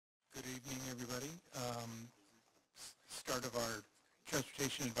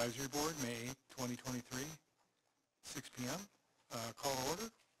Transportation Advisory Board, May 2023, 6 p.m. Call to order.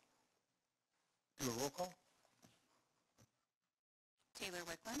 Do a roll call. Taylor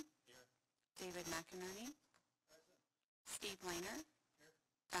Wicklund. Here. David McInerney. Present. Steve Lehner. Here.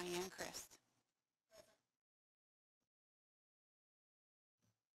 Diane Christ.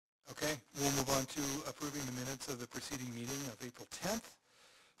 Okay, we'll move on to approving the minutes of the preceding meeting of April 10th.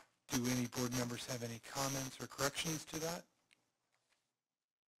 Do any board members have any comments or corrections to that?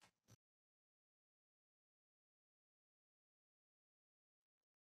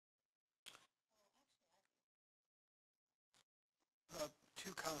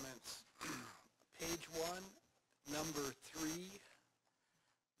 Two comments. Page 1, number 3.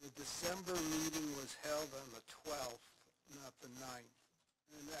 The December meeting was held on the 12th, not the 9th.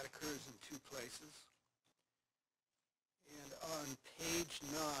 And that occurs in two places. And on page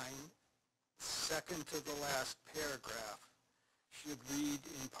 9, second to the last paragraph, should read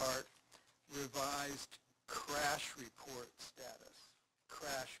in part, revised crash report status.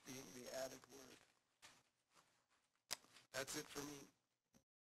 Crash being the added word. That's it for me.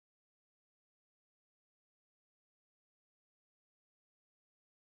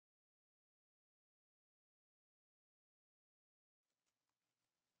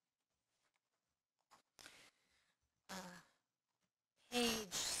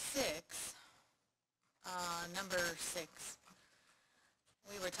 Page 6, number 6,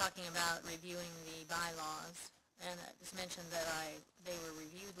 we were talking about reviewing the bylaws, and it was mentioned that they were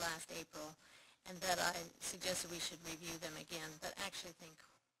reviewed last April, and that I suggested we should review them again, but I actually think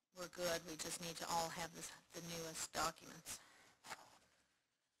we're good. We just need to all have the newest documents.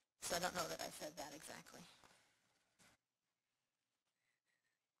 So I don't know that I said that exactly.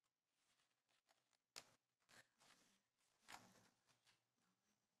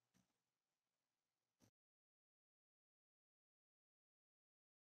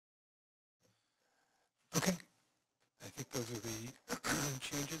 Okay. I think those are the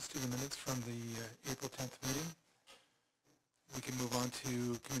changes to the minutes from the April 10th meeting. We can move on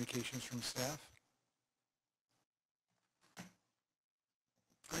to communications from staff.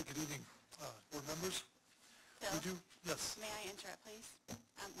 Great. Good evening, board members. Phil, Would you? Yes. may I interrupt, please?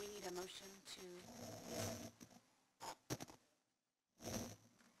 We need a motion to...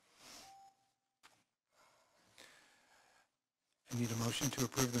 I need a motion to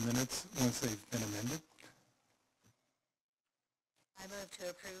approve the minutes once they've been amended. I move to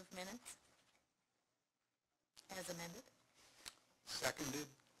approve minutes as amended. Seconded.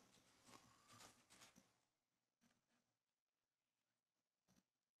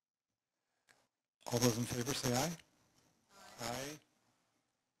 All those in favor say aye. Aye.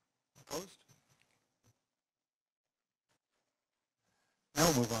 Opposed? Now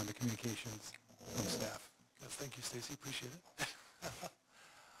we'll move on to communications from staff. Yes, thank you, Stacy. Appreciate it.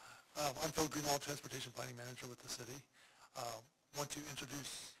 I'm Phil Greenwald, Transportation Planning Manager with the city. Want to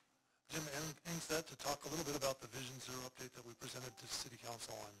introduce Jim Engstead to talk a little bit about the Vision Zero update that we presented to City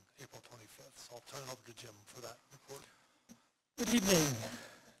Council on April 25th. So I'll turn it over to Jim for that report. Good evening,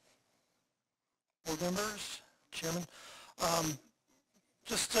 board members, Chairman.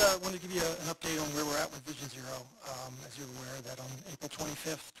 Just wanted to give you an update on where we're at with Vision Zero. As you're aware that on April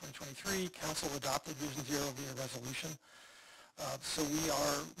 25th, 2023, Council adopted Vision Zero via resolution. So we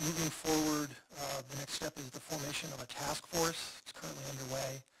are moving forward. The next step is the formation of a task force. It's currently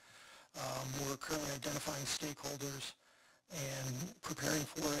underway. We're currently identifying stakeholders and preparing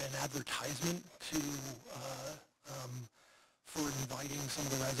for an advertisement for inviting some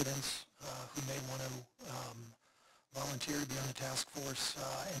of the residents who may want to volunteer to be on the task force,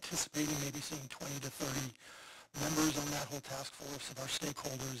 anticipating maybe seeing 20 to 30 members on that whole task force of our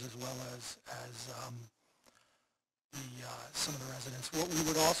stakeholders as well as some of the residents. What we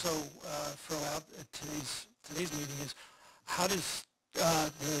would also throw out at today's meeting is how does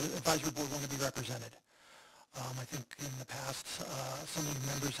the advisory board want to be represented? I think in the past, some of the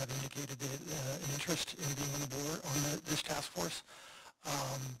members have indicated an interest in being on the board on this task force.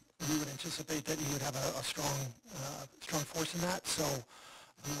 We would anticipate that you would have a strong force in that. So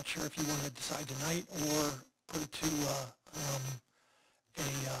I'm not sure if you want to decide tonight or put it to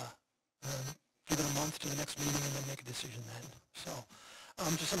give it a month to the next meeting and then make a decision then. So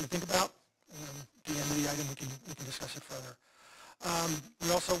just something to think about. At the end of the item, we can discuss it further.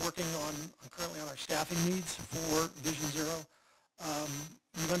 We're also working currently on our staffing needs for Vision Zero.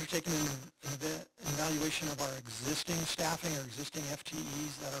 We've undertaken an evaluation of our existing staffing, our existing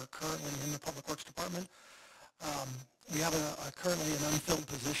FTEs that are currently in the Public Works Department. We have currently an unfilled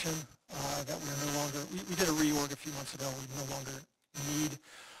position that we're no longer, we did a reorg a few months ago. We no longer need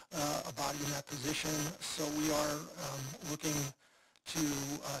a body in that position. So we are looking to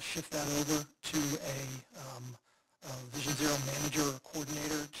shift that over to a Vision Zero manager or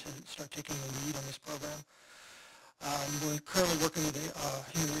coordinator to start taking the lead on this program. We're currently working with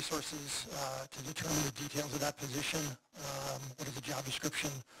Human Resources to determine the details of that position. What is the job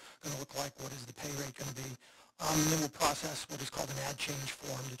description going to look like? What is the pay rate going to be? And then we'll process what is called an ad change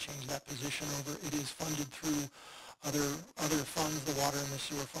form to change that position over. It is funded through other funds, the water and the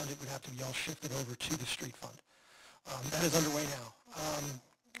sewer fund. It would have to be all shifted over to the street fund. That is underway now.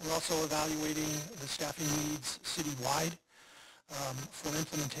 We're also evaluating the staffing needs citywide for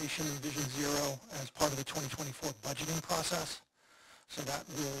implementation of Vision Zero as part of the 2024 budgeting process. So that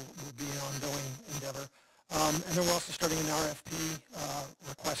will be an ongoing endeavor. And then we're also starting an RFP,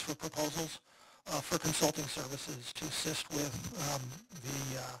 request for proposals for consulting services to assist with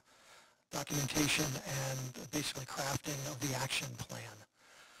the documentation and basically crafting of the action plan.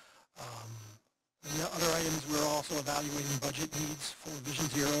 And the other items, we're also evaluating budget needs for Vision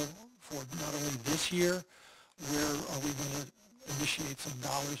Zero for not only this year, where are we going to initiate some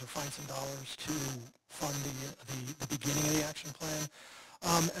dollars or find some dollars to fund the beginning of the action plan,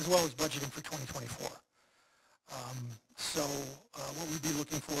 as well as budgeting for 2024. So what we'd be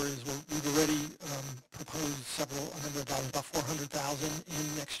looking for is we've already proposed a number of dollars, about $400,000 in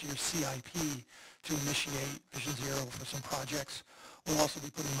next year's CIP to initiate Vision Zero for some projects. We'll also be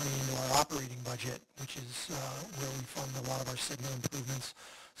putting money into our operating budget, which is where we fund a lot of our signal improvements,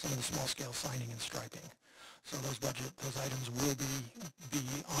 some of the small-scale signing and striping. So those items will be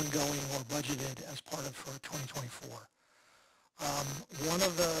ongoing or budgeted as part of for 2024. One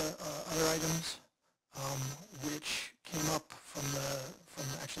of the other items which came up from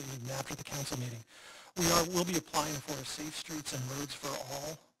actually even after the council meeting, we'll be applying for a Safe Streets and Roads for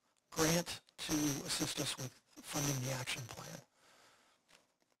All grant to assist us with funding the action plan.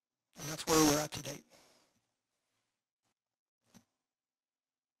 And that's where we're at to date.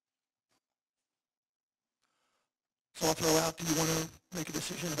 So I'll throw out, do you want to make a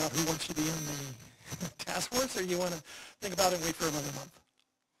decision about who wants to be in the task force, or you want to think about it and wait for another month?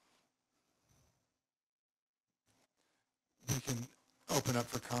 We can open up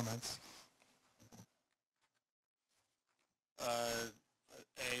for comments.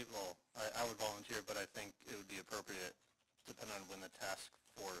 I would volunteer, but I think it would be appropriate, depending on when the task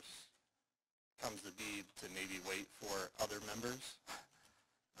force comes to be, to maybe wait for other members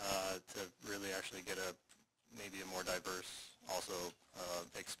to really actually get maybe a more diverse, also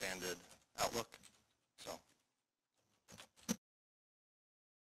expanded outlook. So.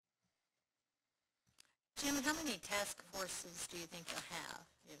 Jim, how many task forces do you think you'll have?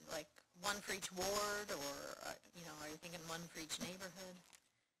 Like one for each ward, or are you thinking one for each neighborhood?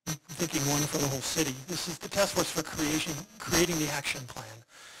 I'm thinking one for the whole city. This is the task force for creating the action plan.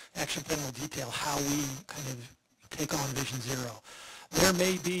 The action plan will detail how we kind of take on Vision Zero. There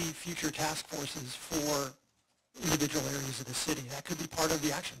may be future task forces for individual areas of the city. That could be part of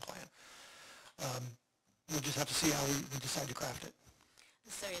the action plan. We'll just have to see how we decide to craft it.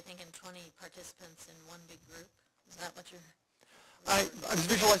 So you're thinking 20 participants in one big group? Is that what you're... I was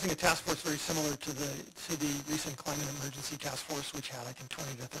visualizing a task force very similar to the recent climate emergency task force, which had, I think,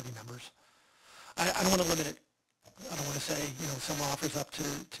 20 to 30 members. I don't want to limit it. I don't want to say, someone offers up to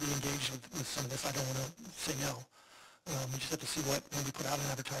be engaged with some of this. I don't want to say no. We just have to see when we put out an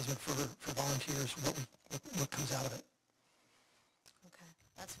advertisement for volunteers, what comes out of it. Okay,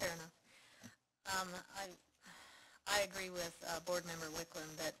 that's fair enough. I agree with Board Member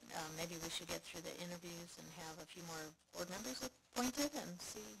Wicklund that maybe we should get through the interviews and have a few more board members appointed and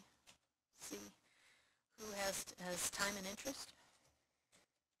see who has time and interest.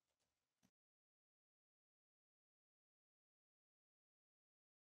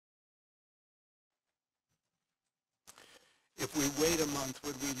 If we wait a month,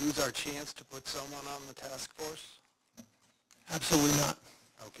 would we lose our chance to put someone on the task force? Absolutely not.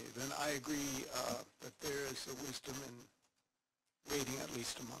 Okay, then I agree that there is a wisdom in waiting at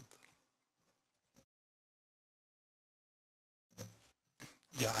least a month.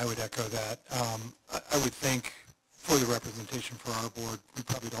 Yeah, I would echo that. I would think for the representation for our board, we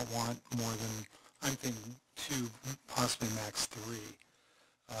probably don't want more than, I'm thinking, 2, possibly max 3.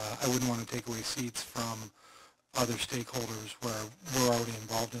 I wouldn't want to take away seats from other stakeholders where we're already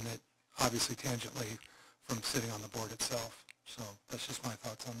involved in it, obviously tangentially from sitting on the board itself. So that's just my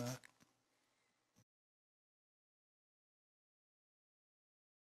thoughts on that.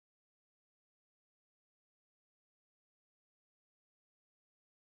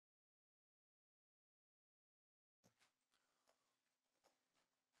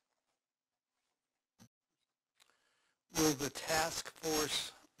 Will the task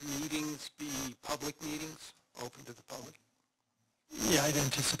force meetings be public meetings, open to the public? Yeah, I'd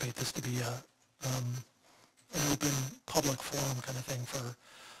anticipate this to be an open public forum kind of thing for,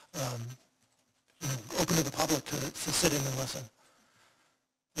 open to the public to sit in and listen.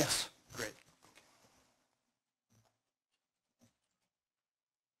 Yes. Great.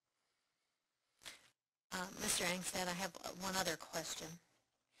 Mr. Angstad, I have one other question,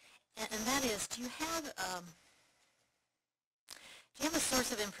 and that is, do you have a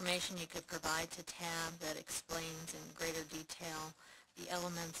source of information you could provide to TAB that explains in greater detail the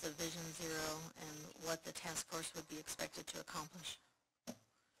elements of Vision Zero and what the task force would be expected to accomplish?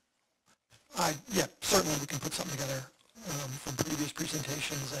 Yeah, certainly we can put something together from previous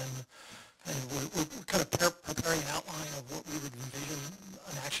presentations, and we're kind of preparing an outline of what we would envision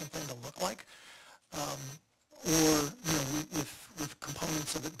an action plan to look like, or with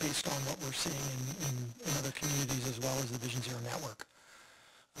components of it based on what we're seeing in other communities as well as the Vision Zero network.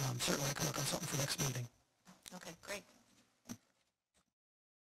 Certainly I can look on something for next meeting. Okay, great.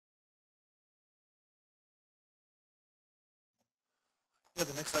 Yeah,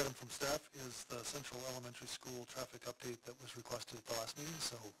 the next item from staff is the Central Elementary School traffic update that was requested at the last meeting.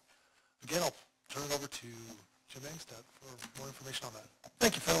 So again, I'll turn it over to Jim Angstad for more information on that.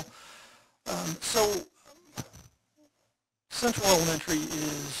 Thank you, Phil. So Central Elementary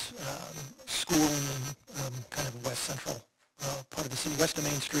is school in kind of west central part of the city, west of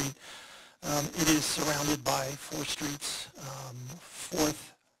Main Street. It is surrounded by four streets,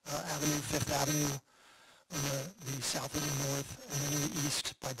 4th Avenue, 5th Avenue, on the south and the north, and then in the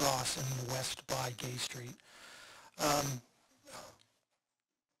east by Bross, and in the west by Gay Street.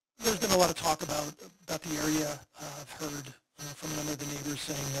 There's been a lot of talk about the area. I've heard from a number of the neighbors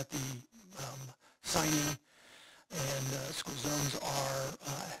saying that the signing and school zones are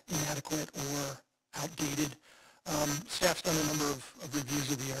inadequate or outdated. Staff's done a number of reviews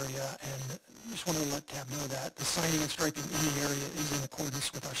of the area, and just want to let TAB know that the signing and striping in the area is in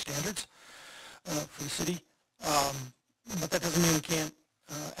accordance with our standards for the city. But that doesn't mean we can't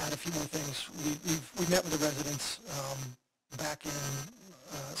add a few more things. We've met with the residents back in,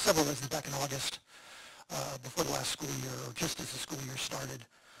 several residents back in August before the last school year, or just as the school year started.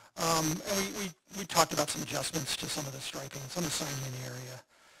 And we talked about some adjustments to some of the striping, some of the signing in the area.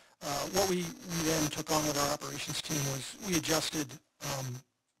 What we then took on with our operations team was we adjusted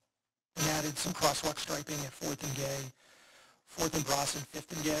and added some crosswalk striping at 4th and Gay, 4th and Bross, and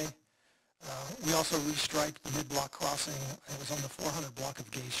 5th and Gay. We also restriped the mid-block crossing. It was on the 400 block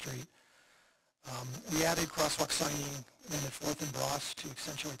of Gay Street. We added crosswalk signing then at 4th and Bross to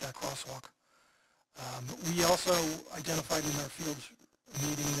accentuate that crosswalk. We also identified in our field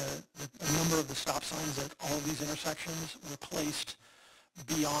meeting that a number of the stop signs at all of these intersections were placed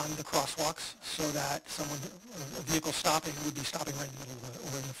beyond the crosswalks so that a vehicle stopping would be stopping right in the middle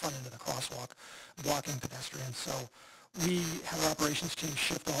of or in the front end of the crosswalk, blocking pedestrians. So we have our operations team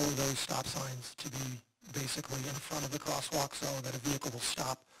shift all of those stop signs to be basically in front of the crosswalk so that a vehicle will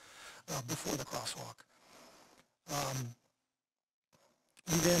stop before the crosswalk.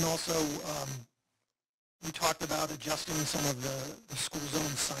 We then also, we talked about adjusting some of the school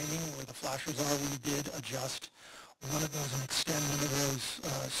zone signing where the flashers are. We did adjust one of those and extend one of those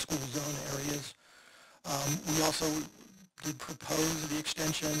school zone areas. We also did propose the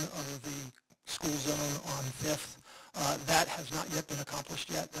extension of the school zone on 5th. That has not yet been accomplished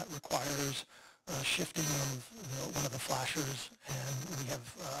yet. That requires shifting of one of the flashers, and we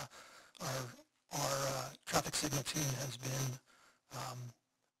have our traffic signal team has been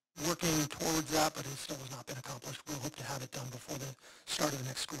working towards that, but it still has not been accomplished. We'll hope to have it done before the start of the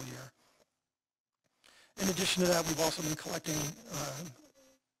next school year. In addition to that, we've also been collecting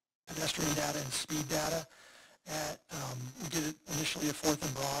pedestrian data and speed data. We did it initially at 4th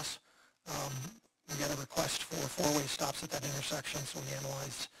and Bross. We got a request for four-way stops at that intersection, so we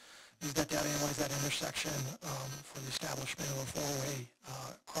used that data, analyzed that intersection for the establishment of a four-way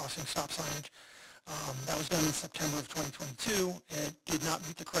crossing stop signage. That was done in September of 2022. It did not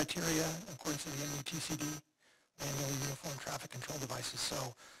meet the criteria according to the MUTCD, Manual Uniform Traffic Control Devices,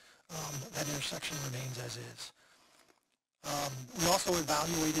 so that intersection remains as is. We also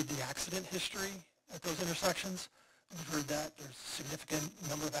evaluated the accident history at those intersections. We've heard that there's a significant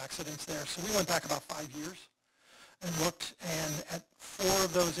number of accidents there. So we went back about 5 years and looked, and at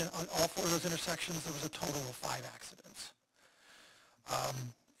all four of those intersections, there was a total of 5 accidents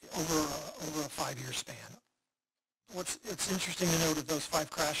over a 5-year span. It's interesting to note of those 5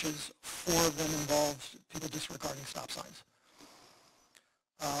 crashes, 4 of them involved people disregarding stop signs.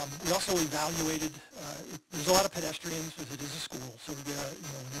 We also evaluated, there's a lot of pedestrians because it is a school, so we get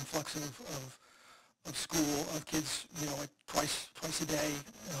an influx of kids, like twice a day,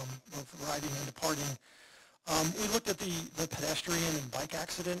 both arriving and departing. We looked at the pedestrian and bike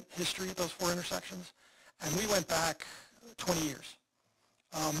accident history at those 4 intersections, and we went back 20 years.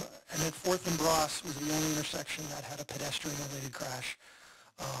 And then 4th and Bross was the only intersection that had a pedestrian-related crash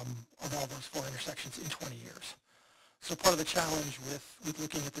of all those 4 intersections in 20 years. So part of the challenge with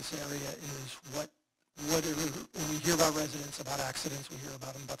looking at this area is when we hear about residents, about accidents, we hear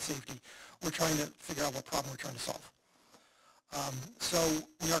about them, about safety, we're trying to figure out what problem we're trying to solve. So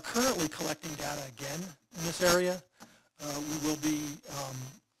we are currently collecting data again in this area. We will be,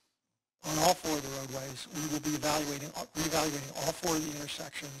 on all 4 of the roadways, we will be reevaluating all 4 of the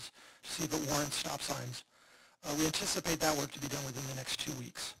intersections to see if it warrants stop signs. We anticipate that work to be done within the next 2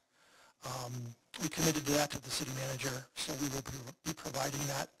 weeks. We committed to that to the city manager, so we will be providing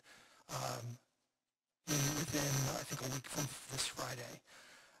that within, I think, a week from this Friday.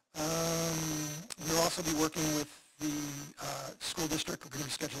 We'll also be working with the school district. We're going to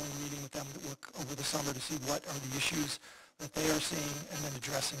be scheduling a meeting with them to work over the summer to see what are the issues that they are seeing and then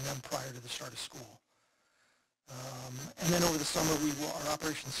addressing them prior to the start of school. And then over the summer, our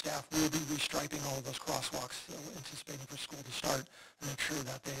operations staff will be restriping all of those crosswalks, anticipating for school to start, and make sure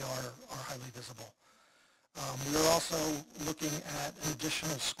that they are highly visible. We are also looking at an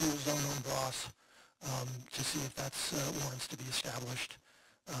additional school zone on Bross to see if that's warrants to be established,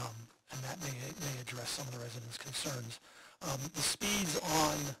 and that may address some of the residents' concerns. The speeds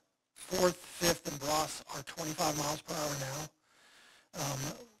on 4th, 5th, and Bross are 25 miles per hour now.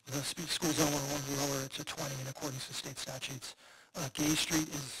 The school zone on lower it to 20 in accordance with state statutes. Gay Street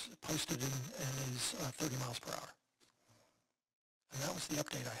is posted and is 30 miles per hour. And that was the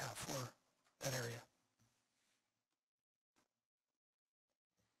update I have for that area.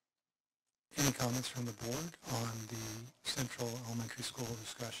 Any comments from the board on the Central Elementary School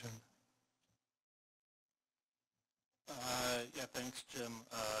discussion? Yeah, thanks, Jim.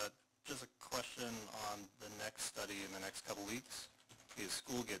 Just a question on the next study in the next couple weeks. Because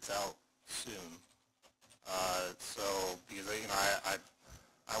school gets out soon. So, because, I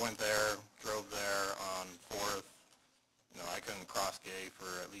went there, drove there on 4th. I couldn't cross Gay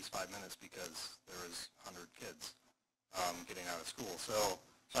for at least 5 minutes because there was 100 kids getting out of school. So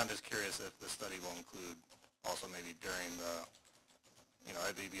I'm just curious if the study will include also maybe during the,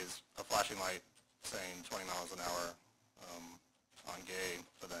 maybe as a flashing light saying 20 miles an hour on Gay,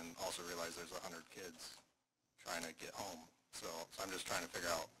 but then also realize there's 100 kids trying to get home. So I'm just trying to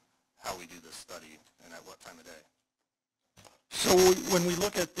figure out how we do this study and at what time of day. So when we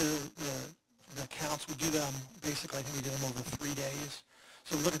look at the counts, we do them basically, I think we do them over 3 days.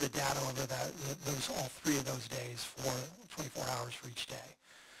 So we look at the data over all 3 of those days for 24 hours for each day.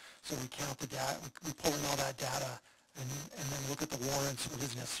 So we count the data, we pull in all that data, and then look at the warrants, what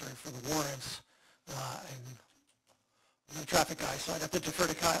is necessary for the warrants. And I'm a traffic guy, so I'd have to defer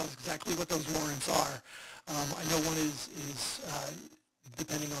to Kyle exactly what those warrants are. I know one is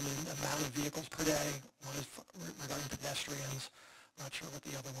depending on the amount of vehicles per day. One is regarding pedestrians. I'm not sure what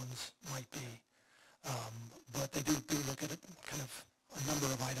the other ones might be. But they do look at kind of a number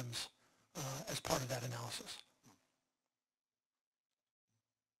of items as part of that analysis.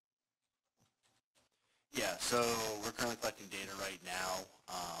 Yeah, so we're currently collecting data right now.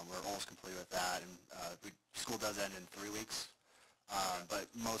 We're almost complete with that, and school does end in 3 weeks. But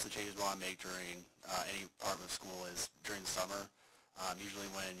most of the changes we want to make during any part of the school is during the summer. Usually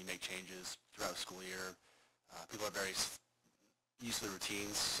when you make changes throughout the school year, people are very used to the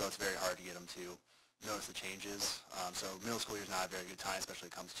routines, so it's very hard to get them to notice the changes. So middle school year is not a very good time,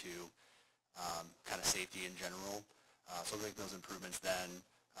 especially when it comes to kind of safety in general. So we'll make those improvements then.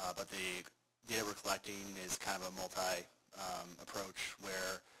 But the data we're collecting is kind of a multi-approach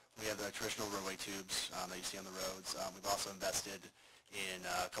where we have the traditional roadway tubes that you see on the roads. We've also invested in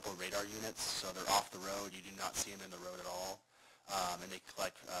a couple of radar units, so they're off the road. You do not see them in the road at all, and they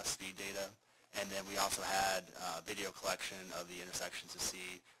collect speed data. And then we also had video collection of the intersections to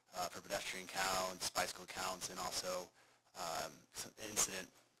see for pedestrian counts, bicycle counts, and also some incident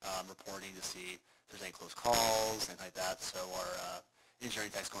reporting to see if there's any close calls, things like that. So our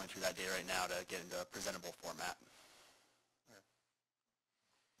engineering tech's going through that data right now to get into a presentable format.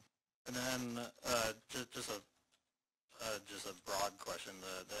 And then just a broad question,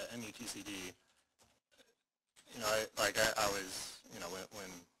 the MUTCD. I always,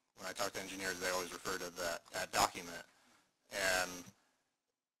 when I talk to engineers, they always refer to that document, and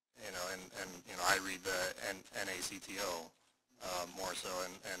I read the NACTO more so,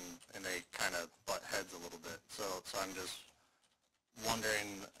 and they kind of butt heads a little bit. So I'm just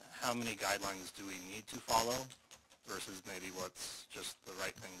wondering, how many guidelines do we need to follow versus maybe what's just the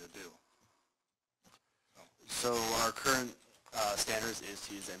right thing to do? So our current standards is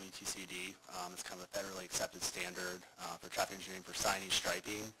to use METCD. It's kind of a federally accepted standard for traffic engineering for signage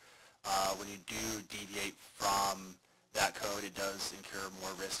striping. When you do deviate from that code, it does incur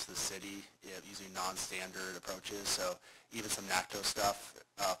more risk to the city using non-standard approaches. So even some NACTO stuff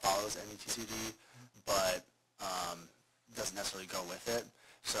follows METCD, but doesn't necessarily go with it.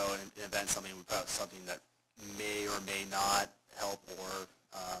 So in an event something we put out something that may or may not help or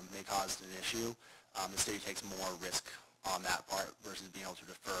may cause an issue, the city takes more risk on that part versus being able to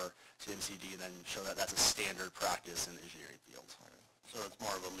defer to MCD and then show that that's a standard practice in the engineering field. So it's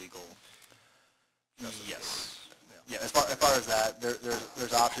more of a legal justification. Yes. Yeah, as far as that,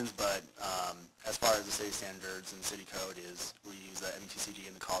 there's options, but as far as the city standards and city code is, we use the METCD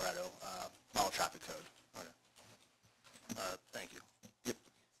in the Colorado Model Traffic Code. Okay. Thank you. Yep.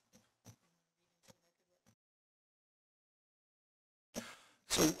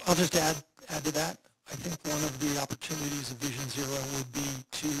 So I'll just add to that. I think one of the opportunities of Vision Zero would be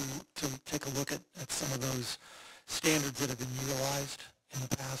to take a look at some of those standards that have been utilized in the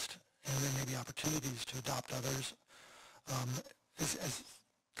past, and there may be opportunities to adopt others. As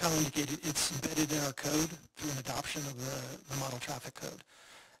Kyle indicated, it's embedded in our code through an adoption of the Model Traffic Code,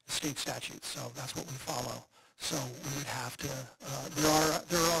 the state statute, so that's what we follow. So we would have to,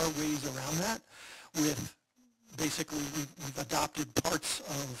 there are ways around that with basically we've adopted parts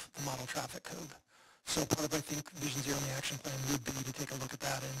of the Model Traffic Code. So part of, I think, Vision Zero in the action plan would be to take a look at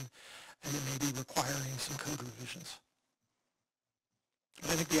that and it may be requiring some code revisions. But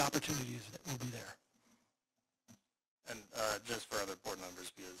I think the opportunities will be there. And just for other board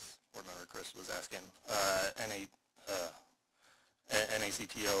members, because board member Chris was asking,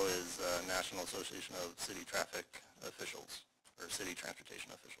 NACTO is National Association of City Traffic Officials, or City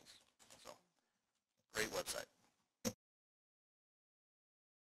Transportation Officials. So, great website.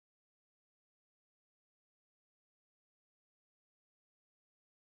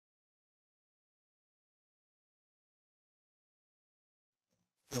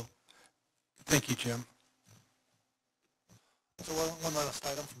 Bill. Thank you, Jim. So one last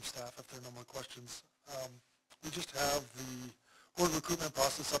item from staff, if there are no more questions. We just have the board recruitment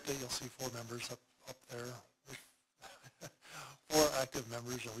process update. You'll see 4 members up there, 4 active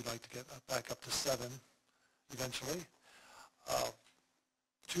members, and we'd like to get back up to 7 eventually.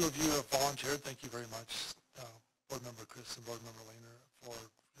 2 of you have volunteered. Thank you very much, Board Member Chris and Board Member Lehner, for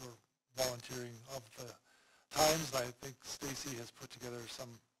your volunteering of the times. And I think Stacy has put together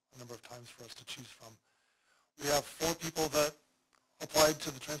a number of times for us to choose from. We have 4 people that applied to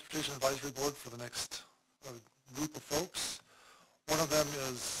the Transportation Advisory Board for the next group of folks. One of them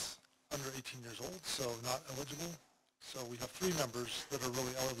is under 18 years old, so not eligible. So we have 3 members that are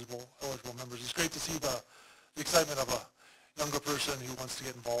really eligible members. It's great to see the excitement of a younger person who wants to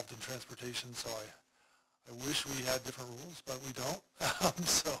get involved in transportation. So I wish we had different rules, but we don't.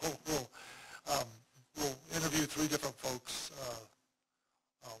 So we'll interview 3 different folks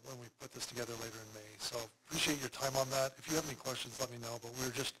when we put this together later in May. So appreciate your time on that. If you have any questions, let me know. But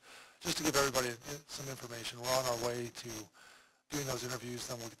we're just to give everybody some information. We're on our way to doing those interviews.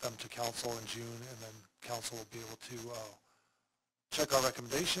 Then we'll get them to council in June, and then council will be able to check our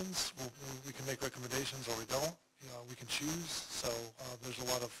recommendations. We can make recommendations or we don't. We can choose. So there's a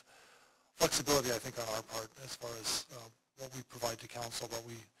lot of flexibility, I think, on our part as far as what we provide to council. But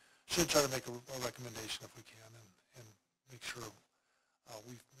we should try to make a recommendation if we can and make sure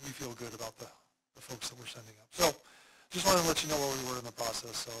we feel good about the folks that we're sending up. So just wanted to let you know where we were in the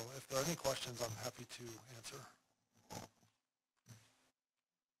process. So if there are any questions, I'm happy to answer.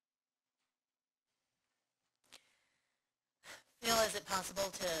 Phil, is it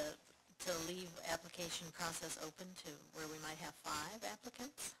possible to leave application process open to where we might have 5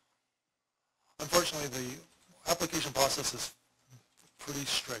 applicants? Unfortunately, the application process is pretty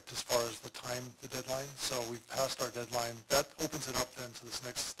strict as far as the deadline. So we've passed our deadline. That opens it up then to this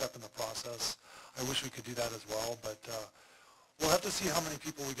next step in the process. I wish we could do that as well, but we'll have to see how many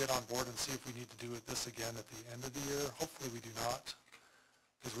people we get on board and see if we need to do this again at the end of the year. Hopefully we do not,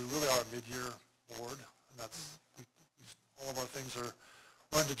 because we really are a mid-year board, and that's all of our things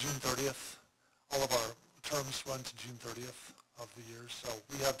run to June 30th. All of our terms run to June 30th of the year. So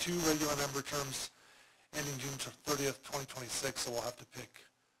we have 2 regular member terms ending June 30th, 2026, so we'll have to pick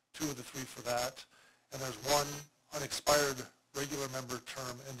 2 of the 3 for that. And there's 1 unexpired regular member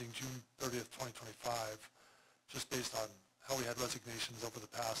term ending June 30th, 2025, just based on how we had resignations over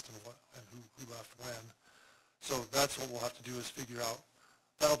the past and who left when. So that's what we'll have to do is figure out.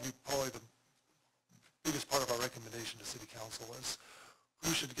 That'll be probably the biggest part of our recommendation to City Council is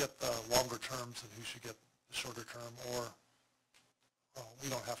who should get the longer terms and who should get the shorter term, or we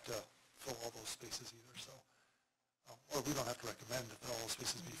don't have to fill all those spaces either. So or we don't have to recommend if all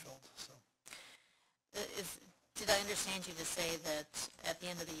spaces be filled, so. Did I understand you to say that at the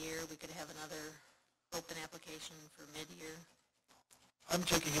end of the year, we could have another open application for mid-year? I'm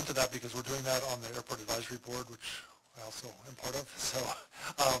checking into that because we're doing that on the Airport Advisory Board, which I also am part of. So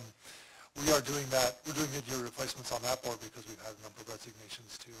we are doing that. We're doing mid-year replacements on that board because we've had a number of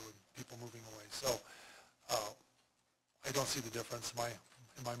resignations too and people moving away. So I don't see the difference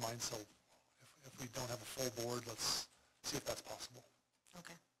in my mind. So if we don't have a full board, let's see if that's possible.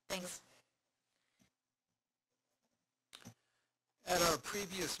 Okay, thanks. At our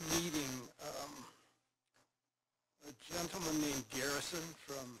previous meeting, a gentleman named Garrison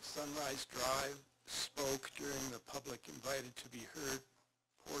from Sunrise Drive spoke during the public invited to be heard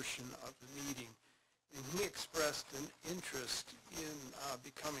portion of the meeting, and he expressed an interest in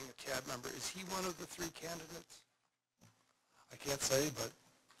becoming a CAB member. Is he one of the 3 candidates? I can't say, but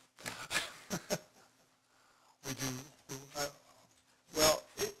we do. Well,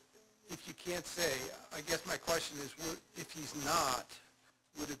 if you can't say, I guess my question is, if he's not,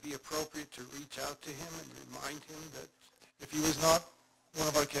 would it be appropriate to reach out to him and remind him that? If he was not one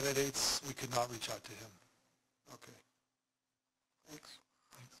of our candidates, we could not reach out to him. Okay. Thanks.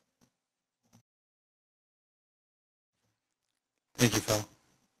 Thank you, Phil.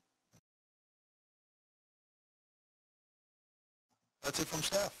 That's it from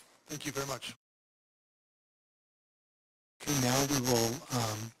staff. Thank you very much. Okay, now we will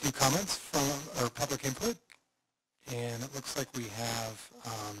do comments from our public input. And it looks like we have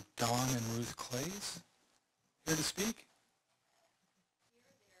Dawn and Ruth Clays here to speak.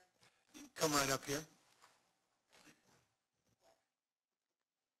 Come right up here.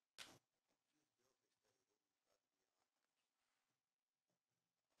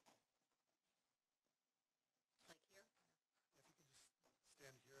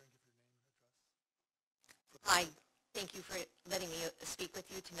 Hi, thank you for letting me speak with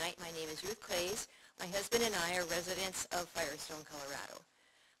you tonight. My name is Ruth Clays. My husband and I are residents of Firestone, Colorado.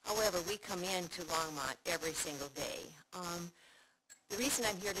 However, we come into Longmont every single day. The reason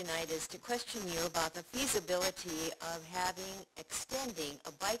I'm here tonight is to question you about the feasibility of extending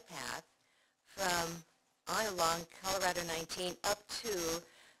a bike path from on along Colorado 19 up to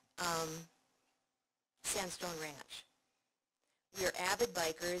Sandstone Ranch. We are avid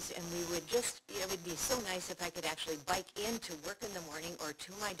bikers, and it would be so nice if I could actually bike into work in the morning or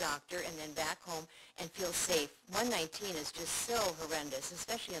to my doctor and then back home and feel safe. 119 is just so horrendous,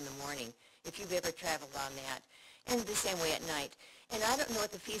 especially in the morning, if you've ever traveled on that, and the same way at night. And I don't know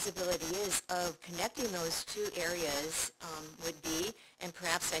what the feasibility is of connecting those 2 areas would be, and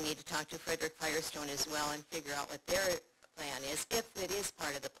perhaps I need to talk to Frederick Firestone as well and figure out what their plan is, if it is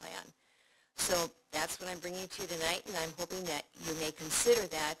part of the plan. So that's what I'm bringing to you tonight, and I'm hoping that you may consider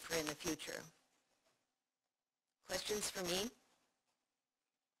that for in the future. Questions for me?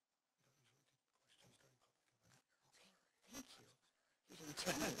 Okay, thank you. You didn't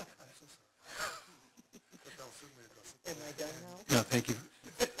tell me. Am I done now? No, thank you.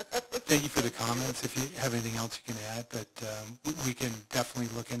 Thank you for the comments. If you have anything else you can add, but we can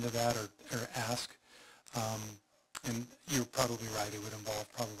definitely look into that or ask. And you're probably right. It would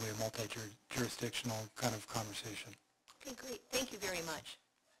involve probably a multi-jurisdictional kind of conversation. Okay, great. Thank you very much.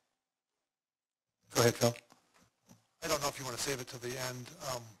 Go ahead, Phil. I don't know if you want to save it to the end.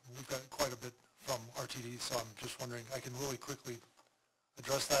 We've got quite a bit from RTD, so I'm just wondering, I can really quickly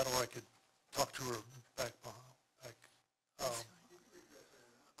address that, or I could talk to her back.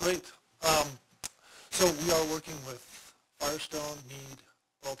 Great. So we are working with Firestone, Meade,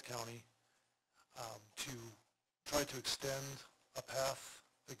 Weld County to try to extend a path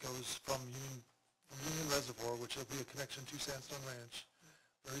that goes from Union Reservoir, which will be a connection to Sandstone Ranch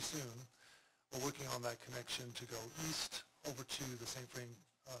very soon. We're working on that connection to go east over to the St. Vrain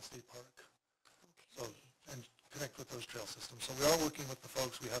State Park. So, and connect with those trail systems. So we are working with the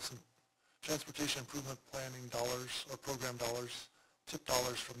folks. We have some transportation improvement planning dollars or program dollars, tip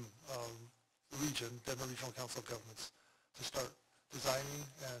dollars from the region, Denver Regional Council of Governments, to start designing,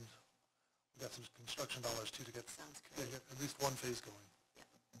 and we've got some construction dollars too to get at least one phase going. Yeah.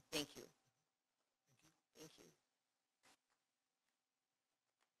 Thank you. Thank you.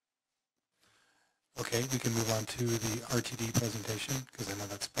 Okay, we can move on to the RTD presentation, because I know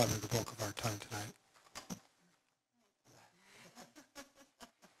that's probably the bulk of our time tonight.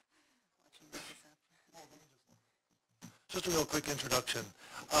 Just a real quick introduction.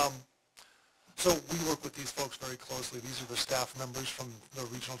 So we work with these folks very closely. These are the staff members from the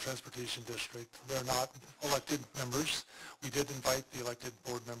Regional Transportation District. They're not elected members. We did invite the elected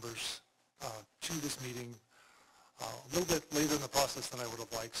board members to this meeting A little bit later in the process than I would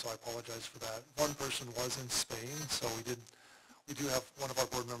have liked, so I apologize for that. One person was in Spain, so we do have one of our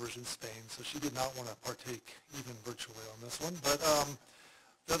board members in Spain, so she did not want to partake even virtually on this one. But I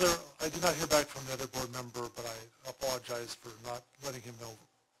did not hear back from the other board member, but I apologize for not letting him know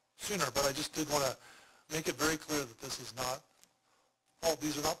sooner. But I just did want to make it very clear that this is not,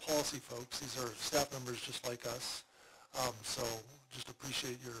 these are not policy folks. These are staff members just like us. So just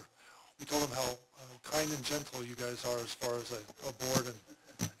appreciate we told them how kind and gentle you guys are as far as a board,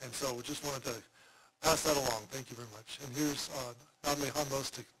 and so we just wanted to pass that along. Thank you very much. And here's Natalie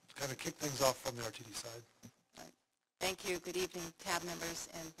Hanlos to kind of kick things off from the RTD side. Thank you. Good evening, TAB members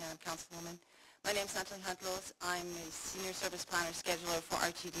and Madam Councilwoman. My name is Natalie Hanlos. I'm a Senior Service Planner Scheduler for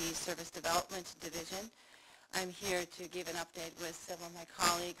RTD Service Development Division. I'm here to give an update with several of my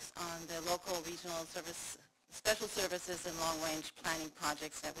colleagues on the local, regional service, special services and long-range planning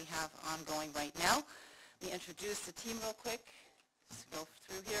projects that we have ongoing right now. Let me introduce the team real quick. Let's go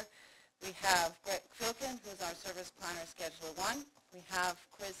through here. We have Greg Filkin, who's our Service Planner Scheduler 1. We have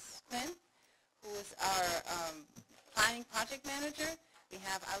Chris Quinn, who is our Planning Project Manager. We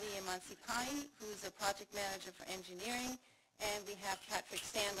have Ali Emancipani, who's a Project Manager for Engineering. And we have Patrick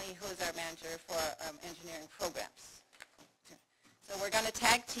Stanley, who is our Manager for Engineering Programs. So we're going to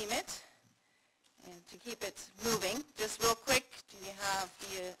tag team it. And to keep it moving, just real quick, do you have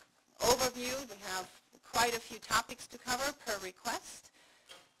the overview? We have quite a few topics to cover per request.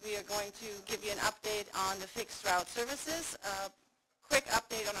 We are going to give you an update on the fixed route services, a quick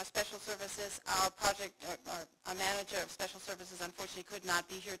update on our special services. Our manager of special services unfortunately could not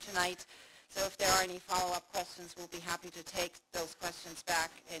be here tonight, so if there are any follow-up questions, we'll be happy to take those questions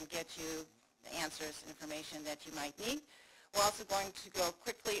back and get you the answers, information that you might need. We're also going to go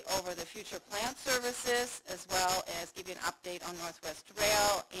quickly over the future plant services, as well as give you an update on Northwest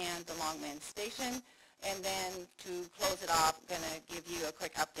Rail and the Longmont Station. And then to close it off, I'm going to give you a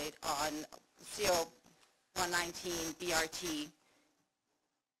quick update on CO 119 BRT.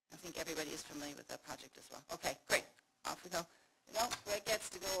 I think everybody is familiar with that project as well. Okay, great. Off we go. Greg gets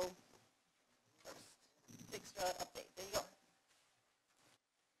to go first. Fixed route update. There you go.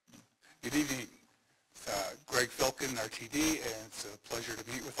 Good evening. Greg Filkin, RTD, and it's a pleasure to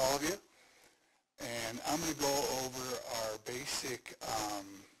meet with all of you. And I'm going to go over our basic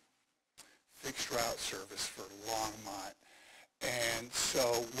fixed route service for Longmont. And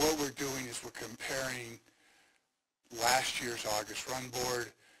so what we're doing is we're comparing last year's August run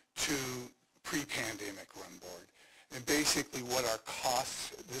board to pre-pandemic run board. And basically what our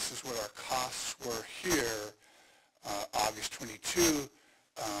costs, this is what our costs were here, August 22,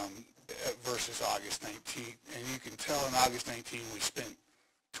 versus August 19. And you can tell in August 19 we spent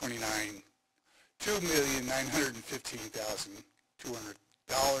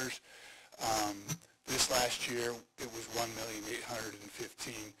 $2,915,200. This last year it was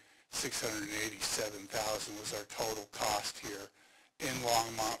 $1,815,687,000 was our total cost here in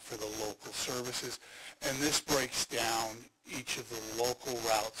Longmont for the local services. And this breaks down each of the local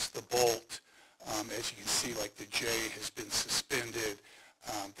routes, the Bolt, as you can see, like the J has been suspended.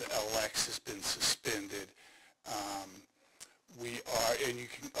 The LX has been suspended. And you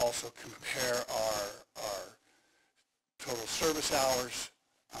can also compare our total service hours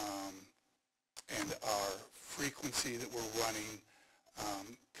and our frequency that we're running,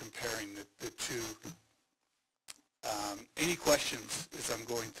 comparing the two. Any questions as I'm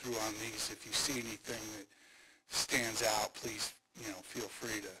going through on these? If you see anything that stands out, please, feel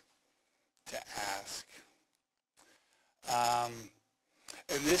free to ask.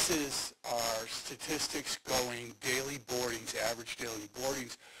 And this is our statistics going daily boardings, average daily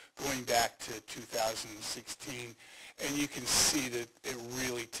boardings, going back to 2016. And you can see that it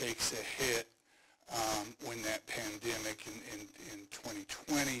really takes a hit when that pandemic in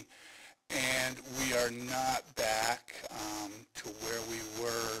 2020. And we are not back to where we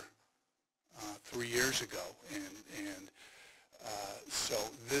were 3 years ago. And so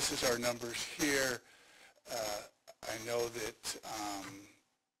this is our numbers here. I know that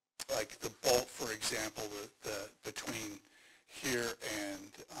like the Bolt, for example, the between here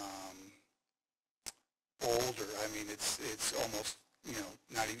and Boulder, I mean, it's almost,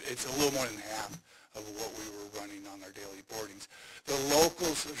 not even, it's a little more than half of what we were running on our daily boardings. The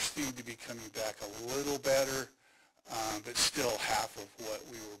locals seem to be coming back a little better, but still half of what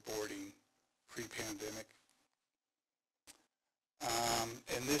we were boarding pre-pandemic.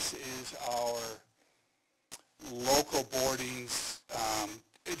 And this is our local boardings,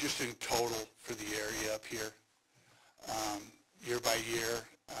 just in total for the area up here, year by year,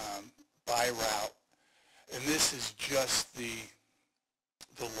 by route. And this is just the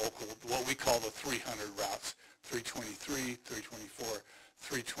local, what we call the 300 routes, 320 323, 324,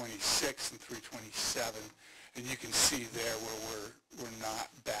 326, and 327. And you can see there where we're not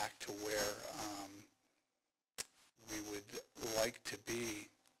back to where we would like to be.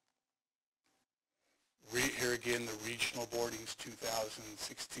 Here again, the regional boardings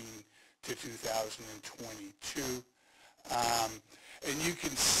 2016 to 2022. And you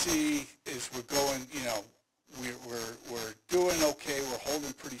can see as we're going, you know, we're doing okay, we're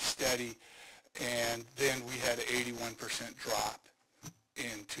holding pretty steady, and then we had an 81% drop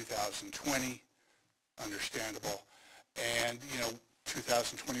in 2020, understandable. And, you know,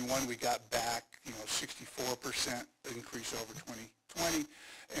 2021 we got back, you know, 64% increase over 2020,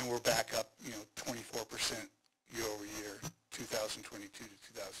 and we're back up, you know, 24% year over year, 2022 to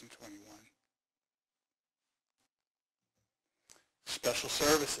 2021. Special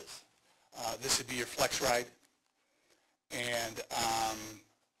services. This would be your flex ride, and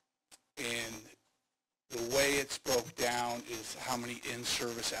in the way it's broke down is how many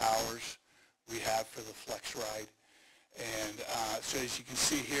in-service hours we have for the flex ride. And so as you can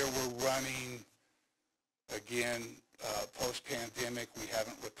see here, we're running, again, post-pandemic, we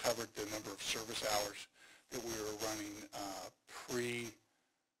haven't recovered the number of service hours that we were running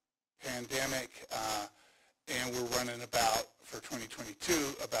pre-pandemic. And we're running about, for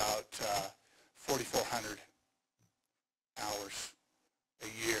 2022, about 4,400 hours a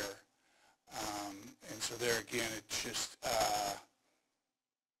year. And so there again, it's just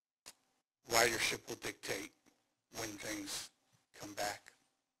ridership will dictate when things come back.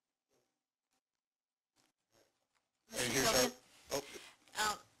 And here's our,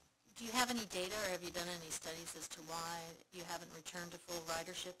 do you have any data or have you done any studies as to why you haven't returned to full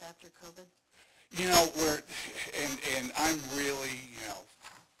ridership after COVID? you know, and I'm really, you know,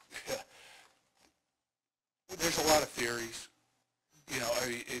 there's a lot of theories. You know, I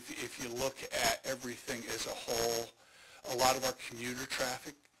mean, if you look at everything as a whole, a lot of our commuter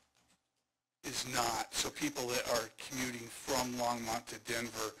traffic is not. So people that are commuting from Longmont to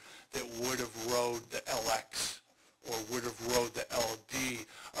Denver that would have rode the LX or would have rode the LD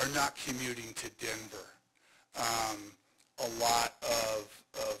are not commuting to Denver. A lot of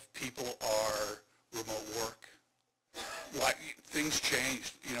people are remote work. Like, things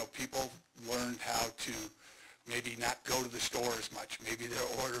changed. You know, people learned how to maybe not go to the store as much. Maybe they're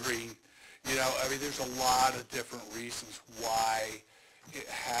ordering, you know, I mean, there's a lot of different reasons why it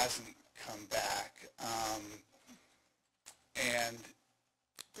hasn't come back. And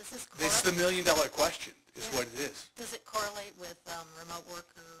it's the million-dollar question is what it is. Does it correlate with remote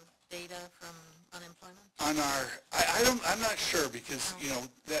worker data from unemployment? On our, I'm not sure because, you know,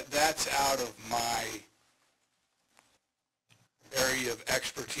 that's out of my area of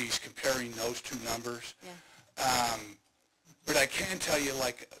expertise comparing those two numbers. Yeah. But I can tell you,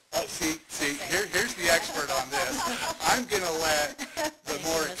 like, here's the expert on this. I'm going to let the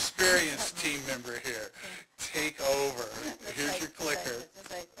more experienced team member here take over. Here's your clicker.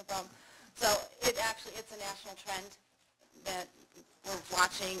 That's right, no problem. So it's a national trend that we're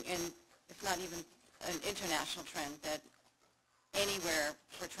watching, and if not even an international trend, that anywhere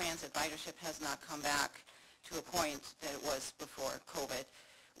for transit ridership has not come back to a point that it was before COVID.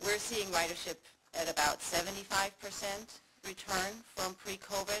 We're seeing ridership at about 75% return from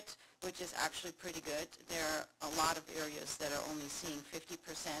pre-COVID, which is actually pretty good. There are a lot of areas that are only seeing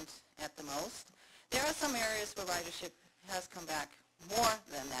 50% at the most. There are some areas where ridership has come back more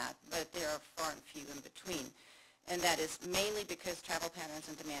than that, but there are far and few in between. And that is mainly because travel patterns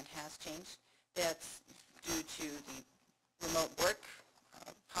and demand has changed. That's due to the remote work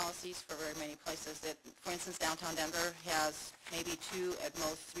policies for very many places. That, for instance, downtown Denver has maybe 2, at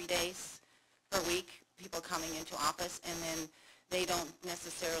most 3 days per week people coming into office, and then they don't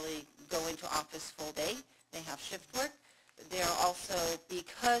necessarily go into office full day. They have shift work. There are also,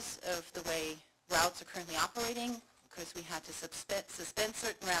 because of the way routes are currently operating, because we had to suspend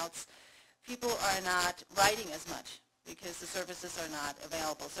certain routes, people are not riding as much because the services are not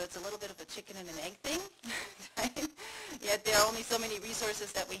available. So it's a little bit of a chicken and an egg thing. Right? Yet there are only so many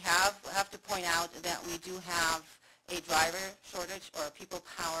resources that we have. I have to point out that we do have a driver shortage or a people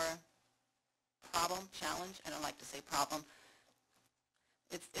power problem, challenge. I don't like to say problem.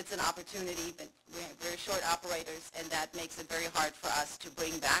 It's an opportunity, but we're very short operators, and that makes it very hard for us to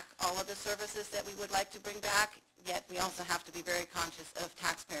bring back all of the services that we would like to bring back. Yet we also have to be very conscious of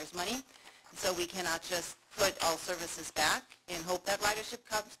taxpayers' money. So we cannot just put all services back and hope that ridership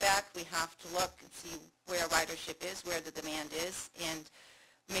comes back. We have to look and see where ridership is, where the demand is, and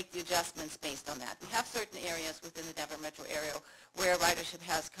make the adjustments based on that. We have certain areas within the Denver metro area where ridership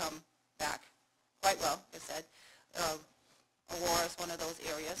has come back quite well, as I said. Aurora is one of those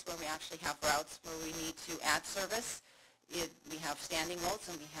areas where we actually have routes where we need to add service. We have standing loads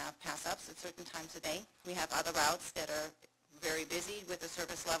and we have pass-ups at certain times a day. We have other routes that are very busy with the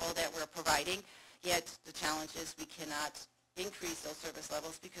service level that we're providing, yet the challenge is we cannot increase those service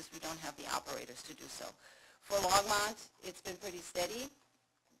levels because we don't have the operators to do so. For Longmont, it's been pretty steady.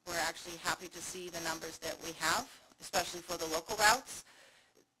 We're actually happy to see the numbers that we have, especially for the local routes.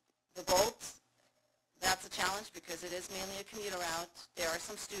 The Bolts, that's a challenge because it is mainly a commuter route. There are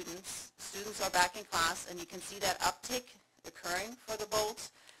some students. Students are back in class, and you can see that uptick occurring for the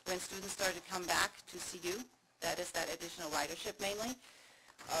Bolts when students started to come back to CU. That is that additional ridership mainly.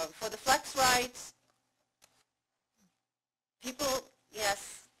 For the flex rides, people,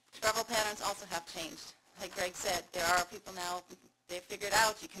 yes, travel patterns also have changed. Like Greg said, there are people now, they've figured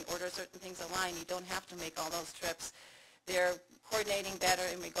out you can order certain things online. You don't have to make all those trips. They're coordinating better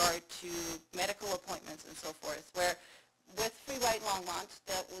in regard to medical appointments and so forth, where with Free Ride Longmont,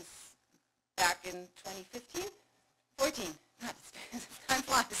 that was back in 2015, 14. God, time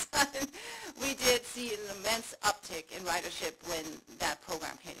flies. We did see an immense uptick in ridership when that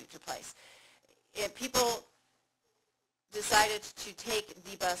program came into place. People decided to take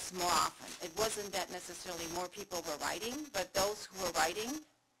the bus more often. It wasn't that necessarily more people were riding, but those who were riding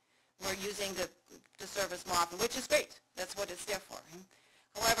were using the service more often, which is great. That's what it's there for.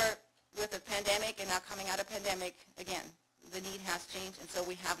 However, with the pandemic and now coming out of pandemic, again, the need has changed, and so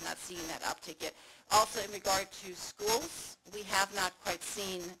we have not seen that uptick yet. Also, in regard to schools, we have not quite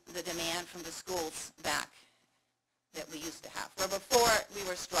seen the demand from the schools back that we used to have. Where before we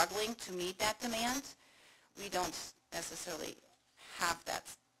were struggling to meet that demand, we don't necessarily have that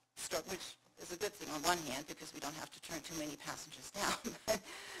struggle, which is a good thing on one hand because we don't have to turn too many passengers down. But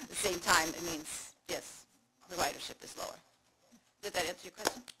at the same time, it means, yes, the ridership is lower. Did that answer your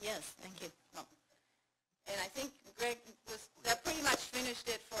question? Yes, thank you. No. And I think Greg that pretty much finished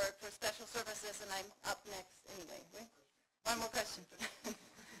it for special services, and I'm up next anyway. Right? One more question.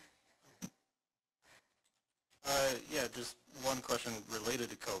 Yeah, just one question related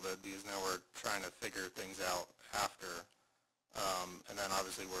to COVID, because now we're trying to figure things out after, and then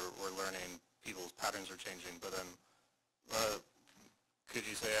obviously we're learning people's patterns are changing, but then could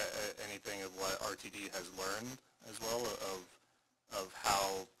you say anything of what RTD has learned as well of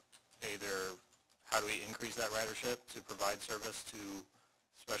how how do we increase that ridership to provide service to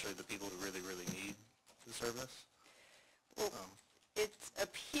especially the people who really, really need the service? Well, it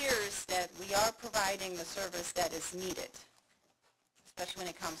appears that we are providing the service that is needed, especially when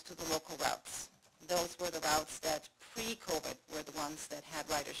it comes to the local routes. Those were the routes that pre-COVID were the ones that had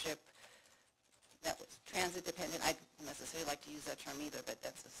ridership that was transit dependent. I don't necessarily like to use that term either, but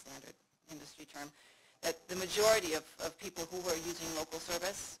that's a standard industry term. That the majority of people who were using local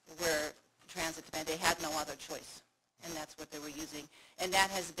service were transit dependent. They had no other choice, and that's what they were using. And that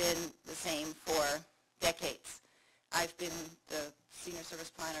has been the same for decades. I've been the senior service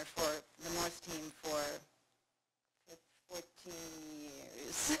planner for the North team for 14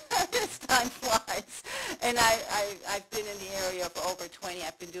 years. As time flies. And I've been in the area for over 20.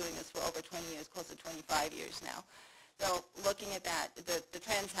 I've been doing this for over 20 years, close to 25 years now. So looking at that, the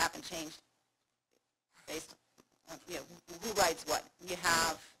trends haven't changed based on who rides what. You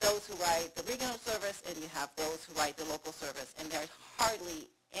have those who ride the regional service, and you have those who ride the local service. And there's hardly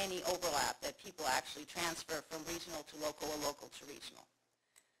any overlap that people actually transfer from regional to local or local to regional.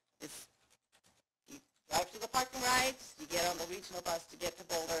 It's you drive to the park and rides, you get on the regional bus to get to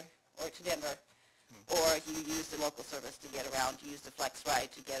Boulder or to Denver, or you use the local service to get around, you use the flex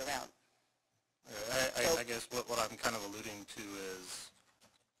ride to get around. I guess what I'm kind of alluding to is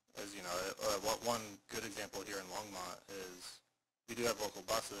what one good example here in Longmont is we do have local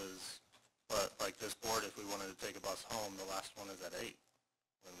buses, but like this board, if we wanted to take a bus home, the last one is at 8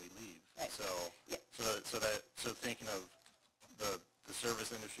 when we leave. Right. So thinking of the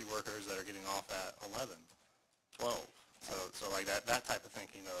service industry workers that are getting off at 11, 12. So like that type of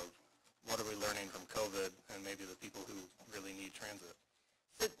thinking of what are we learning from COVID and maybe the people who really need transit.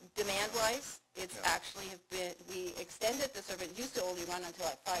 So demand-wise, it's actually been, we extended the service. It used to only run until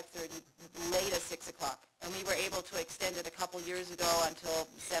like 5:30, late as 6 o'clock. And we were able to extend it a couple years ago until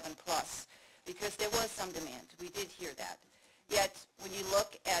 7 plus because there was some demand. We did hear that. Yet, when you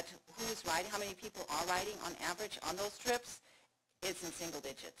look at who's riding, how many people are riding on average on those trips, it's in single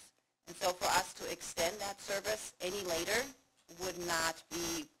digits. And so for us to extend that service any later would not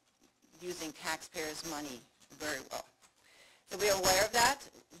be using taxpayers' money very well. So we are aware of that.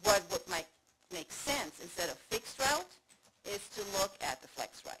 What might make sense instead of fixed route is to look at the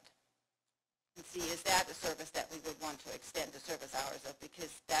flex ride and see is that a service that we would want to extend the service hours of,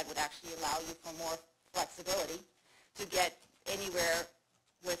 because that would actually allow you for more flexibility to get anywhere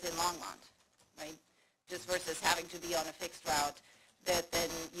within Longmont, right? just versus having to be on a fixed route that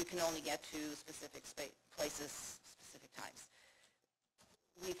then you can only get to specific places, specific times.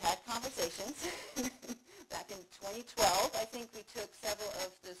 We've had conversations. Back in 2012, I think we took several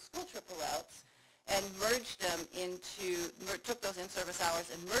of the school triple routes and merged them into, took those in-service hours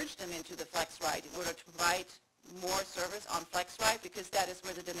and merged them into the Flex Ride in order to provide more service on Flex Ride, because that is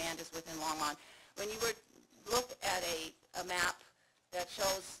where the demand is within Longmont. When you would look at a map that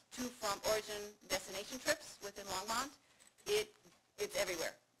shows to from origin destination trips within Longmont, it's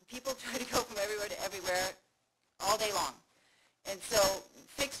everywhere. People try to go from everywhere to everywhere all day long. And so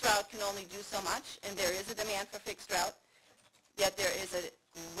fixed route can only do so much, and there is a demand for fixed route, yet there is a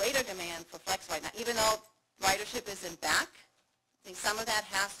greater demand for Flex Ride. Now, even though ridership isn't back, I think some of that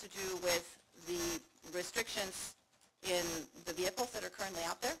has to do with the restrictions in the vehicles that are currently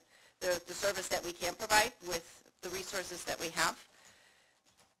out there, the service that we can provide with the resources that we have.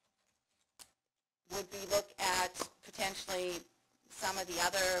 Would we look at potentially some of the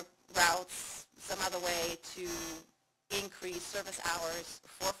other routes, some other way to increase service hours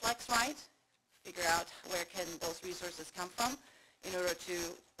for Flex Ride, figure out where can those resources come from in order to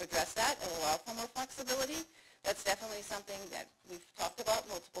address that and allow for more flexibility? That's definitely something that we've talked about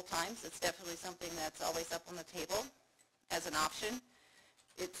multiple times. It's definitely something that's always up on the table as an option.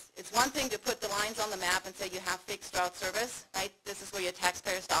 It's one thing to put the lines on the map and say you have fixed route service, right? This is where your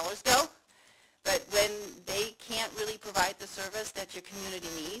taxpayers' dollars go. But when they can't really provide the service that your community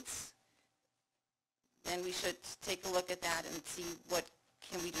needs, then we should take a look at that and see what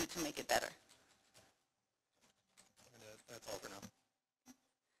can we do to make it better. That's all for now.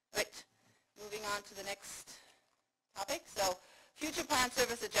 Right. Moving on to the next topic. So, future plan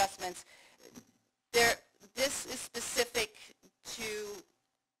service adjustments. This is specific to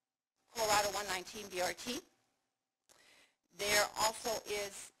Colorado 119 BRT. There also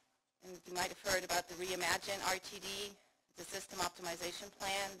is, and you might have heard about the Reimagine RTD, the system optimization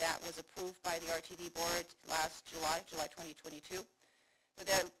plan that was approved by the RTD board last July 2022. So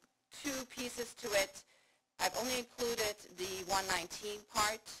there are two pieces to it. I've only included the 119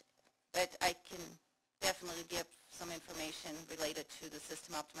 part, but I can definitely give some information related to the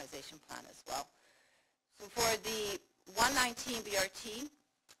system optimization plan as well. So for the 119 BRT,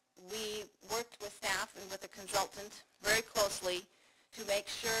 we worked with staff and with a consultant very closely to make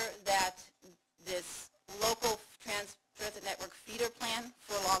sure that this local transit network feeder plan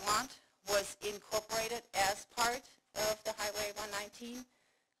for Longmont was incorporated as part of the Highway 119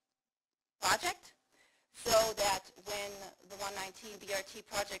 project, so that when the 119 BRT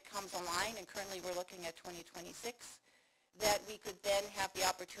project comes online, and currently we're looking at 2026, that we could then have the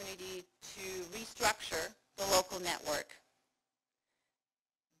opportunity to restructure the local network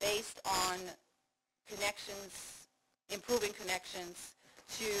based on connections, improving connections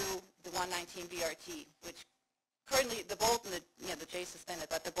to the 119 BRT, which currently the Bolt and the J suspended,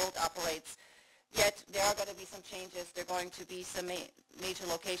 but the Bolt operates. Yet there are going to be some changes. There are going to be some major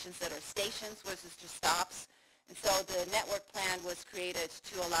locations that are stations versus just stops. And so the network plan was created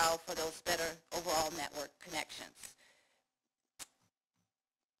to allow for those better overall network connections.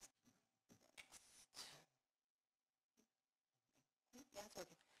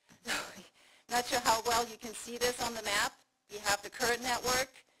 Not sure how well you can see this on the map. You have the current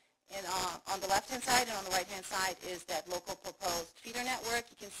network, and on the left-hand side and on the right-hand side is that local proposed feeder network.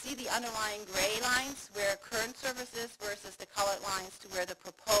 You can see the underlying gray lines where current service is versus the colored lines to where the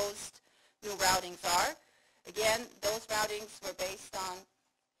proposed new routings are. Again, those routings were based on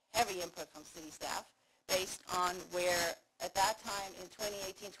heavy input from city staff, based on where at that time in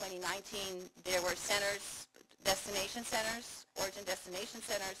 2018, 2019, there were centers, destination centers, origin destination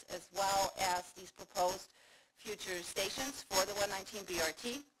centers, as well as these proposed future stations for the 119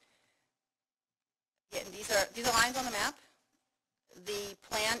 BRT. Again, these are lines on the map. The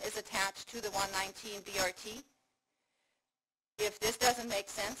plan is attached to the 119 BRT. If this doesn't make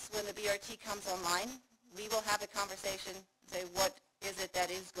sense when the BRT comes online, we will have a conversation, say what is it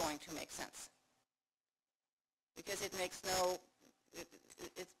that is going to make sense. Because it makes no,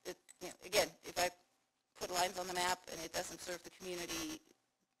 again, if I put lines on the map and it doesn't serve the community,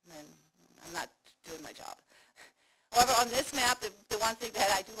 then I'm not doing my job. However, on this map, the one thing that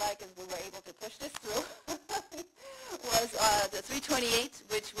I do like is we were able to push this through was the 328,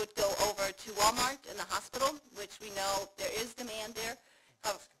 which would go over to Walmart and the hospital, which we know there is demand there.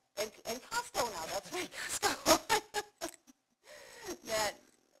 And Costco now, that's right, Costco.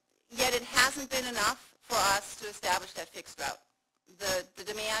 Yet it hasn't been enough for us to establish that fixed route. The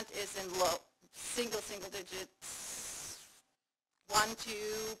demand is in low, single digits, 1, 2,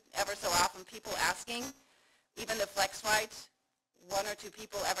 ever so often people asking. Even the Flex Ride, 1 or 2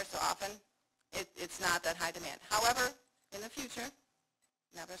 people ever so often. It's not that high demand. However, in the future,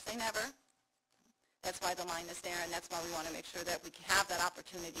 never say never. That's why the line is there, and that's why we want to make sure that we can have that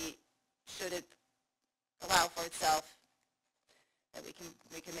opportunity, should it allow for itself, that we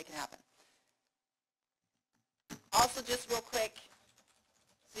can make it happen. Also, just real quick,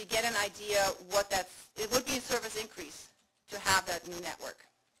 so you get an idea what it would be a service increase to have that new network.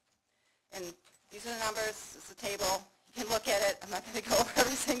 And these are the numbers. It's a table. You can look at it. I'm not going to go over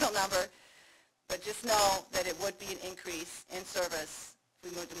every single number, but just know that it would be an increase in service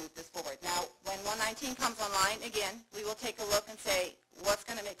if we move this forward. Now, when 119 comes online, again, we will take a look and say what's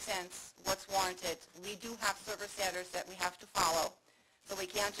going to make sense, what's warranted. We do have service standards that we have to follow, so we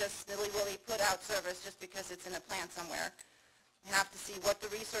can't just nilly-willy put out service just because it's in a plant somewhere. We have to see what the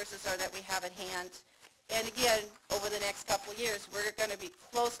resources are that we have at hand. And again, over the next couple of years, we're going to be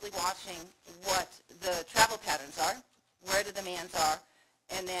closely watching what the travel patterns are, where the demands are,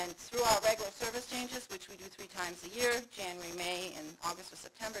 and then through our regular service changes, which we do 3 times a year, January, May, and August or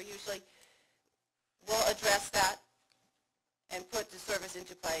September usually, we'll address that and put the service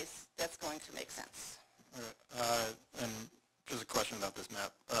into place that's going to make sense. All right. And just a question about this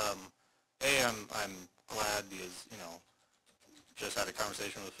map. I'm glad because, just had a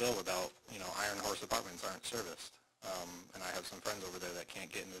conversation with Phil about, Iron Horse apartments aren't serviced. And I have some friends over there that can't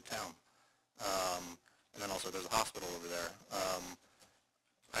get into town. And then also there's a hospital over there.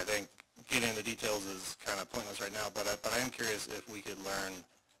 I think getting into details is kind of pointless right now, but I am curious if we could learn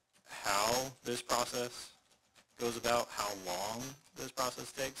how this process goes about, how long this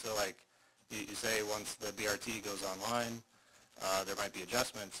process takes. So like you say once the BRT goes online, there might be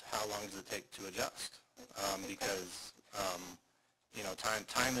adjustments. How long does it take to adjust? Because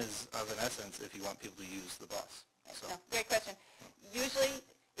time is of an essence if you want people to use the bus. So. No, great question. Usually,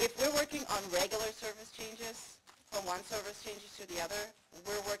 if we're working on regular service changes, from one service changes to the other,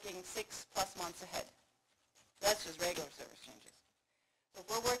 we're working 6+ months ahead. That's just regular service changes. So if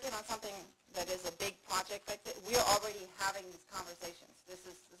we're working on something that is a big project like that, we're already having these conversations. This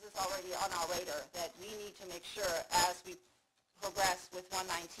is already on our radar that we need to make sure as we progress with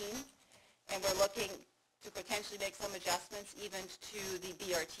 119, and we're looking to potentially make some adjustments even to the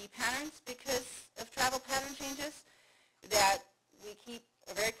BRT patterns because of travel pattern changes, that we keep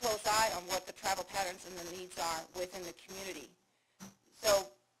a very close eye on what the travel patterns and the needs are within the community. So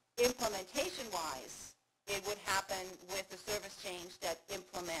implementation-wise, it would happen with the service change that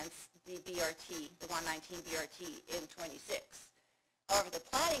implements the BRT, the 119 BRT in 26. However, the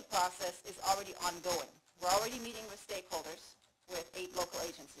planning process is already ongoing. We're already meeting with stakeholders, with 8 local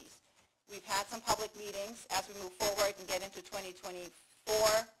agencies. We've had some public meetings as we move forward and get into 2024,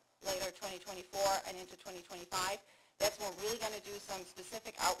 later 2024, and into 2025. That's when we're really going to do some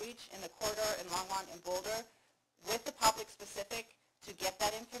specific outreach in the corridor in Longmont and Boulder with the public specific to get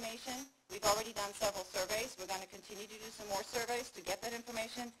that information. We've already done several surveys. We're going to continue to do some more surveys to get that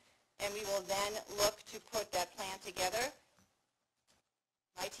information, and we will then look to put that plan together.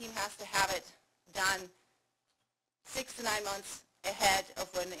 My team has to have it done 6 to 9 months ahead of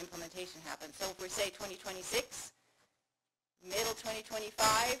when the implementation happens. So if we say 2026, middle 2025,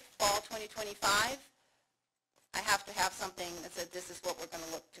 fall 2025, I have to have something that said this is what we're going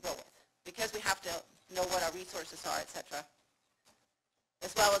to look to go with, because we have to know what our resources are, etc.,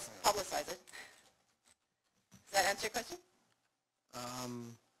 as well as publicize it. Does that answer your question?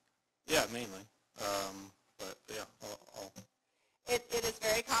 Yeah, mainly. But yeah, It is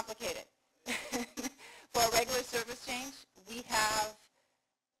very complicated. For a regular service change, we have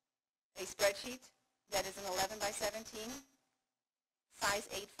a spreadsheet that is an 11 by 17, size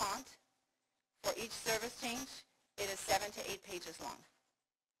 8 font. For each service change, it is 7 to 8 pages long.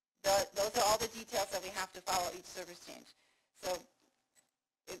 Those are all the details that we have to follow each service change. So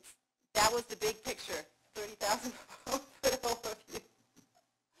that was the big picture, 30,000 foot overview.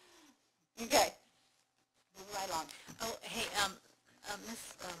 Okay, moving right along. Oh, hey,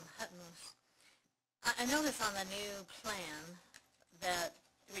 Ms. Hutton, I notice on the new plan that,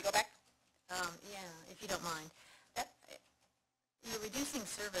 Can we go back? yeah, if you don't mind, you're reducing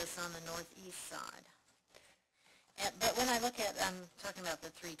service on the northeast side. But when I look at, I'm talking about the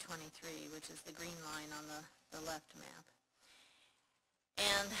 323, which is the green line on the left map.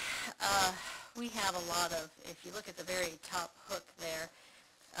 And we have a lot of, if you look at the very top hook there,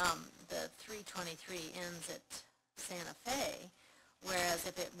 the 323 ends at Santa Fe, whereas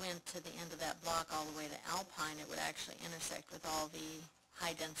if it went to the end of that block all the way to Alpine, it would actually intersect with all the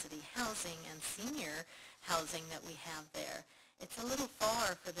high-density housing and senior housing that we have there. It's a little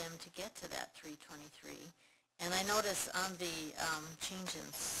far for them to get to that 323. And I notice on the change in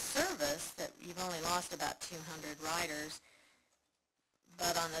service that you've only lost about 200 riders,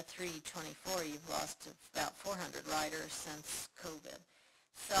 but on the 324, you've lost about 400 riders since COVID.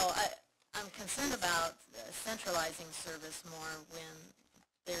 So I'm concerned about centralizing service more when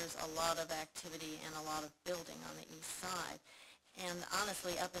there's a lot of activity and a lot of building on the east side. And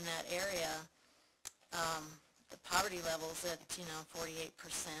honestly, up in that area, the poverty level's at, 48%,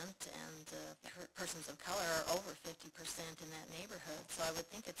 and persons of color are over 50% in that neighborhood. So I would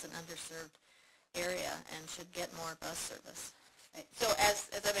think it's an underserved area and should get more bus service. Right. So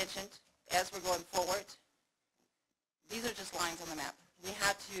as I mentioned, as we're going forward, these are just lines on the map. We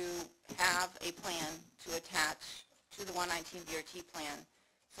had to have a plan to attach to the 119 BRT plan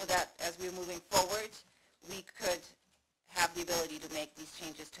so that as we're moving forward, we could have the ability to make these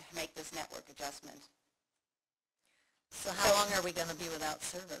changes to make this network adjustment. So how long are we going to be without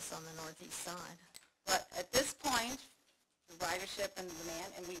service on the northeast side? But at this point, the ridership and the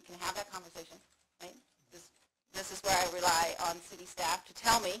demand, and we can have that conversation, right? This is where I rely on city staff to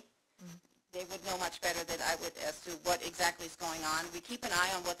tell me. They would know much better than I would as to what exactly is going on. We keep an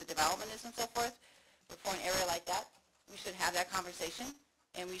eye on what the development is and so forth, but for an area like that, we should have that conversation,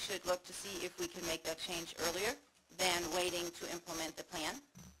 and we should look to see if we can make that change earlier than waiting to implement the plan.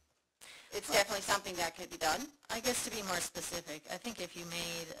 It's definitely something that could be done. I guess to be more specific, I think if you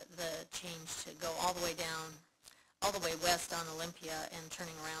made the change to go all the way down, all the way west on Olympia and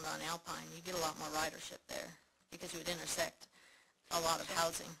turning around on Alpine, you get a lot more ridership there because you would intersect a lot of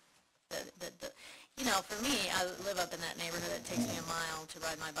housing. For me, I live up in that neighborhood. It takes me a mile to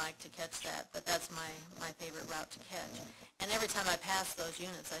ride my bike to catch that, but that's my favorite route to catch. And every time I pass those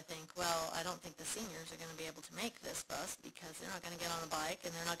units, I think, well, I don't think the seniors are going to be able to make this bus because they're not going to get on a bike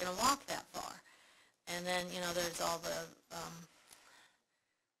and they're not going to walk that far. And then, there's all the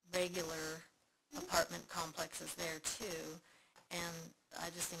regular apartment complexes there, too. And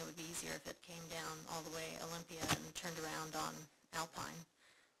I just think it would be easier if it came down all the way Olympia and turned around on Alpine.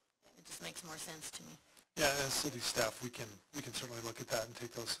 It just makes more sense to me. Yeah, as city staff, we can certainly look at that and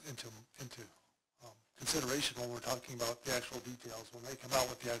take those into consideration when we're talking about the actual details. When they come out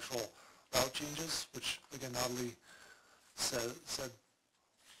with the actual route changes, which again Natalie said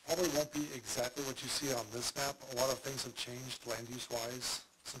probably won't be exactly what you see on this map. A lot of things have changed land use wise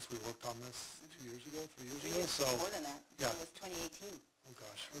since we worked on this 2 years ago, 3 years ago. So more than that. Yeah. It was 2018. Oh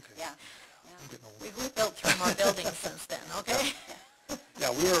gosh. Okay. Yeah. I'm getting old. We've built 3 more buildings since then, okay? Yeah,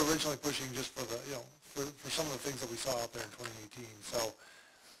 we were originally pushing just for the, for some of the things that we saw out there in 2018. So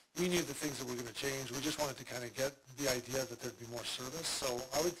we knew the things that were going to change. We just wanted to kind of get the idea that there'd be more service. So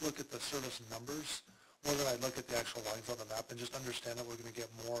I would look at the service numbers more than I'd look at the actual lines on the map and just understand that we're going to get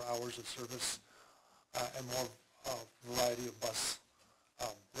more hours of service and more variety of bus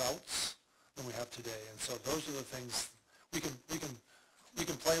routes than we have today. And so those are the things we can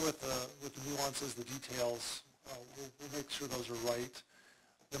play with the nuances, the details. We'll make sure those are right.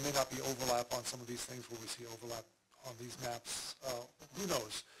 There may not be overlap on some of these things where we see overlap on these maps. Who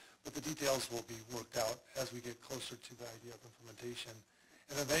knows? But the details will be worked out as we get closer to the idea of implementation.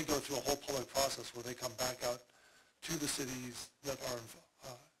 And then they go through a whole public process where they come back out to the cities that are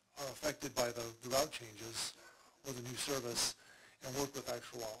affected by the route changes or the new service and work with our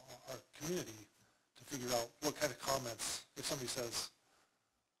community to figure out what kind of comments, if somebody says,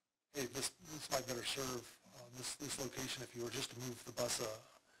 hey, this might better serve this location if you were just to move the bus a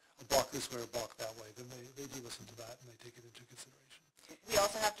block this way or a block that way, then they do listen to that and they take it into consideration. We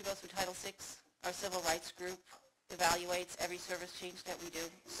also have to go through Title VI. Our civil rights group evaluates every service change that we do.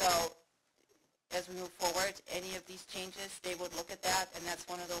 So as we move forward, any of these changes, they would look at that, and that's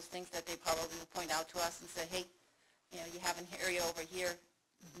one of those things that they probably will point out to us and say, hey, you have an area over here,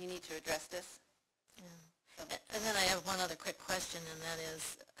 you need to address this. Yeah. So. And then I have one other quick question, and that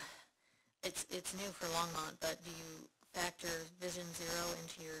is, it's new for Longmont, but do you factor Vision Zero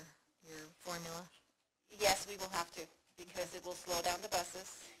into your formula? Yes, we will have to, because it will slow down the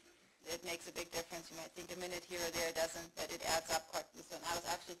buses. It makes a big difference. You might think a minute here or there doesn't, but it adds up quite soon. I was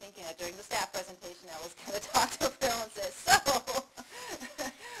actually thinking that during the staff presentation, I was going to talk to Phil and say, so,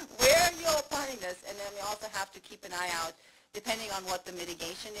 where are you all applying this? And then we also have to keep an eye out, depending on what the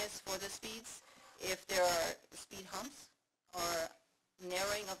mitigation is for the speeds. If there are speed humps or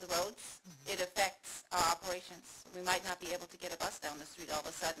narrowing of the roads, it affects our operations. We might not be able to get a bus down the street all of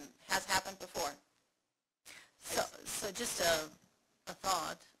a sudden. Has happened before. So just a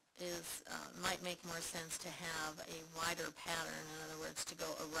thought is might make more sense to have a wider pattern, in other words, to go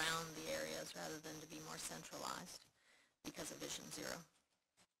around the areas rather than to be more centralized because of Vision Zero.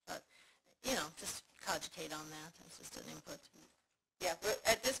 But, just cogitate on that. It's just an input. Yeah, but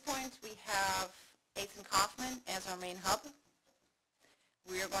at this point, we have 8th and Kaufman as our main hub.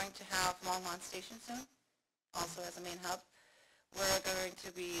 We are going to have Longmont Station soon, also as a main hub. we're going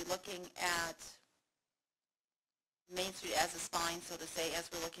to be looking at Main Street as a spine, so to say, as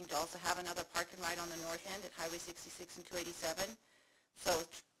we're looking to also have another park and ride on the north end at Highway 66 and 287. So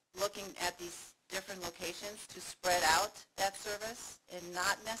looking at these different locations to spread out that service and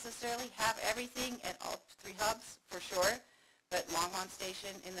not necessarily have everything at all three hubs for sure, but Longmont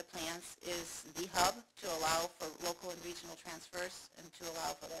Station in the plans is the hub to allow for local and regional transfers and to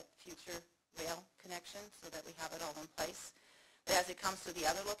allow for that future rail connection so that we have it all in place. But as it comes to the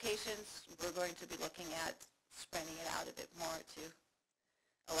other locations, we're going to be looking at spreading it out a bit more to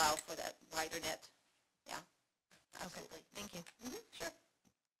allow for that wider net. Yeah, absolutely. Okay, thank you. Sure.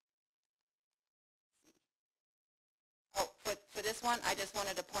 Oh, for this one, I just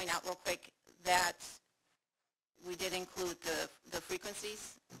wanted to point out real quick that we did include the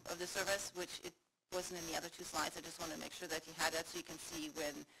frequencies of the service, which it wasn't in the other two slides. I just wanted to make sure that you had that so you can see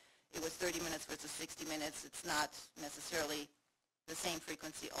when it was 30 minutes versus 60 minutes. It's not necessarily the same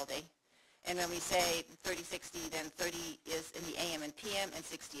frequency all day. And when we say 30-60, then 30 is in the AM and PM, and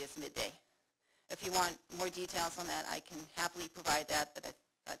 60 is midday. If you want more details on that, I can happily provide that, but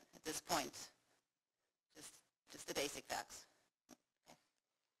at this point, just the basic facts. Okay.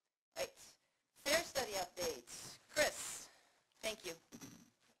 Right. Fare study updates. Chris, thank you.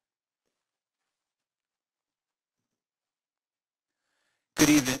 Good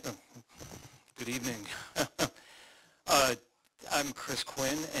evening. Good evening. I'm Chris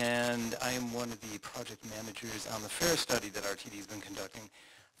Quinn, and I am one of the project managers on the fare study that RTD has been conducting.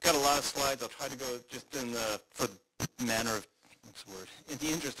 I've got a lot of slides. I'll try to go just for the manner of, in the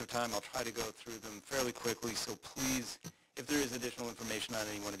interest of time, I'll try to go through them fairly quickly, so please, if there is additional information on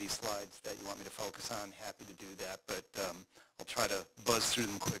any one of these slides that you want me to focus on, happy to do that, but I'll try to buzz through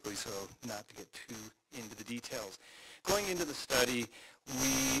them quickly so not to get too into the details. Going into the study,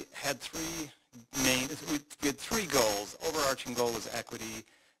 we had three goals. Overarching goal was equity,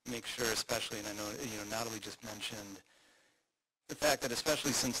 make sure especially, and I know Natalie just mentioned the fact that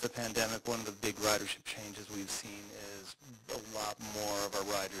especially since the pandemic, one of the big ridership changes we've seen is a lot more of our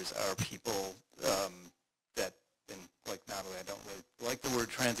riders are people that, and like Natalie, I don't really like the word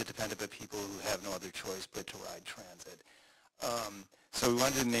transit dependent, but people who have no other choice but to ride transit. So we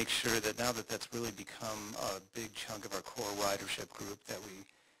wanted to make sure that now that that's really become a big chunk of our core ridership group, that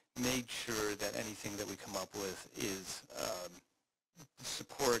we made sure that anything that we come up with is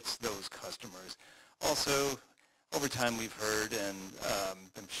supports those customers. Also, over time we've heard, and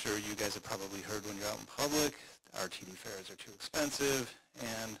I'm sure you guys have probably heard when you're out in public, RTD fares are too expensive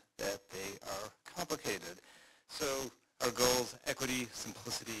and that they are complicated. So our goals, equity,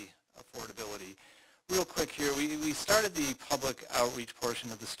 simplicity, affordability. Real quick here, we started the public outreach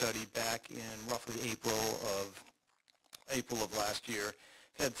portion of the study back in roughly April of last year.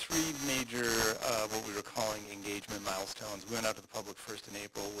 Had three major, what we were calling engagement milestones. We went out to the public first in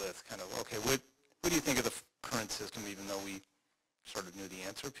April with kind of, okay, what do you think of the current system, even though we sort of knew the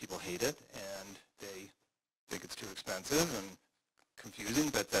answer? People hate it, and they think it's too expensive and confusing,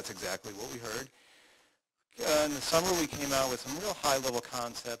 but that's exactly what we heard. In the summer, we came out with some real high-level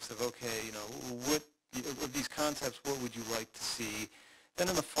concepts of, okay, what of these concepts, what would you like to see? Then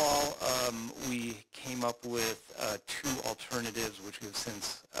in the fall, we came up with two alternatives, which we have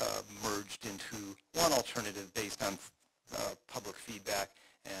since merged into one alternative based on public feedback,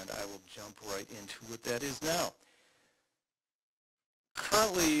 and I will jump right into what that is now.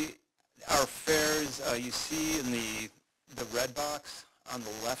 Currently, our fares, you see in the red box on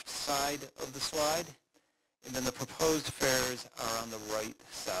the left side of the slide, and then the proposed fares are on the right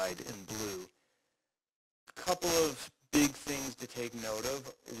side in blue. A couple of big things to take note of.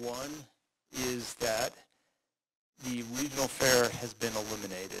 One is that the regional fare has been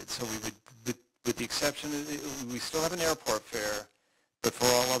eliminated. So we would, with the exception, we still have an airport fare, but for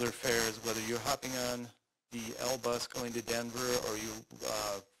all other fares, whether you're hopping on the L bus going to Denver or you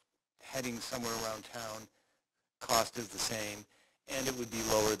heading somewhere around town, cost is the same, and it would be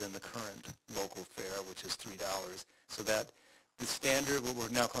lower than the current local fare, which is $3. So that the standard, what we're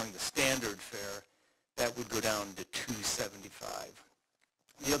now calling the standard fare, that would go down to $2.75.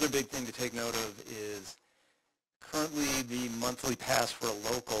 The other big thing to take note of is currently the monthly pass for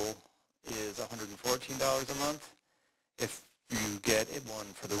a local is $114 a month. If you get one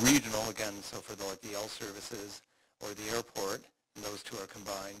for the regional, again, so for the L services or the airport, and those two are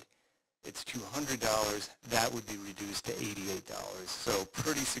combined, it's $200. That would be reduced to $88. So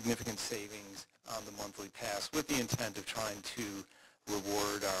pretty significant savings on the monthly pass with the intent of trying to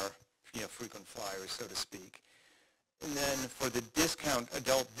reward our frequent flyers, so to speak. And then for the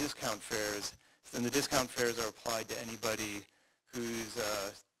adult discount fares, then the discount fares are applied to anybody who's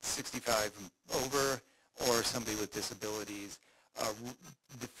 65 and over or somebody with disabilities.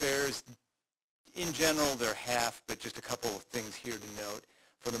 The fares, in general, they're half, but just a couple of things here to note.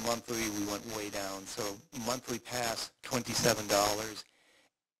 For the monthly, we went way down. So monthly pass, $27.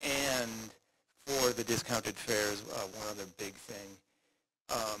 And for the discounted fares, one other big thing,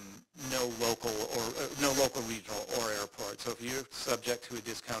 no local, regional, or airport. So if you're subject to a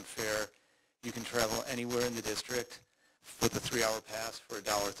discount fare, you can travel anywhere in the district with the 3-hour pass for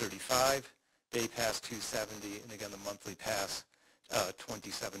 $1.35, day pass $2.70, and again the monthly pass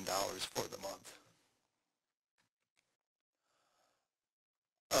 $27 for the month.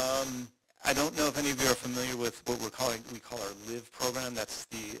 I don't know if any of you are familiar with what we call our LIVE program.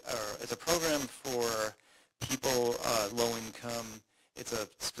 It's a program for people low income. It's a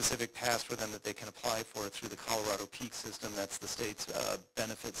specific pass for them that they can apply for through the Colorado Peak system. That's the state's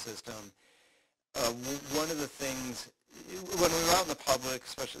benefit system. One of the things, when we were out in the public,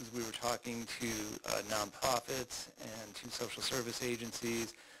 especially as we were talking to nonprofits and to social service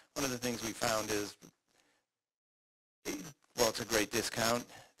agencies, one of the things we found is, well, it's a great discount.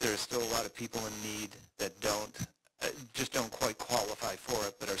 There are still a lot of people in need that just don't quite qualify for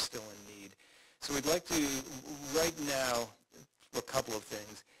it, but are still in need. So we'd like to, right now, a couple of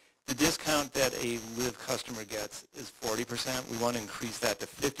things. The discount that a LIVE customer gets is 40%. We want to increase that to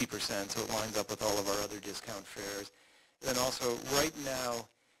 50% so it lines up with all of our other discount fares. And then also, right now,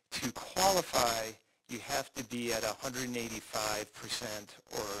 to qualify, you have to be at 185%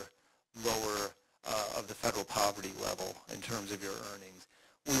 or lower of the federal poverty level in terms of your earnings.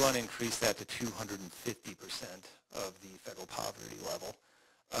 We want to increase that to 250% of the federal poverty level.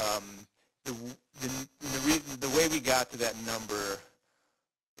 The way we got to that number,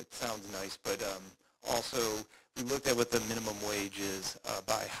 it sounds nice, but also we looked at what the minimum wage is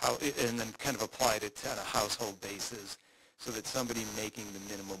and then kind of applied it on a household basis so that somebody making the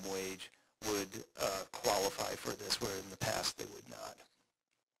minimum wage would qualify for this, where in the past they would not.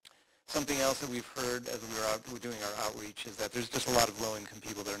 Something else that we've heard as we're doing our outreach is that there's just a lot of low-income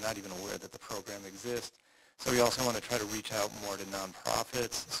people that are not even aware that the program exists. So we also want to try to reach out more to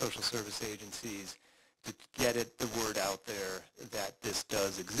nonprofits, social service agencies, to get the word out there that this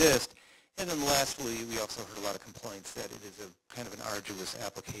does exist. And then lastly, we also heard a lot of complaints that it is a kind of an arduous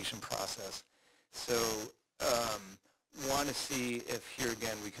application process. So want to see if here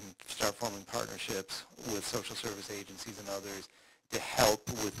again we can start forming partnerships with social service agencies and others to help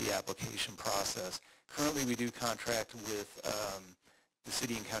with the application process. Currently we do contract with the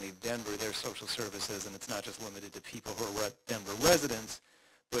City and County of Denver, their social services, and it's not just limited to people who are Denver residents,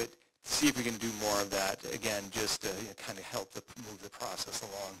 but see if we can do more of that, again, just to kind of help move the process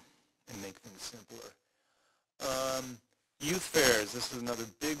along and make things simpler. Youth fairs, this is another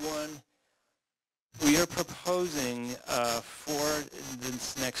big one. We are proposing for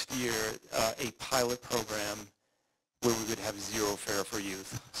this next year a pilot program where we would have zero fare for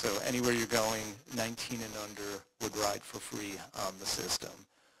youth. So anywhere you're going, 19 and under would ride for free on the system.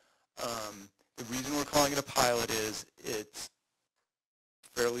 The reason we're calling it a pilot is it's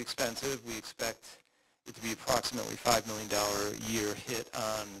fairly expensive. We expect it to be approximately $5 million a year hit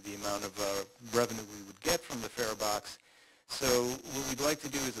on the amount of revenue we would get from the fare box. So what we'd like to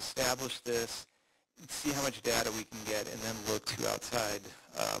do is establish this, see how much data we can get, and then look to outside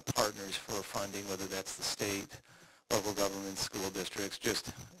partners for funding, whether that's the state, local governments, school districts.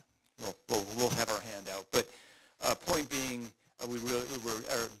 Just we'll have our hand out. But point being, our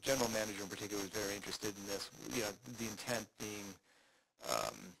general manager in particular was very interested in this. The intent being,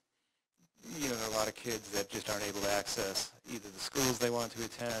 there are a lot of kids that just aren't able to access either the schools they want to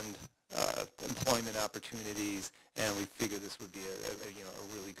attend, employment opportunities, and we figure this would be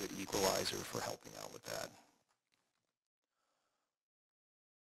a really good equalizer for helping out with that.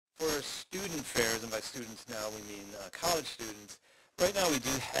 For student fairs, and by students now we mean college students, right now we do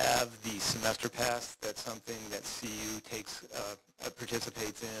have the semester pass. That's something that CU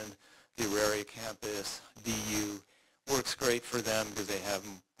participates in. The Auraria campus, DU, works great for them because they have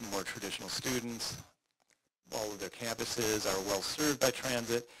more traditional students. All of their campuses are well served by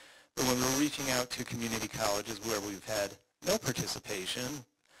transit. But when we're reaching out to community colleges where we've had no participation,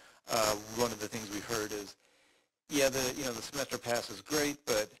 one of the things we heard is, the semester pass is great,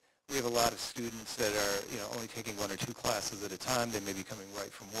 but we have a lot of students that are only taking 1 or 2 classes at a time. They may be coming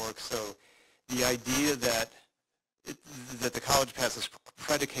right from work. So the idea that the college pass is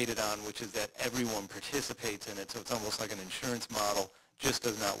predicated on, which is that everyone participates in it, so it's almost like an insurance model, just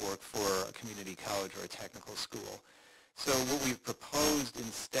does not work for a community college or a technical school. So what we've proposed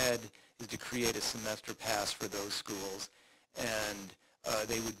instead is to create a semester pass for those schools, and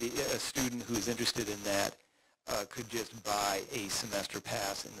they would be a student who is interested in that could just buy a semester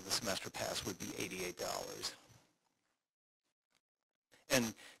pass, and the semester pass would be $88.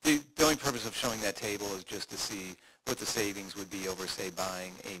 And the only purpose of showing that table is just to see what the savings would be over, say,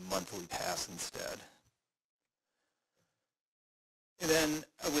 buying a monthly pass instead. And then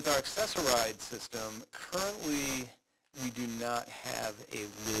with our Access-A-Ride system, currently we do not have a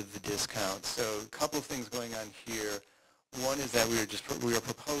live discount. So a couple of things going on here. One is that we are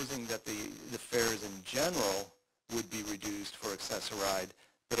proposing that the fares in general would be reduced for Access-A-Ride,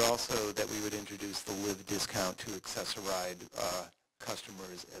 but also that we would introduce the live discount to Access-A-Ride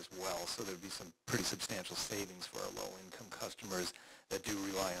customers as well. So there would be some pretty substantial savings for our low-income customers that do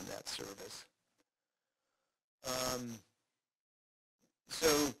rely on that service.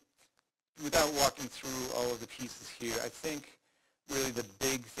 So without walking through all of the pieces here, I think really the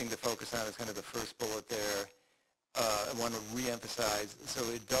big thing to focus on is kind of the first bullet there. I want to reemphasize, so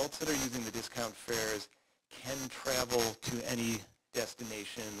adults that are using the discount fares can travel to any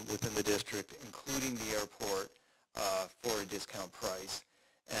destination within the district, including the airport, for a discount price.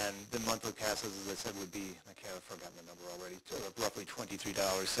 And the monthly passes, as I said, would be, I've forgotten the number already, roughly $23.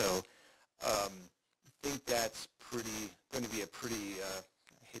 So I think that's going to be a pretty, I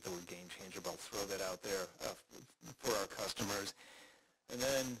hate the word game changer, but I'll throw that out there for our customers. And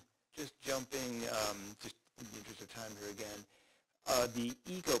then just jumping, just in the interest of time here again, the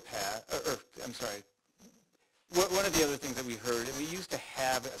EcoPass, I'm sorry, one of the other things that we heard, and we used to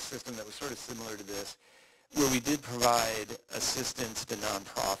have a system that was sort of similar to this, where we did provide assistance to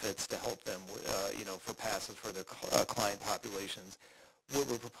nonprofits to help them, for passes for their client populations. What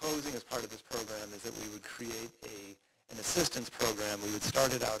we're proposing as part of this program is that we would create an assistance program. We would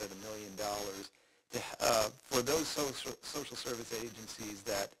start it out at $1 million for those social service agencies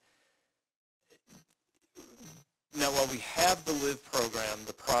that, now while we have the LIVE program,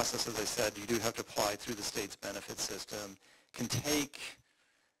 the process, as I said, you do have to apply through the state's benefit system, can take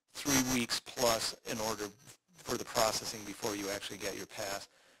 3 weeks plus in order for the processing before you actually get your pass.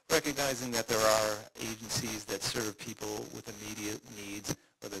 Recognizing that there are agencies that serve people with immediate needs,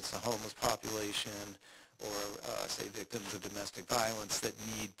 whether it's the homeless population or, say, victims of domestic violence that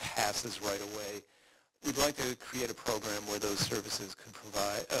need passes right away. We'd like to create a program where those services can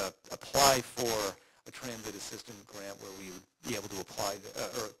apply for a transit assistance grant where we would be able to apply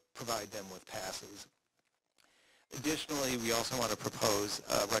or provide them with passes. Additionally, we also want to propose,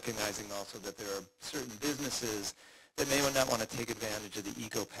 recognizing also that there are certain businesses that may not want to take advantage of the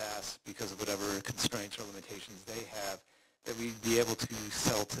EcoPass because of whatever constraints or limitations they have, that we'd be able to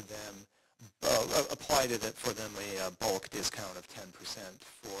sell to them, apply to that for them a bulk discount of 10%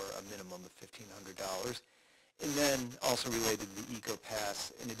 for a minimum of $1,500. And then also related to the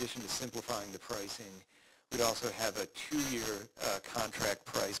EcoPass, in addition to simplifying the pricing, we'd also have a 2-year contract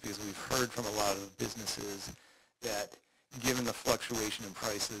price, because we've heard from a lot of businesses that given the fluctuation in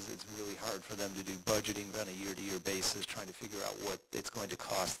prices, it's really hard for them to do budgeting on a year-to-year basis, trying to figure out what it's going to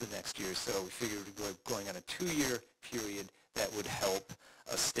cost the next year. So we figured going on a 2-year period, that would help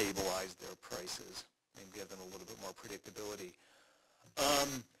stabilize their prices and give them a little bit more predictability.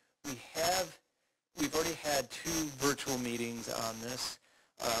 We've already had 2 virtual meetings on this,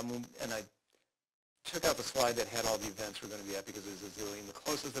 and I took out the slide that had all the events we're going to be at because there's a zillion. The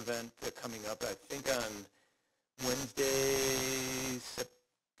closest event coming up, I think on Wednesday,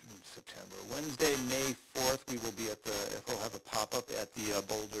 Wednesday, May 4th, we'll have a pop-up at the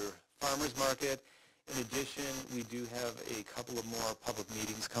Boulder Farmers Market. In addition, we do have a couple of more public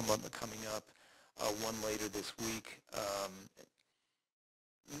meetings coming up, one later this week.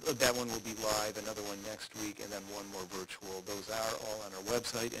 That one will be live, another one next week, and then one more virtual. Those are all on our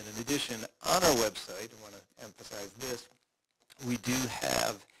website. And in addition, on our website, I want to emphasize this, we do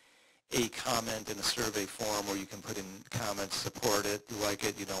have a comment in a survey form where you can put in comments, support it, you like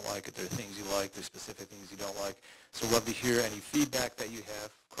it, you don't like it, there are things you like, there's specific things you don't like. So love to hear any feedback that you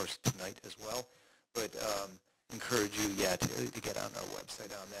have, of course tonight as well, but encourage you, to get on our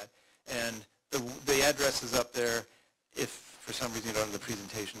website on that. And the address is up there. If for some reason you don't have the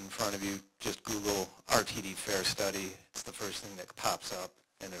presentation in front of you, just Google RTD Fare Study. It's the first thing that pops up,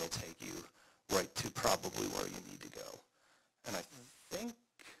 and it'll take you right to probably where you need to go. And I think,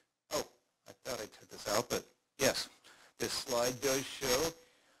 I thought I took this out, but yes, this slide does show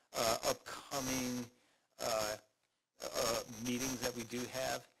upcoming meetings that we do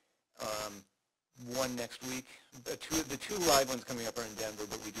have. One next week. The two live ones coming up are in Denver,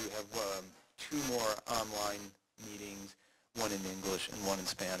 but we do have 2 more online meetings, one in English and one in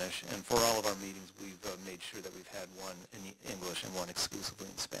Spanish. And for all of our meetings, we've made sure that we've had one in English and one exclusively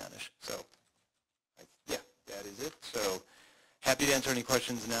in Spanish. So, that is it. So, happy to answer any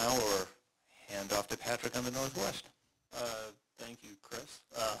questions now or hand off to Patrick on the Northwest. Thank you, Chris.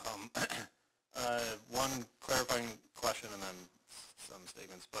 One clarifying question and then some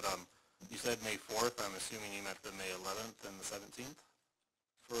events, but you said May 4th. I'm assuming you meant the May 11th and the 17th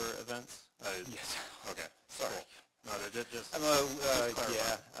for events? Yes. Okay. Sorry. Cool. No, just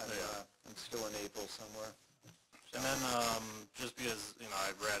Yeah, I'm still in April somewhere. And then just because,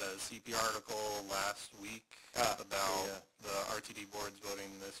 I read a CP article last week about the RTD boards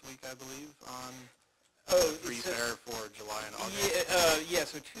voting this week, I believe, on free fare for July and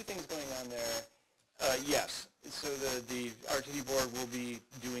August. So two things going on there. Yes, so the RTD board will be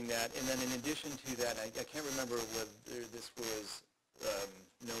doing that, and then in addition to that, I can't remember whether this was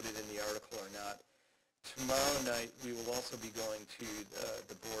noted in the article or not. Tomorrow night, we will also be going to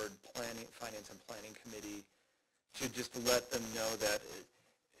the board finance and planning committee to just let them know that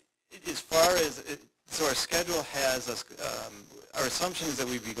as far as, so our schedule has us, our assumption is that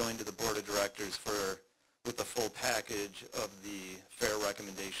we'd be going to the board of directors with the full package of the fare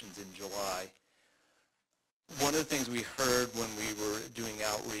recommendations in July. One of the things we heard when we were doing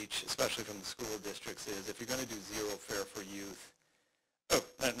outreach, especially from the school districts, is if you're going to do zero fare for youth,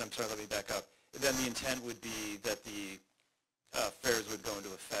 I'm sorry, let me back up. Then the intent would be that the fares would go into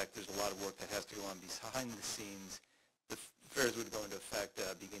effect. There's a lot of work that has to go on behind the scenes. The fares would go into effect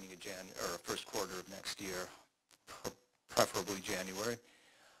beginning of first quarter of next year, preferably January.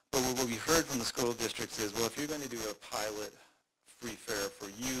 But what we heard from the school districts is, well, if you're going to do a pilot free fare for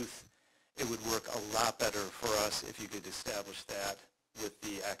youth, it would work a lot better for us if you could establish that with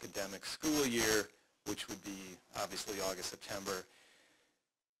the academic school year, which would be obviously August, September.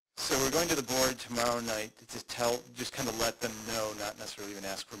 So we're going to the board tomorrow night to just kind of let them know, not necessarily even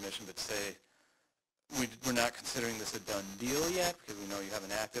ask permission, but say, we're not considering this a done deal yet because we know you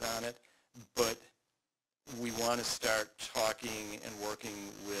haven't acted on it, but we want to start talking and working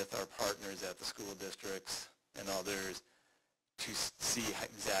with our partners at the school districts and others to see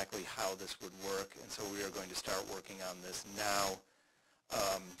exactly how this would work, and so we are going to start working on this now.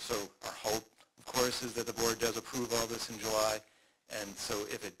 So our hope, of course, is that the board does approve all this in July, and so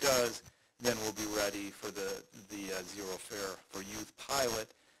if it does, then we'll be ready for the zero fare for youth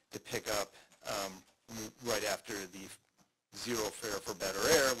pilot to pick up right after the zero fare for better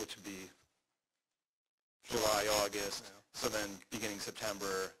air, which would be July, August. Yeah. So then beginning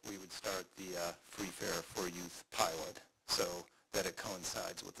September, we would start the free fare for youth pilot, so that it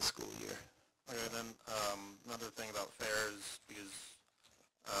coincides with the school year. Okay, then another thing about fares, because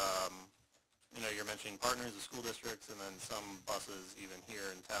you're mentioning partners, the school districts, and then some buses even here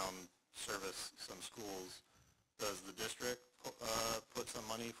in town service some schools. Does the district put some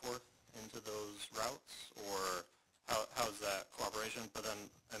money forth into those routes, or how's that cooperation?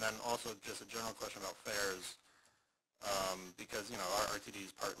 And then also just a general question about fares, because our RTD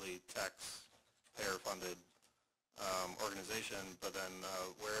is partly taxpayer funded organization, but then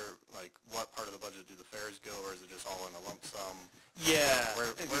what part of the budget do the fares go, or is it just all in a lump sum? Yeah.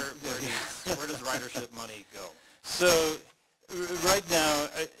 Where does ridership money go? So right now,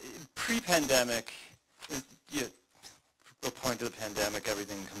 pre-pandemic, we'll point to the pandemic,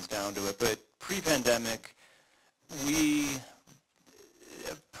 everything comes down to it, but pre-pandemic, we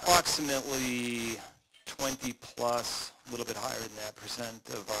approximately 20 plus, a little bit higher than that, %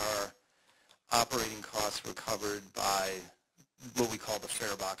 of our operating costs were covered by what we call the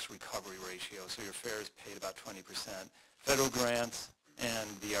fare box recovery ratio. So your fare is paid about 20%. Federal grants and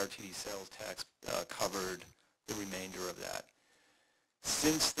the RTD sales tax covered the remainder of that.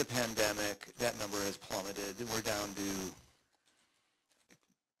 Since the pandemic, that number has plummeted. We're down to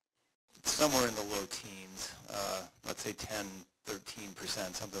somewhere in the low teens, let's say 10,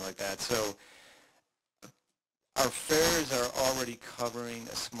 13%, something like that. So our fares are already covering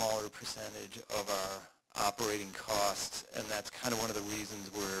a smaller percentage of our operating costs, and that's kind of one of the reasons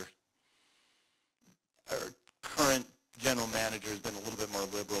our current general manager has been a little bit more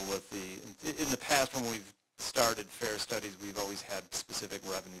liberal with in the past when we've started fare studies, we've always had specific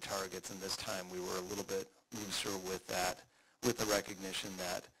revenue targets, and this time we were a little bit looser with that, with the recognition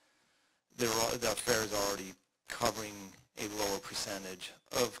that the fare is already covering a lower percentage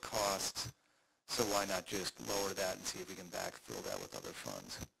of costs, so why not just lower that and see if we can backfill that with other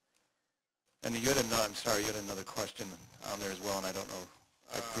funds. And you had another question on there as well, and I don't know,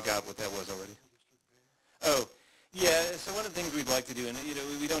 I forgot what that was already. Oh, yeah, so one of the things we'd like to do, and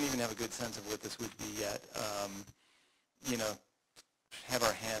we don't even have a good sense of what this would be yet, have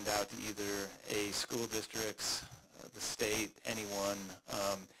our hand out to either school districts, the state, anyone.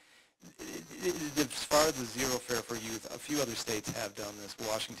 As far as the zero fare for youth, a few other states have done this.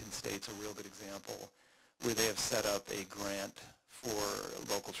 Washington State's a real good example, where they have set up a grant for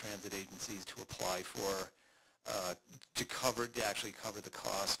local transit agencies to apply for, to actually cover the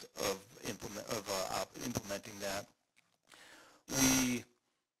cost of implementing that. We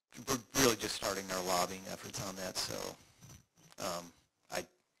we're really just starting our lobbying efforts on that, so I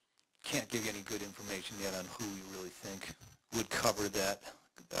can't give you any good information yet on who we really think would cover that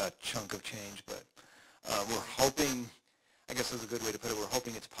chunk of change, but we're hoping, I guess that's a good way to put it, we're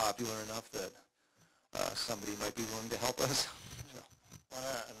hoping it's popular enough that somebody might be willing to help us. So.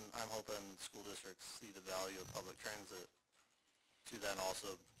 And I'm hoping school districts see the value of public transit to then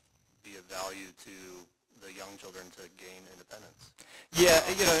also be of value to the young children to gain independence. Yeah,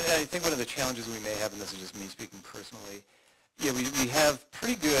 I think one of the challenges we may have, and this is just me speaking personally, we have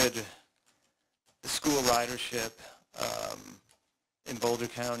pretty good school ridership in Boulder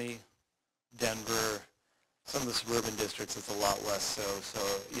County, Denver, some of the suburban districts. It's a lot less so. So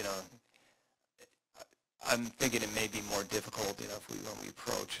I'm thinking it may be more difficult, if when we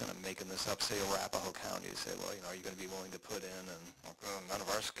approach, and I'm making this up, say Arapahoe County, say, well, are you going to be willing to put in? And none of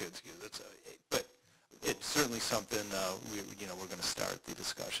our kids use it. So, but it's certainly something we're going to start the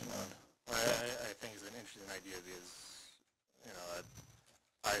discussion on. I think it's an interesting idea because,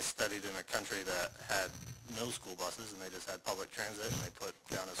 I studied in a country that had no school buses and they just had public transit, and they put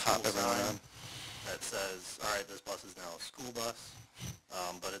down a school sign that says, all right, this bus is now a school bus.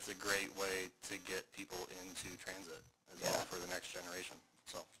 But it's a great way to get people into transit as well for the next generation.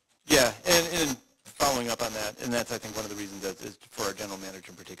 So. Yeah, and following up on that, and that's, I think, one of the reasons that is for our general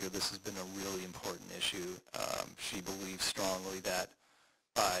manager in particular, this has been a really important issue. She believes strongly that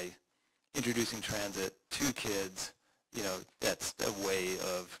by introducing transit to kids, that's a way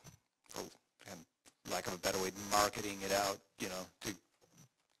of, for lack of a better way, marketing it out, to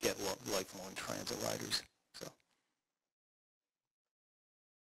get lifelong transit riders. So.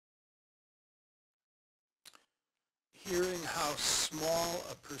 Hearing how small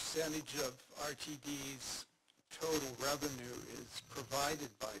a percentage of RTD's total revenue is provided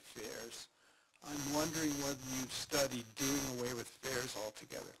by fares, I'm wondering whether you've studied doing away with fares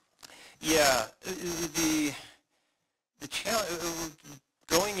altogether. Yeah, the challenge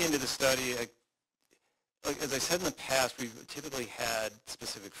going into the study, as I said in the past, we've typically had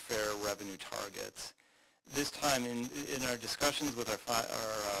specific fare revenue targets. This time, in our discussions with our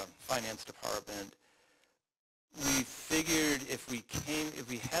finance department, we figured if we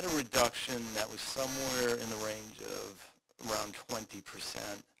had a reduction that was somewhere in the range of around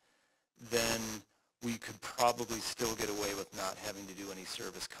 20%, then we could probably still get away with not having to do any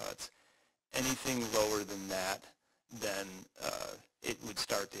service cuts. Anything lower than that, then it would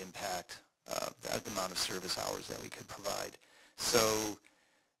start to impact the amount of service hours that we could provide. So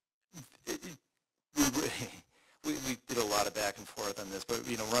we did a lot of back and forth on this, but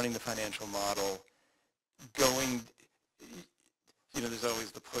running the financial model, there's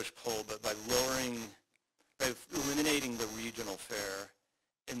always the push-pull, but by eliminating the regional fare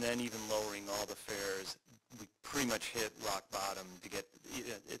and then even lowering all the fares, we pretty much hit rock bottom to get,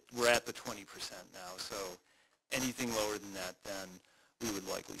 we're at the 20% now, so anything lower than that, then we would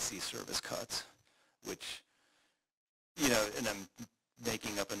likely see service cuts, which, and I'm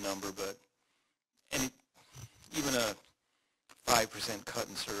making up a number, but even a 5% cut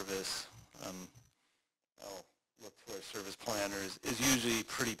in service, I'll look to our service planners, is usually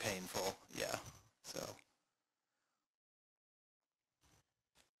pretty painful, yeah, so.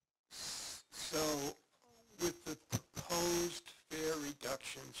 So with the proposed fare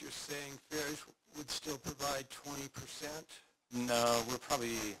reductions, you're saying fares would still provide 20%? No, we're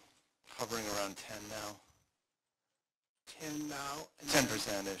probably hovering around 10 now. 10 now?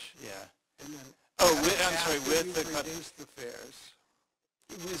 10%-ish, yeah. And then I'm sorry, with the cut. Reduce the fares.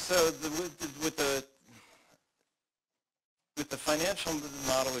 So with the financial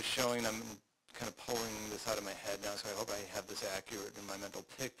model is showing, I'm kind of pulling this out of my head now, so I hope I have this accurate in my mental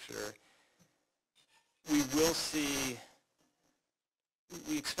picture. We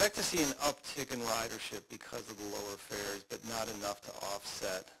expect to see an uptick in ridership because of the lower fares, but not enough to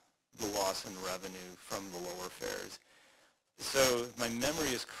offset the loss in revenue from the lower fares. So if my memory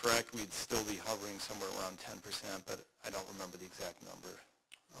is correct, we'd still be hovering somewhere around 10%, but I don't remember the exact number.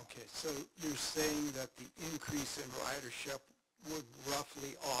 Okay, so you're saying that the increase in ridership would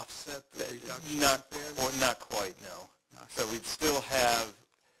roughly offset the reduction in fares? Not quite, no. So we still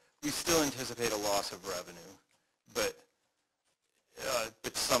anticipate a loss of revenue, but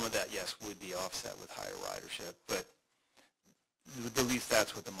some of that, yes, would be offset with higher ridership, but at least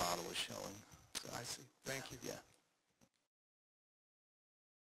that's what the model is showing. So, I see. Thank you. Yeah.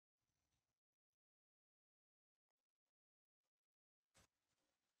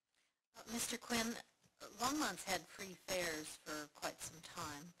 Mr. Quinn, Longmont's had free fares for quite some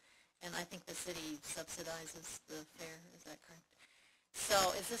time, and I think the city subsidizes the fare, is that correct? So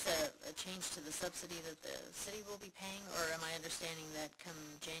is this a change to the subsidy that the city will be paying, or am I understanding that come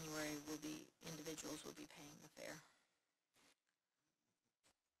January individuals will be paying the fare?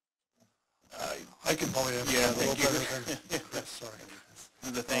 I can probably answer that a little better than Chris, sorry.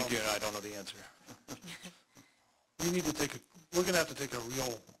 Thank you, and I don't know the answer. We're going to have to take a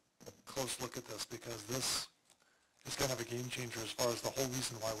real close look at this, because this is kind of a game changer as far as the whole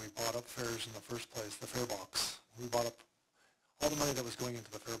reason why we bought up fares in the first place, the fare box. We bought up all the money that was going into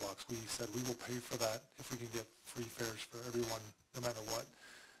the fare box. We said we will pay for that if we can get free fares for everyone, no matter what.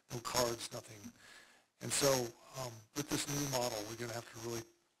 No cards, nothing. And so with this new model, we're going to have to really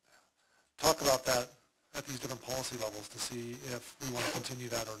talk about that at these different policy levels to see if we want to continue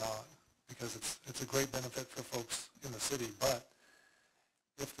that or not, because it's a great benefit for folks in the city. But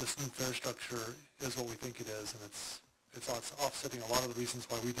if this new fare structure is what we think it is, and it's offsetting a lot of the reasons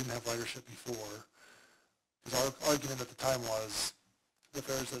why we didn't have ridership before, because our argument at the time was the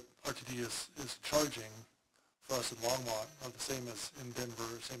fares that RTD is charging for us in Longmont are the same as in Denver,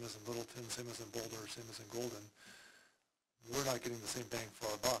 same as in Littleton, same as in Boulder, same as in Golden. We're not getting the same bang for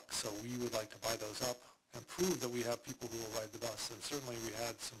our buck, so we would like to buy those up and prove that we have people who will ride the bus. And certainly we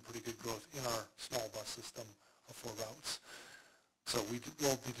had some pretty good growth in our small bus system of 4 routes. So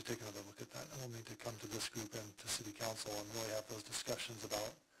we'll need to take another look at that, and we'll need to come to this group and to City Council and really have those discussions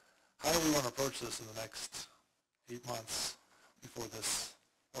about how do we want to approach this in the next 8 months before this,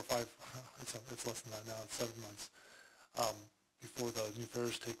 or 5, it's less than that now, it's 7 months, before the new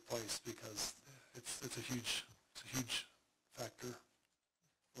fares take place, because it's a huge factor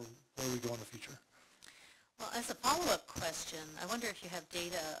for where we go in the future. Well, as a follow-up question, I wonder if you have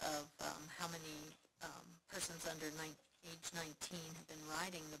data of how many persons under age 19 have been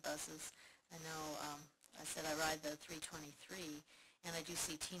riding the buses. I know I said I ride the 323, and I do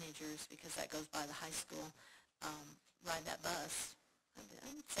see teenagers, because that goes by the high school, ride that bus. I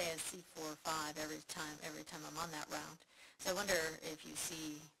would say I see 4 or 5 every time I'm on that route. So I wonder if you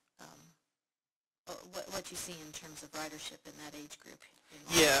see what you see in terms of ridership in that age group.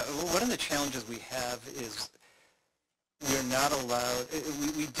 Yeah, one of the challenges we have is we're not allowed,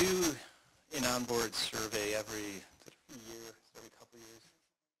 we do an onboard survey every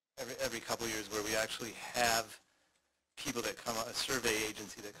couple years where we actually have people that come, a survey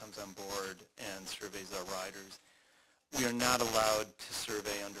agency that comes on board and surveys our riders. We are not allowed to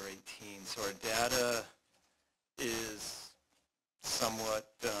survey under 18, so our data is somewhat,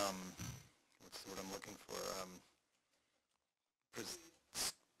 what's the word I'm looking for,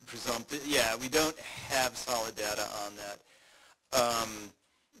 presumptive. Yeah, we don't have solid data on that.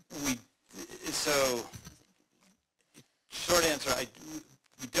 So, short answer,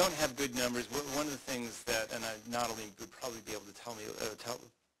 we don't have good numbers. One of the things that, and Natalie would probably be able to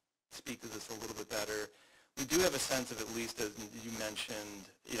speak to this a little bit better, we do have a sense of, at least as you mentioned,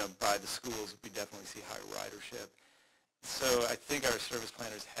 by the schools, we definitely see high ridership. So I think our service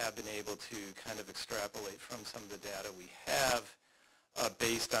planners have been able to kind of extrapolate from some of the data we have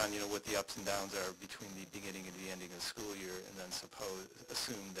based on, what the ups and downs are between the beginning and the ending of the school year, and then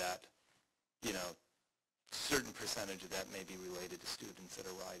assume that, certain percentage of that may be related to students that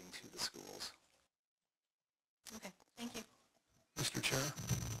are riding to the schools. Okay, thank you. Mr. Chair,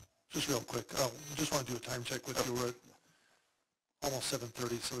 just real quick, just want to do a time check with you. We're at almost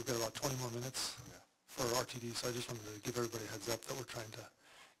 7:30, so we've got about 20 more minutes for RTD, so I just wanted to give everybody a heads up that we're trying to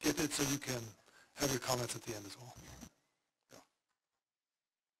get it so you can have your comments at the end as well.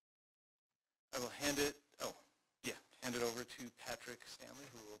 I will hand it over to Patrick Stanley,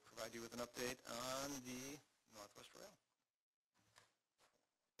 who will provide you with an update on the Northwest Rail.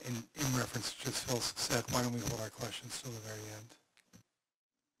 In reference to just Phil's said, why don't we hold our questions till the very end?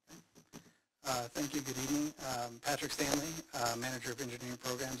 Thank you. Good evening. Patrick Stanley, Manager of Engineering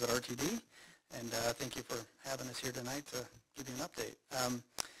Programs at RTD, and thank you for having us here tonight to give you an update.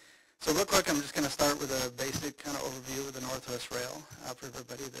 So real quick, I'm just going to start with a basic kind of overview of the Northwest Rail for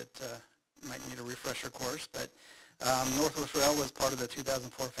everybody that might need a refresher course. But Northwest Rail was part of the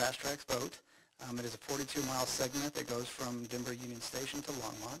 2004 Fast Tracks vote. It is a 42-mile segment that goes from Denver Union Station to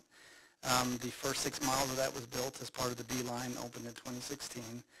Longmont. The first 6 miles of that was built as part of the B line, opened in 2016.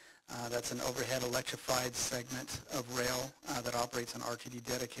 That's an overhead electrified segment of rail that operates on RTD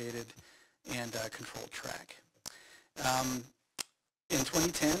dedicated and controlled track. In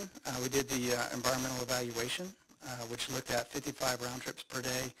 2010, we did the environmental evaluation, which looked at 55 round trips per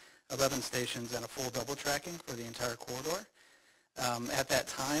day, 11 stations, and a full double tracking for the entire corridor. At that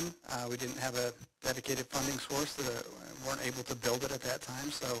time, we didn't have a dedicated funding source, weren't able to build it at that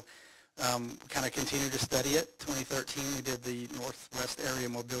time, so kind of continued to study it. 2013, we did the Northwest Area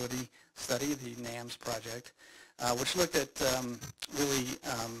Mobility Study, the NAMS project, which looked at really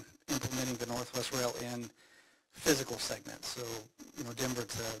implementing the Northwest Rail in physical segments, so Denver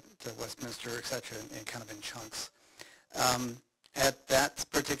to Westminster, et cetera, and kind of in chunks. At that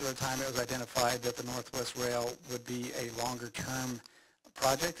particular time, it was identified that the Northwest Rail would be a longer-term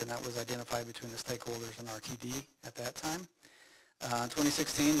project, and that was identified between the stakeholders and RTD at that time.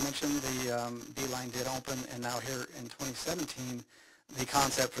 2016, mentioned the B line did open, and now here in 2017, the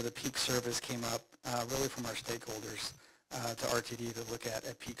concept for the peak service came up really from our stakeholders to RTD to look at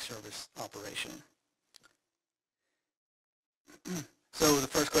a peak service operation. So the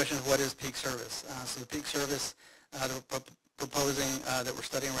first question is, what is peak service? So the peak service that we're proposing, that we're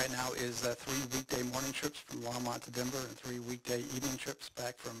studying right now, is 3 weekday morning trips from Longmont to Denver and 3 weekday evening trips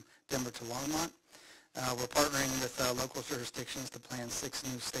back from Denver to Longmont. We're partnering with local jurisdictions to plan 6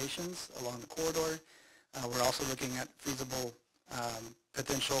 new stations along the corridor. We're also looking at feasible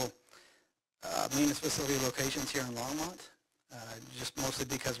potential maintenance facility locations here in Longmont, just mostly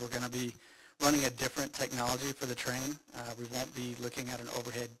because we're going to be running a different technology for the train. We won't be looking at an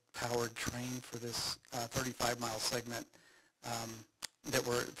overhead powered train for this 35-mile segment that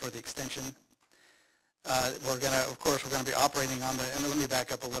we're for the extension. We're going to, of course, we're going to be operating on the, and let me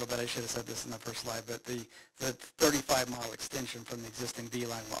back up a little bit, I should have said this in the first slide, but the 35-mile extension from the existing B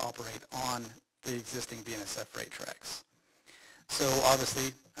line will operate on the existing BNSF freight tracks. So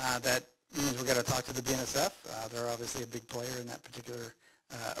obviously that means we're going to talk to the BNSF. They're obviously a big player in that particular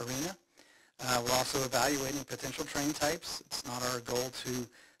arena. We're also evaluating potential train types. It's not our goal to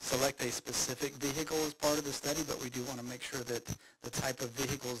select a specific vehicle as part of the study, but we do want to make sure that the type of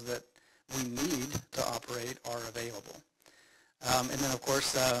vehicles that we need to operate are available. And then, of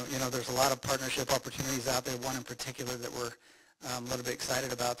course, there's a lot of partnership opportunities out there. One in particular that we're a little bit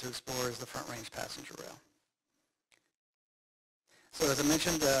excited about to explore is the Front Range Passenger Rail. So as I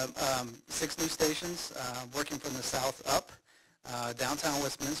mentioned, 6 new stations working from the south up, downtown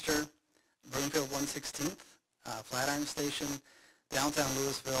Westminster, Broomfield 116th, Flatiron Station, downtown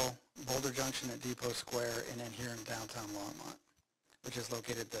Louisville, Boulder Junction at Depot Square, and then here in downtown Longmont, which is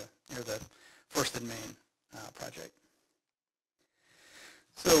located near the First and Main project.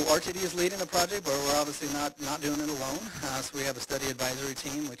 So RTD is leading the project, but we're obviously not doing it alone. So we have a study advisory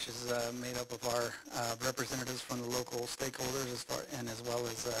team, which is made up of our representatives from the local stakeholders and as well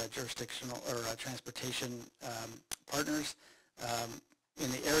as jurisdictional or transportation partners in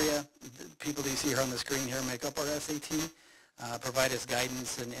the area. The people that you see here on the screen here make up our SAT, provide us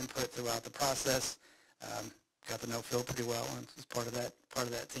guidance and input throughout the process. Got to know Phil pretty well, and is part of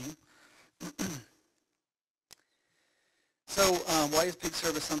that team. So why is peak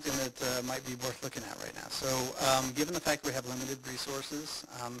service something that might be worth looking at right now? So given the fact we have limited resources,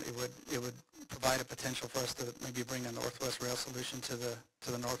 it would provide a potential for us to maybe bring a Northwest Rail solution to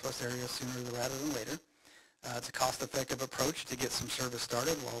the Northwest area sooner rather than later. It's a cost-effective approach to get some service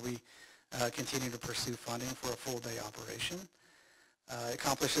started while we continue to pursue funding for a full-day operation. It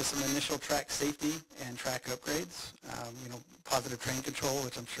accomplishes some initial track safety and track upgrades. Positive train control,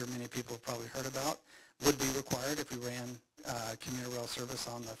 which I'm sure many people have probably heard about, would be required if we ran commuter rail service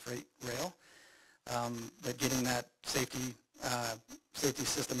on the freight rail. But getting that safety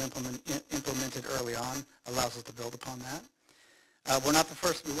system implemented early on allows us to build upon that. We're not the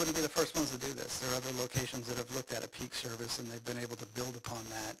first. We wouldn't be the first ones to do this. There are other locations that have looked at a peak service, and they've been able to build upon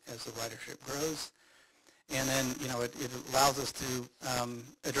that as the ridership grows. And then, it allows us to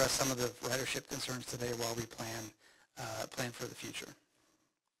address some of the ridership concerns today while we plan for the future.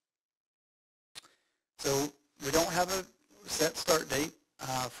 So we don't have a set start date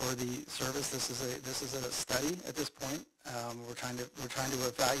for the service. This is a study at this point. We're trying to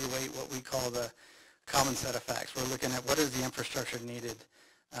evaluate what we call the common set of facts. We're looking at what is the infrastructure needed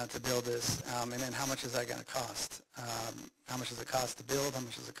to build this, and then how much is that going to cost? How much does it cost to build? How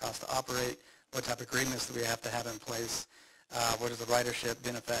much does it cost to operate? What type of agreements do we have to have in place? What is the ridership,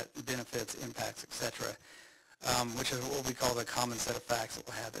 benefits, impacts, et cetera, which is what we call the common set of facts that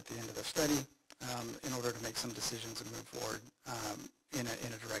we'll have at the end of the study in order to make some decisions and move forward in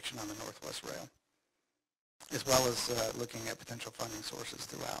a direction on the Northwest Rail, as well as looking at potential funding sources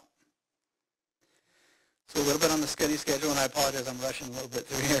throughout. So a little bit on the study schedule, and I apologize, I'm rushing a little bit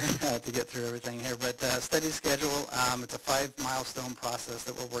through here to get through everything here. But study schedule, it's a 5-milestone process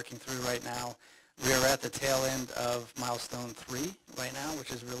that we're working through right now. We are at the tail end of milestone 3 right now,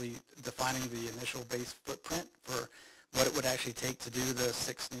 which is really defining the initial base footprint for what it would actually take to do the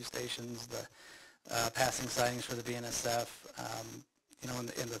 6 new stations, the passing sidings for the BNSF, in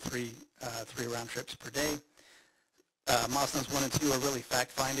the 3 round trips per day. Milestones 1 and 2 are really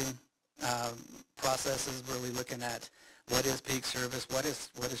fact-finding processes, really looking at what is peak service, what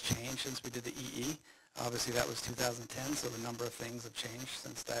has changed since we did the EE, Obviously, that was 2010, so a number of things have changed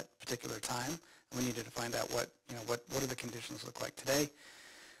since that particular time. We needed to find out what do the conditions look like today.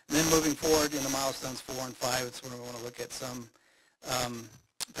 And then moving forward into milestones 4 and 5, it's where we want to look at some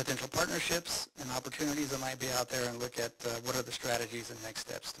potential partnerships and opportunities that might be out there and look at what are the strategies and next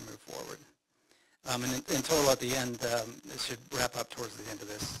steps to move forward. And in total, at the end, it should wrap up towards the end of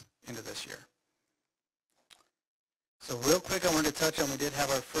this year. So real quick, I wanted to touch on, we did have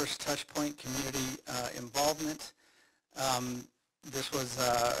our first touch point community involvement. This was,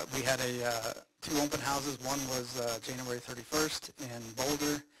 we had 2 open houses. One was January 31st in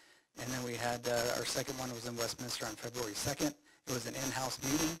Boulder, and then we had our second one was in Westminster on February 2nd. It was an in-house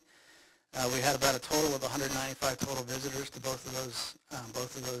meeting. We had about a total of 195 total visitors to both of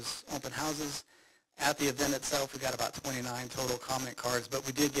those open houses. At the event itself, we got about 29 total comment cards, but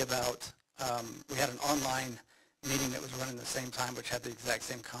we did give out, we had an online meeting that was running at the same time, which had the exact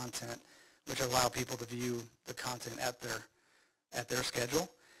same content, which allowed people to view the content at their schedule.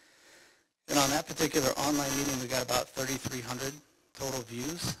 And on that particular online meeting, we got about 3,300 total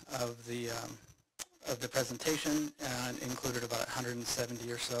views of the presentation, and included about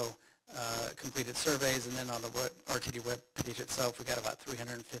 170 or so completed surveys. And then on the RTD web page itself, we got about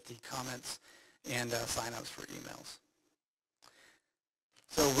 350 comments and sign-ups for emails.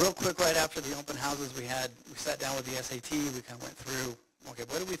 So real quick, right after the open houses, we sat down with the SAT. We kind of went through, okay,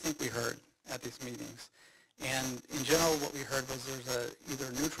 what do we think we heard at these meetings? And in general, what we heard was there's either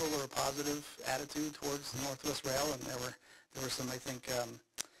a neutral or a positive attitude towards the Northwest Rail, and there were some, I think,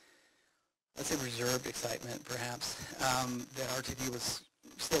 let's say reserved excitement, perhaps, that RTD was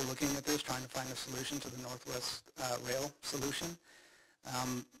still looking at this, trying to find a solution to the Northwest Rail solution.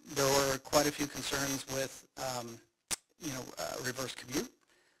 There were quite a few concerns with, reverse commute.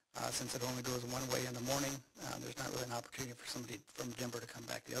 Since it only goes one way in the morning, there's not really an opportunity for somebody from Denver to come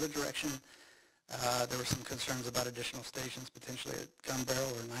back the other direction. There were some concerns about additional stations, potentially at Gun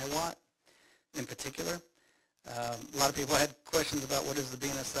Barrel or Niwot in particular. A lot of people had questions about what is the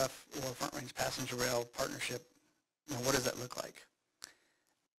BNSF or Front Range Passenger Rail partnership, what does that look like?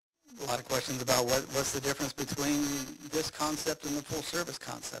 A lot of questions about what's the difference between this concept and the full service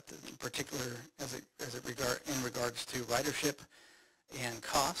concept, in particular in regards to ridership and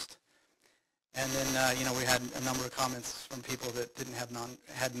cost. And then, we had a number of comments from people that didn't have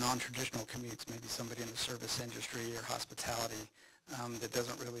non-traditional commutes, maybe somebody in the service industry or hospitality that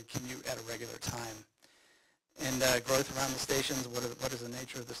doesn't really commute at a regular time. And growth around the stations, what does the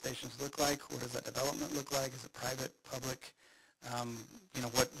nature of the stations look like? What does that development look like? Is it private, public?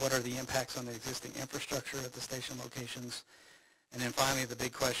 What are the impacts on the existing infrastructure at the station locations? And then finally, the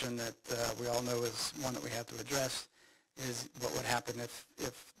big question that we all know is one that we have to address is what would happen if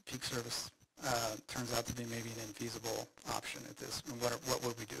peak service turns out to be maybe an infeasible option at this, and what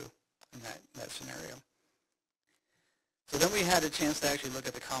would we do in that scenario? So then we had a chance to actually look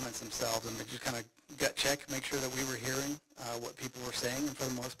at the comments themselves and just kind of gut check, make sure that we were hearing what people were saying, and for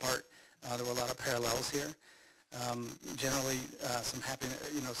the most part, there were a lot of parallels here. Generally, some happiness,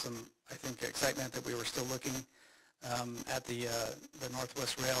 some, I think, excitement that we were still looking at the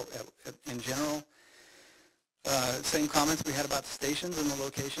Northwest Rail in general. Same comments we had about the stations and the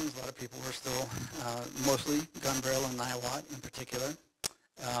locations. A lot of people were still, mostly Gun Barrel and Niwot in particular.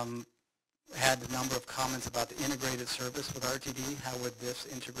 Had a number of comments about the integrated service with RTD. How would this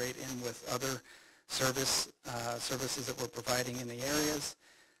integrate in with other services that we're providing in the areas?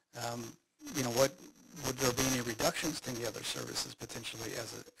 Would there be any reductions to any other services potentially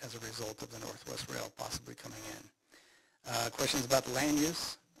as a result of the Northwest Rail possibly coming in? Questions about the land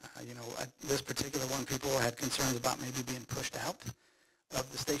use. This particular one, people had concerns about maybe being pushed out of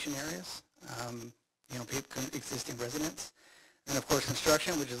the station areas, existing residents. And of course,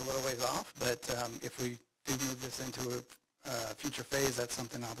 construction, which is a little ways off, but if we do move this into a future phase, that's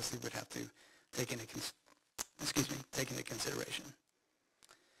something obviously we'd have to take into consideration.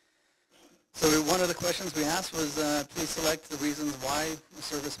 So one of the questions we asked was, please select the reasons why the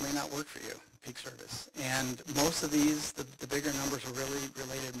service may not work for you, peak service. And most of these, the bigger numbers are really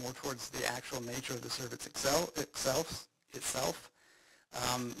related more towards the actual nature of the service itself.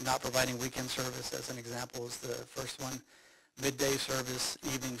 Not providing weekend service, as an example, is the first one. Midday service,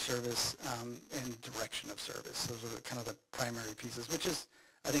 evening service, and direction of service. Those are kind of the primary pieces, which is,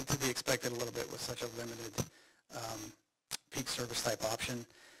 I think, to be expected a little bit with such a limited peak service type option.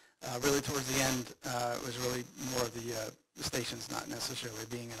 Really towards the end, it was really more of the stations not necessarily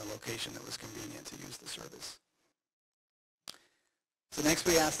being in a location that was convenient to use the service. So next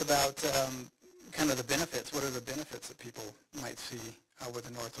we asked about kind of the benefits. What are the benefits that people might see with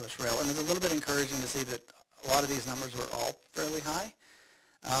the Northwest Rail? And it's a little bit encouraging to see that a lot of these numbers were all fairly high.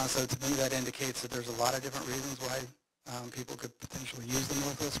 So to me, that indicates that there's a lot of different reasons why people could potentially use the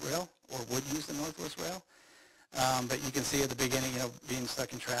Northwest Rail or would use the Northwest Rail. But you can see at the beginning, being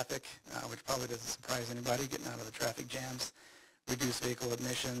stuck in traffic, which probably doesn't surprise anybody, getting out of the traffic jams, reduced vehicle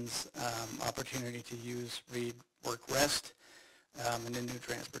emissions, opportunity to use, read, work, rest, and then new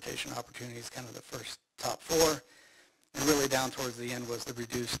transportation opportunities, kind of the first top four. And really down towards the end was the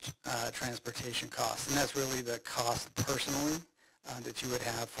reduced transportation costs. And that's really the cost personally that you would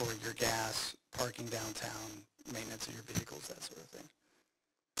have for your gas, parking downtown, maintenance of your vehicles, that sort of thing.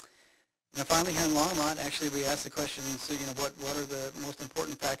 Now finally here in Longmont, actually we asked the question, so what are the most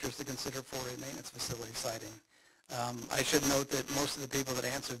important factors to consider for a maintenance facility siting? I should note that most of the people that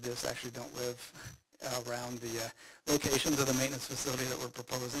answered this actually don't live around the locations of the maintenance facility that we're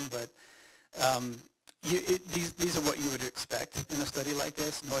proposing, but these are what you would expect in a study like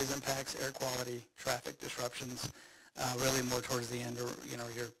this: noise impacts, air quality, traffic disruptions, really more towards the end, or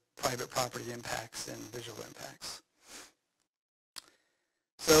your private property impacts and visual impacts.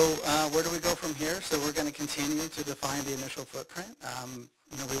 So where do we go from here? So we're going to continue to define the initial footprint.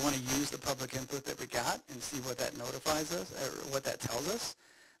 We want to use the public input that we got and see what that notifies us, or what that tells us,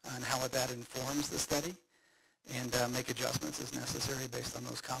 and how that informs the study, and make adjustments as necessary based on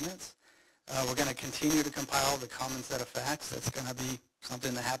those comments. We're going to continue to compile the common set of facts. That's going to be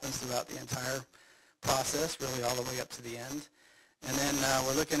something that happens throughout the entire process, really all the way up to the end. And then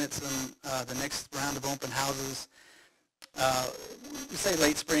we're looking at the next round of open houses. We say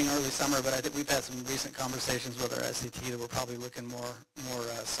late spring, early summer, but I think we've had some recent conversations with our SCT that we're probably looking more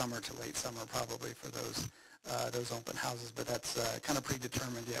summer to late summer probably for those open houses. But that's kind of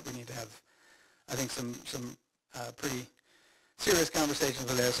predetermined yet. We need to have, I think, some pretty serious conversations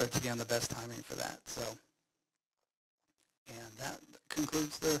with SRT on the best timing for that. So, and that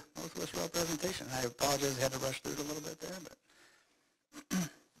concludes the Northwest Rail presentation. I apologize, I had to rush through it a little bit there, but want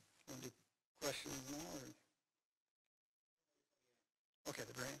to do questions now? Or? Okay,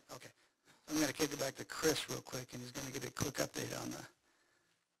 the brain. Okay. I'm going to kick it back to Chris real quick, and he's going to give a quick update on the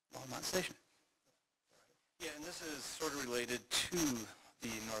Longmont station. Yeah, and this is sort of related to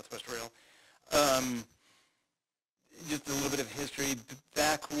the Northwest Rail. Just a little bit of history.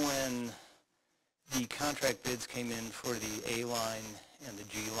 Back when the contract bids came in for the A line and the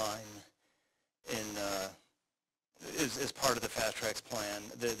G line, as part of the Fast Tracks plan,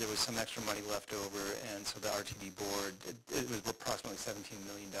 there was some extra money left over, and so the RTD board, it was approximately $17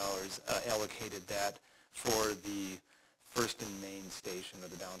 million, allocated that for the First and Main station, or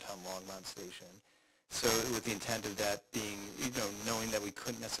the downtown Longmont station. So with the intent of that being, knowing that we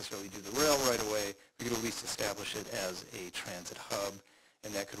couldn't necessarily do the rail right away, we could at least establish it as a transit hub,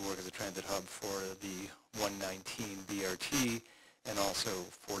 and that could work as a transit hub for the 119 BRT and also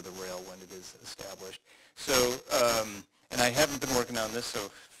for the rail when it is established. So, and I haven't been working on this,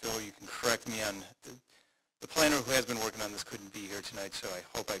 so Phil, you can correct me on, the planner who has been working on this couldn't be here tonight, so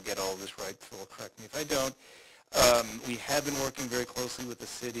I hope I get all this right. Phil will correct me if I don't. We have been working very closely with the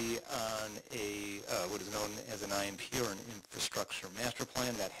city on what is known as an IMP, or an infrastructure master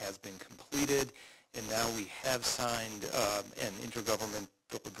plan, that has been completed, and now we have signed an intergovernmental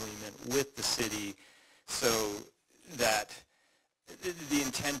agreement with the city, so that the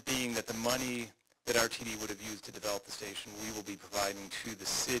intent being that the money that RTD would have used to develop the station, we will be providing to the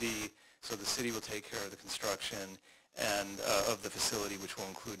city, so the city will take care of the construction and of the facility, which will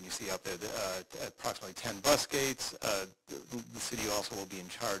include, and you see up there, approximately 10 bus gates. The city also will be in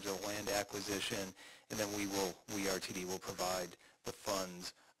charge of land acquisition, and then we, RTD, will provide the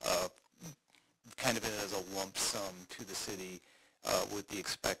funds kind of as a lump sum to the city with the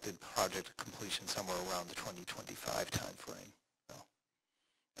expected project completion somewhere around the 2025 time frame. So,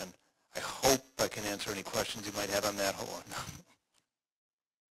 and I hope I can answer any questions you might have on that. Hold on.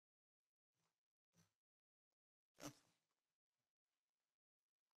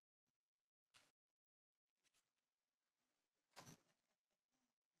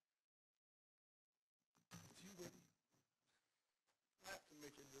 I have to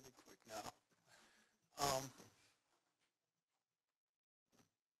make it really quick now.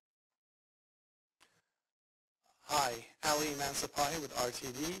 Hi, Ali Mansapai with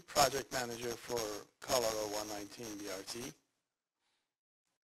RTD, Project Manager for Colorado 119 BRT.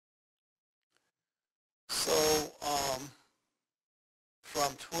 So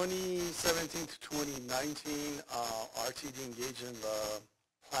from 2017 to 2019, RTD engaged in the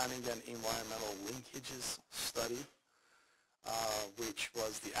Planning and Environmental Linkages Study, which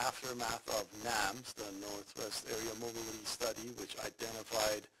was the aftermath of NAMS, the Northwest Area Mobility Study, which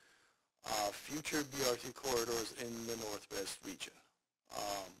identified future BRT corridors in the Northwest region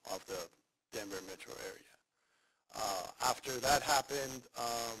of the Denver metro area. After that happened,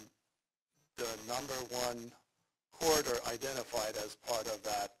 the number one corridor identified as part of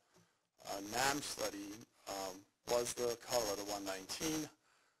that NAM study was the Colorado 119,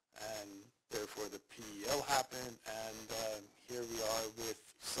 and therefore the PEL happened, and here we are with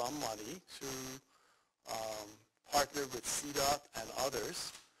some money to partner with CDOT and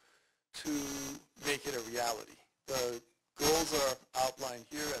others to make it a reality. The goals are outlined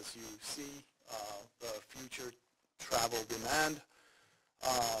here, as you see. The future travel demand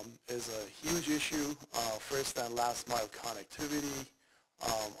is a huge issue. First and last mile connectivity,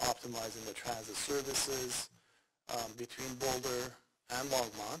 optimizing the transit services between Boulder and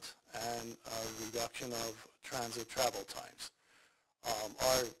Longmont, and reduction of transit travel times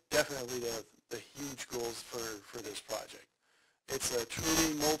are definitely the huge goals for this project. It's a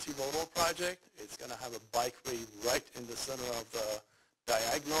truly multimodal project. It's going to have a bikeway right in the center of the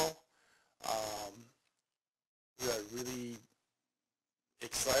diagonal. We are really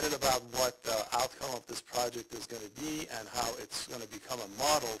excited about what the outcome of this project is going to be and how it's going to become a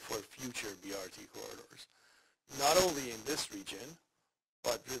model for future BRT corridors, not only in this region,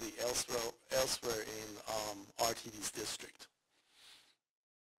 but really elsewhere in RTD's district.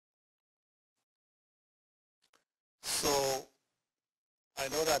 So I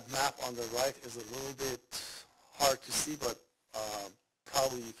know that map on the right is a little bit hard to see, but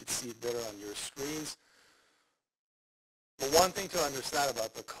probably you could see it better on your screens. But one thing to understand about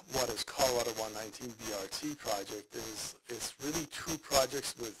what is Colorado 119 BRT project is it's really two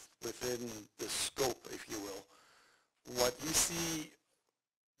projects within the scope, if you will. What you see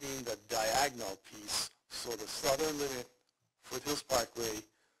being the diagonal piece, so the southern limit, Foothills Parkway,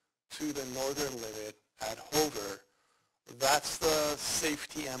 to the northern limit at Hover, that's the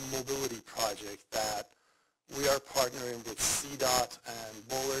safety and mobility project that we are partnering with CDOT and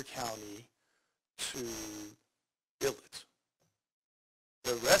Boulder County to build it.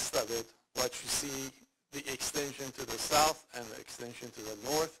 The rest of it, what you see, the extension to the south and the extension to the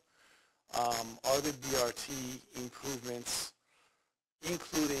north, are the BRT improvements,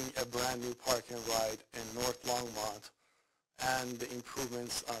 including a brand new park and ride in North Longmont and the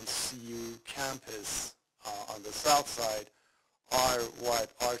improvements on CU campus on the south side are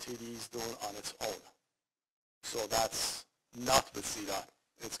what RTD is doing on its own. So that's not with CDOT.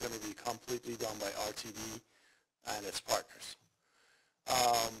 It's going to be completely done by RTD and its partners.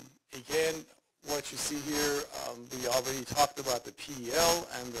 Again, what you see here, we already talked about the PEL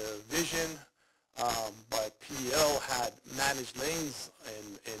and the vision, but PEL had managed lanes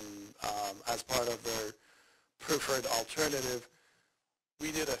as part of their preferred alternative.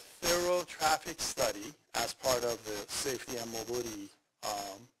 We did a thorough traffic study as part of the safety and mobility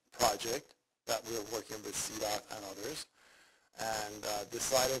project that we're working with CDOT and others, and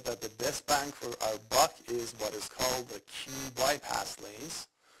decided that the best bang for our buck is what is called the Q bypass lanes.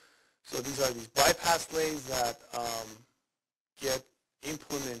 So these are these bypass lanes that get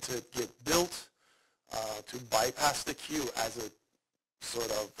implemented, get built to bypass the queue, as it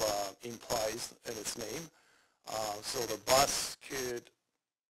sort of implies in its name. So the bus could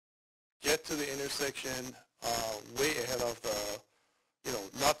get to the intersection way ahead of the,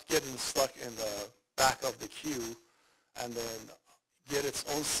 not getting stuck in the back of the queue, and then get its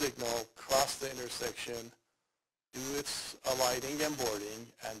own signal, cross the intersection, do its alighting and boarding,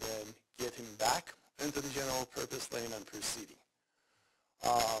 and then getting back into the general purpose lane and proceeding.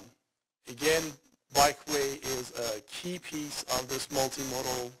 Again, bikeway is a key piece of this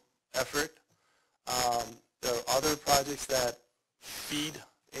multimodal effort. There are other projects that feed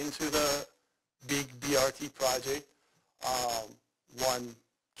into the big BRT project. One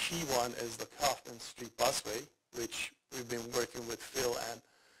key one is the Kaufman Street Busway, which we've been working with Phil and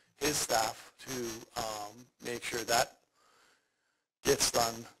his staff to make sure that gets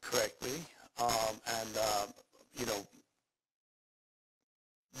done correctly, and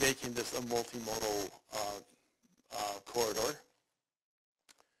making this a multimodal corridor.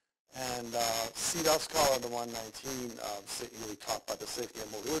 And CDOT's Colorado 119, we talked about the safety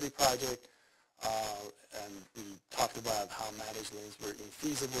and mobility project, and we talked about how managed lanes were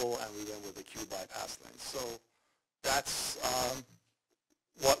infeasible, and we went with the Q bypass lanes. So that's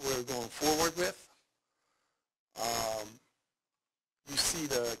what we're going forward with. You see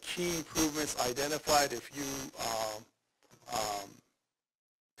the key improvements identified. If you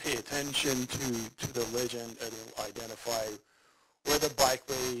pay attention to the legend, it will identify where the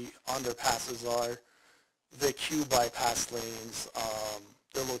bikeway underpasses are, the Q bypass lanes,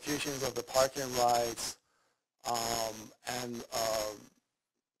 the locations of the park and rides, and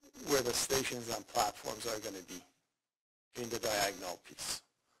where the stations and platforms are going to be in the diagonal piece.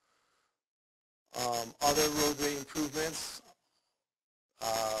 Other roadway improvements,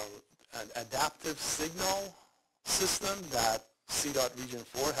 an adaptive signal system that CDOT Region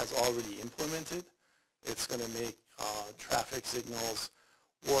 4 has already implemented. It's going to make traffic signals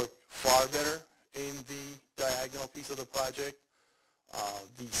work far better in the diagonal piece of the project.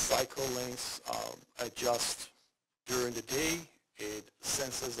 The cycle lengths adjust during the day. It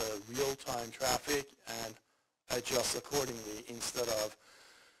senses a real-time traffic and adjusts accordingly instead of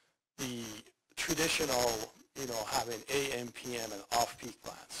the traditional, having AM, PM, and off-peak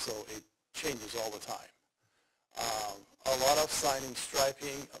plans. So it changes all the time. A lot of signing,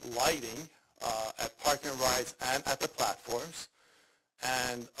 striping, lighting at park and rides and at the platforms,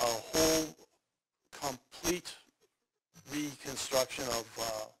 and a whole complete reconstruction of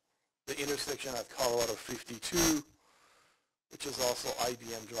the intersection at Colorado 52, which is also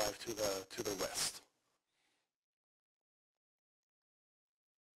IBM Drive to the west.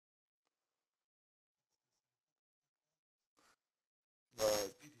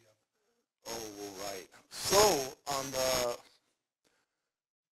 Right. So on the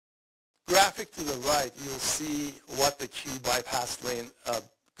graphic to the right, you'll see what the Q bypass lane, a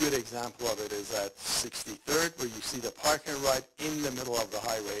good example of it is at 63rd, where you see the park and ride in the middle of the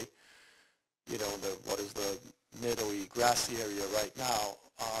highway. What is the meadowy, grassy area right now.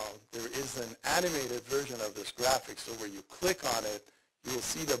 There is an animated version of this graphic, so where you click on it, you'll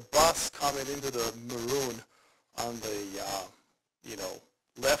see the bus coming into the maroon on the,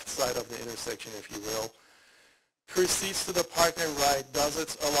 left side of the intersection, if you will, proceeds to the park and ride, does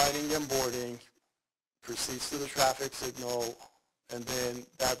its aligning and boarding, proceeds to the traffic signal, and then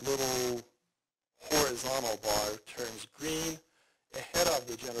that little horizontal bar turns green ahead of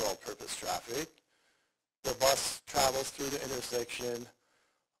the general purpose traffic. The bus travels through the intersection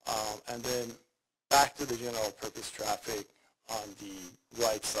and then back to the general purpose traffic on the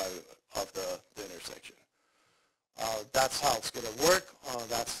right side of the intersection. That's how it's going to work.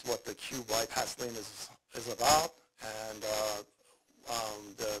 That's what the Q bypass lane is about. And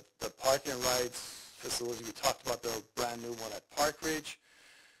the park and rides facility, we talked about the brand new one at Park Ridge,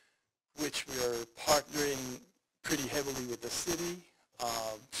 which we are partnering pretty heavily with the city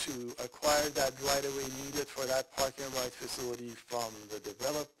to acquire that right-of-way needed for that park and ride facility from the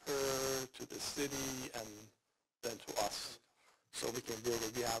developer to the city and then to us. So we can build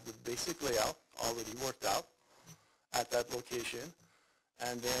it. We have the basic layout already worked out at that location.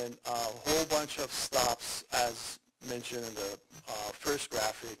 And then a whole bunch of stops, as mentioned in the first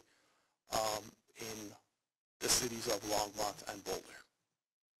graphic, in the cities of Longmont and Boulder.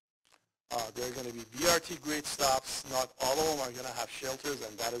 There are going to be BRT grade stops. Not all of them are going to have shelters,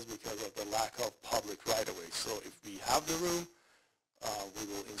 and that is because of the lack of public right-of-way. So if we have the room, we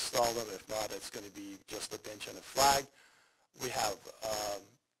will install them. If not, it's going to be just a bench and a flag. We have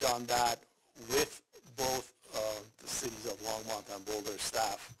done that with both the cities of Longmont and Boulder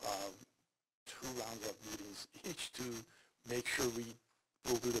staff, 2 rounds of meetings each to make sure we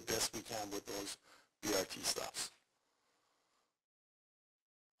will do the best we can with those BRT stops.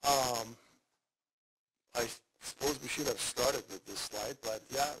 I suppose we should have started with this slide, but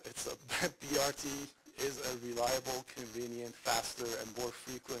yeah, it's a BRT is a reliable, convenient, faster, and more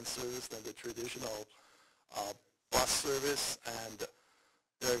frequent service than the traditional bus service, and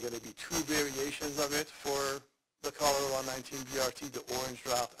there are going to be 2 variations of it for the Colorado 19 BRT, the orange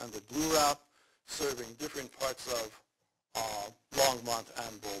route and the blue route, serving different parts of Longmont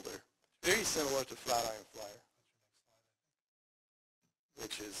and Boulder. Very similar to Flatiron Flyer,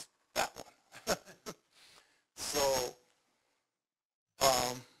 which is that one. So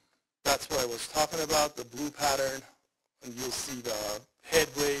that's what I was talking about, the blue pattern, and you'll see the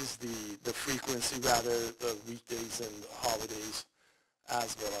headways, the frequency rather, the weekdays and holidays,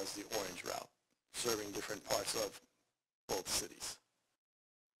 as well as the orange route, serving different parts of both cities.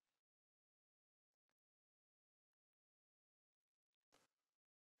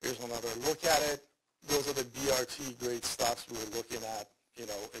 Here's another look at it. Those are the BRT grade stops we were looking at,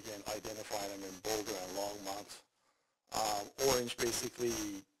 again, identifying them in Boulder and Longmont. Orange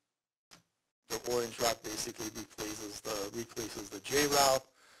basically, the orange route basically replaces the J route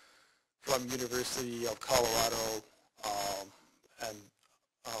from University of Colorado, and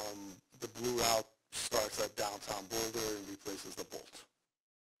the blue route starts at downtown Boulder and replaces the Bolt.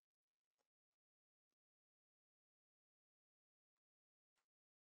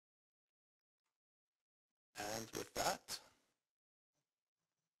 And with that,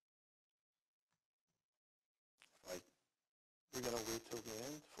 we're going to wait till the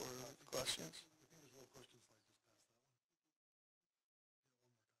end for questions.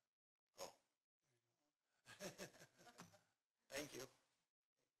 Oh. Thank you.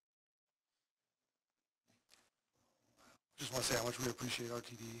 just want to say how much we appreciate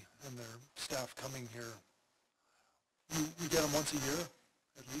RTD and their staff coming here. We get them once a year,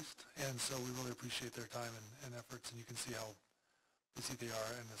 at least, and so we really appreciate their time and efforts, and you can see how busy they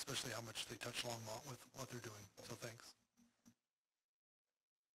are, and especially how much they touch Longmont with what they're doing. So thanks.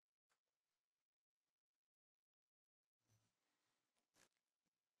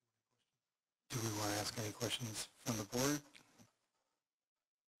 Do we want to ask any questions from the board?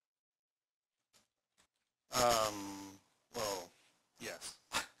 Well, yes.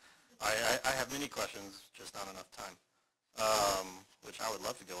 I have many questions, just not enough time, which I would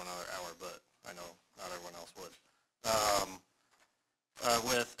love to go another hour, but I know not everyone else would.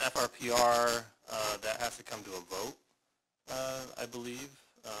 With FRPR, that has to come to a vote, I believe,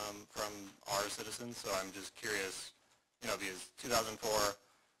 from our citizens, so I'm just curious, because 2004,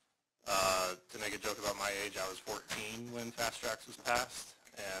 to make a joke about my age, I was 14 when Fast Tracks was passed,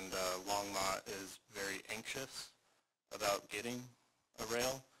 and Longmont is very anxious about getting a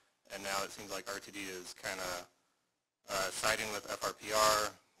rail, and now it seems like RTD is kind of siding with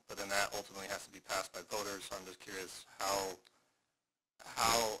FRPR, but then that ultimately has to be passed by voters, so I'm just curious how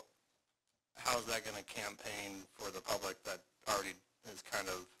is that going to campaign for the public that already is kind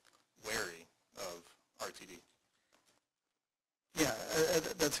of wary of RTD? Yeah,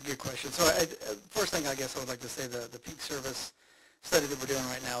 that's a good question. So first thing I guess I would like to say, the peak service study that we're doing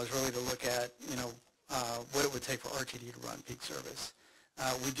right now is really to look at, what it would take for RTD to run peak service.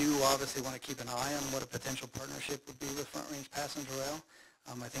 We do obviously want to keep an eye on what a potential partnership would be with Front Range Passenger Rail.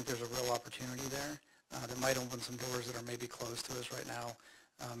 I think there's a real opportunity there that might open some doors that are maybe closed to us right now,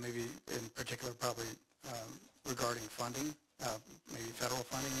 maybe in particular probably regarding funding, maybe federal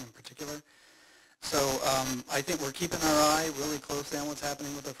funding in particular. So I think we're keeping our eye really closely on what's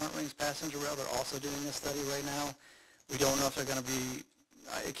happening with the Front Range Passenger Rail. They're also doing a study right now. We don't know if they're going to be,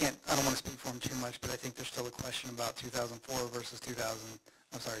 I don't want to speak for them too much, but I think there's still a question about 2024 versus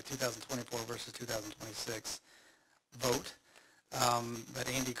 2026 vote. But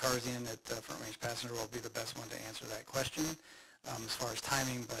Andy Karzian at Front Range Passenger will be the best one to answer that question as far as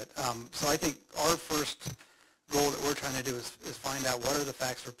timing. But so I think our first goal that we're trying to do is find out what are the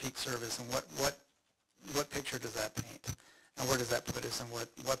facts for peak service and what picture does that paint, and where does that put us, and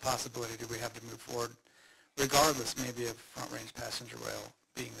what possibility do we have to move forward, regardless maybe of Front Range Passenger Rail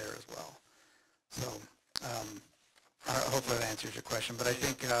being there as well. So hopefully that answers your question. But I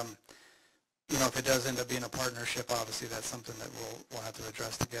think if it does end up being a partnership, obviously that's something that we'll have to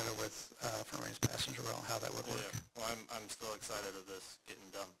address together with Front Range Passenger Rail, how that would work. Yeah. Well, I'm still excited of this getting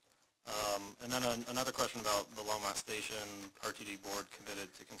done. And then another question about the Longmont Station. RTD board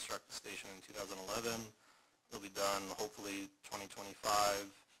committed to construct the station in 2011. It'll be done hopefully 2025.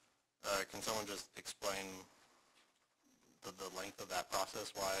 Can someone just explain the length of that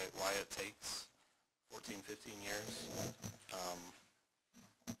process, why it takes 14, 15 years? I'm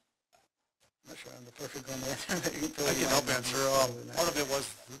not sure I'm the perfect one to answer. I can help answer. Part of it was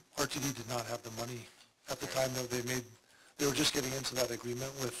RTD did not have the money at the time that they were just getting into that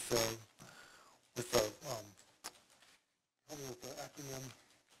agreement with the acronym.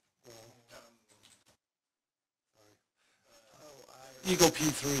 Eagle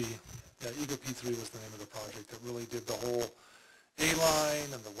P3. Yeah, Eagle P3 was the name of the project that really did the whole A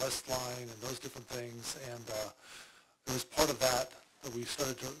line and the West line and those different things. And it was part of that we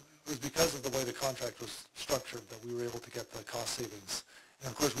started to. It was because of the way the contract was structured that we were able to get the cost savings.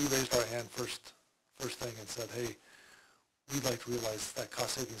 And of course, we raised our hand first thing and said, hey, we'd like to realize that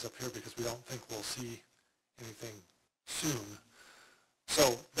cost savings up here because we don't think we'll see anything soon.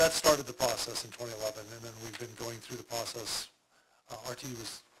 So that started the process in 2011, and then we've been going through the process. RTD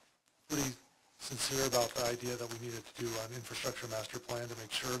was pretty sincere about the idea that we needed to do an infrastructure master plan to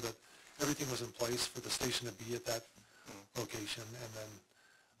make sure that everything was in place for the station to be at that location. And then,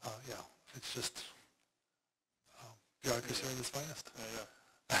 it's just bureaucracy at its finest. Yeah.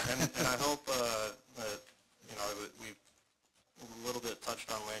 And I hope that, we've a little bit touched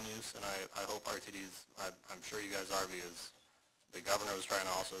on land use, and I hope RTD's, I'm sure you guys are, because the governor was trying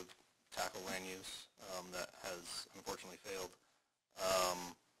to also tackle land use that has unfortunately failed.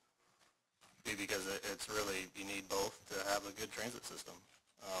 Because it's really, you need both to have a good transit system,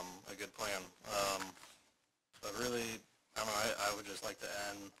 a good plan. But really, I don't know, I would just like to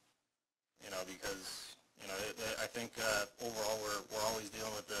end, because, I think overall we're always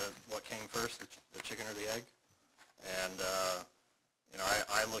dealing with what came first, the chicken or the egg. And,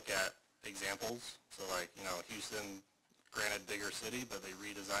 I look at examples. So like, Houston, granted bigger city, but they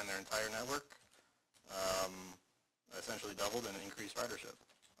redesigned their entire network, essentially doubled and increased ridership.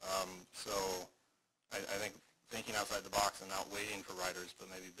 So I think thinking outside the box and not waiting for riders, but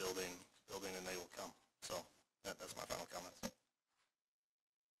maybe building and they will come. So That's my final comments.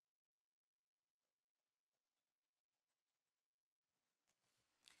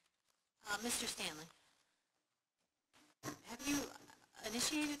 Mr. Stanley, have you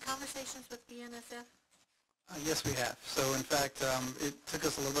initiated conversations with BNSF? Yes, we have. So in fact, it took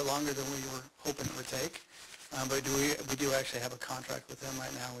us a little bit longer than we were hoping it would take. But we do actually have a contract with them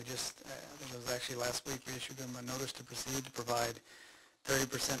right now. We just, I think it was actually last week, we issued them a notice to proceed to provide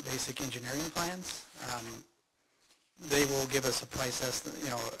 30% basic engineering plans. They will give us a price estimate,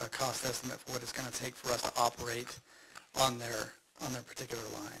 a cost estimate for what it's going to take for us to operate on their particular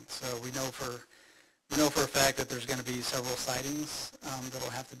line. So we know for a fact that there's going to be several sidings that will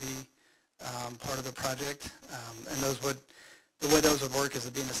have to be part of the project, and the way those would work is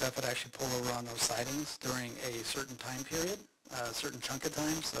the BNSF would actually pull over on those sidings during a certain time period, a certain chunk of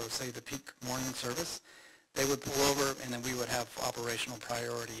time. So say the peak morning service, they would pull over, and then we would have operational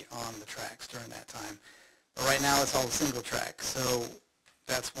priority on the tracks during that time. But right now it's all single track, so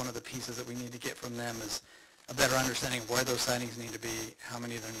that's one of the pieces that we need to get from them is a better understanding of where those sidings need to be, how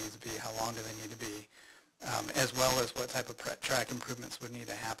many there needs to be, how long do they need to be, as well as what type of track improvements would need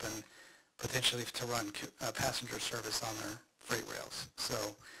to happen potentially to run passenger service on their freight rails. So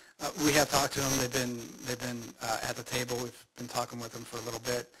we have talked to them. They've been at the table. We've been talking with them for a little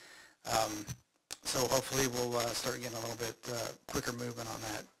bit. So hopefully we'll start getting a little bit quicker movement on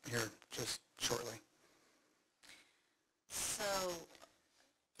that here just shortly. So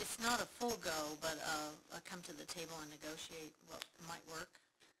it's not a full go, but come to the table and negotiate what might work?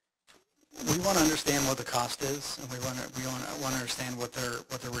 We want to understand what the cost is, and we want to understand what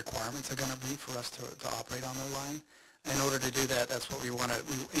their requirements are going to be for us to operate on their line. In order to do that, that's what we want to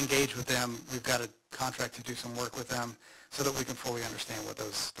engage with them. We've got a contract to do some work with them so that we can fully understand what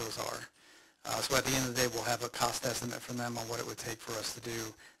those are. So at the end of the day, we'll have a cost estimate from them on what it would take for us to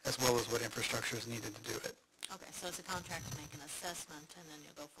do, as well as what infrastructure is needed to do it. Okay, so it's a contract to make an assessment, and then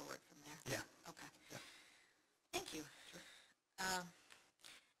you'll go forward from there? Yeah. Okay. Yeah. Thank you.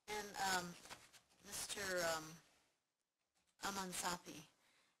 Mr. Amansapi,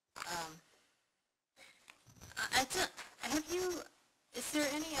 is there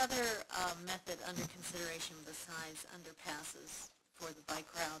any other method under consideration besides underpasses for the bike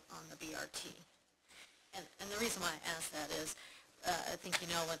route on the BRT? And the reason why I ask that is, I think you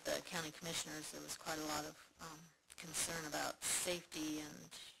know with the county commissioners, there was quite a lot of concern about safety and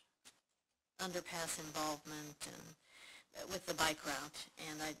underpass involvement and with the bike route,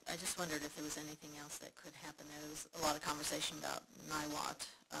 and I just wondered if there was anything else that could happen there. There was a lot of conversation about Niwot,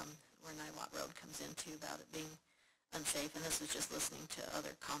 where Niwot Road comes into, about it being unsafe, and this was just listening to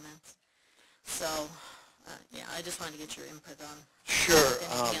other comments. So, yeah, I just wanted to get your input on Sure. if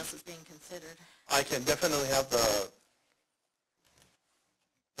anything else is being considered. I can definitely have the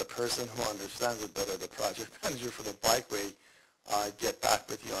person who understands it better, the project manager for the bikeway, get back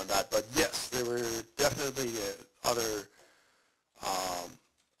with you on that. But yes, there were definitely other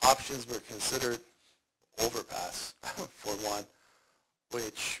options were considered. Overpass, for one,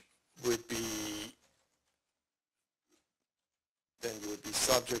 which would be, then you would be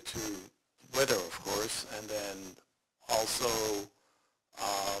subject to weather, of course, and then also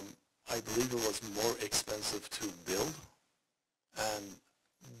I believe it was more expensive to build, and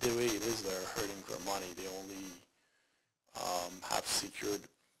the way it is, they're hurting for money. They only have secured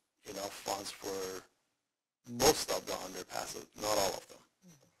enough funds for most of the underpasses, not all of them.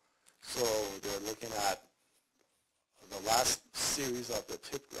 So they're looking at the last series of the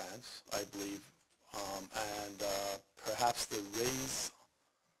TIP grants, I believe, and perhaps the RAISE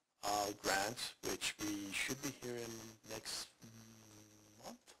grant, which we should be hearing next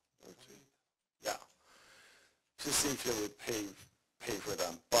month or two. Yeah, to see if they would pay for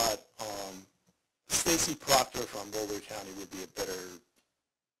them. But Stacy Proctor from Boulder County would be a better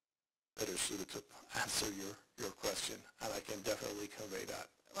suited to answer your question, and I can definitely convey that.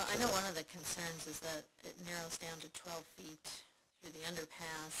 Well, I know one of the concerns is that it narrows down to 12 feet through the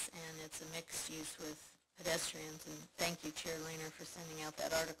underpass, and it's a mixed use with pedestrians. And thank you, Chair Lehner, for sending out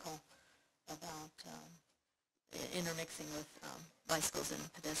that article about intermixing with bicycles and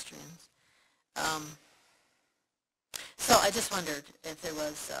pedestrians. So I just wondered if there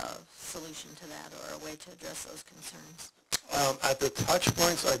was a solution to that or a way to address those concerns. At the touch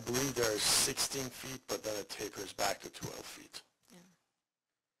points, I believe there are 16 feet, but then it tapers back to 12 feet.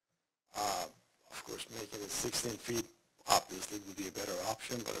 Of course, making it 16 feet obviously would be a better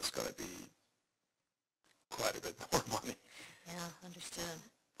option, but it's going to be quite a bit more money. Yeah, understood.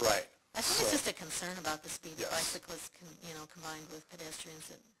 Right. I think it's just a concern about the speed Yes. bicyclists, combined with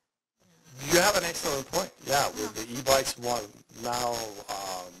pedestrians. You have an excellent point. Yeah, with the e-bikes one, now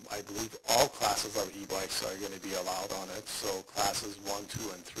I believe all classes of e-bikes are going to be allowed on it. So classes 1, 2,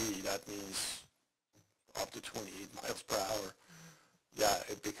 and 3, that means up to 28 miles per hour. Yeah,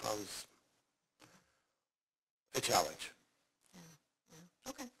 it becomes a challenge.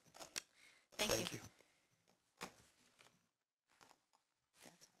 Okay. Thank you.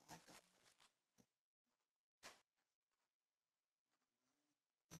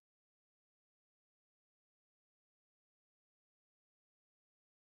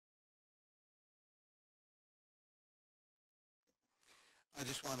 I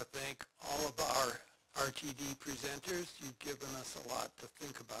just want to thank all of our RTD presenters. You've given us a lot to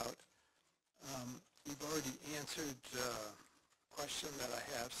think about. You've already answered a question that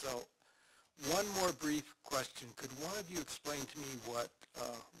I have. So one more brief question. Could one of you explain to me what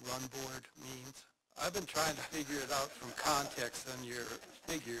run board means? I've been trying to figure it out from context on your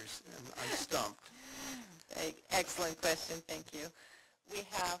figures, and I'm stumped. Excellent question, thank you. When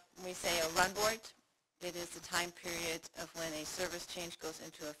we say a run board, it is the time period of when a service change goes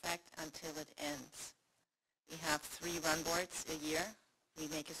into effect until it ends. We have 3 run boards a year. We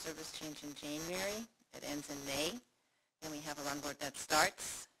make a service change in January. It ends in May. Then we have a run board that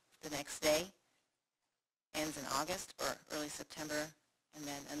starts the next day, ends in August or early September, and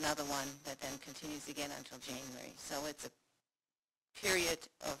then another one that then continues again until January. So it's a period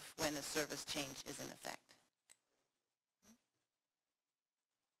of when a service change is in effect.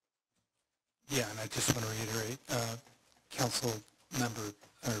 Yeah, and I just want to reiterate, council member,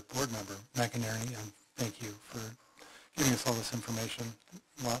 or board member McInerney, and thank you for giving us all this information.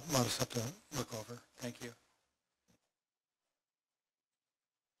 A lot of stuff to look over. Thank you.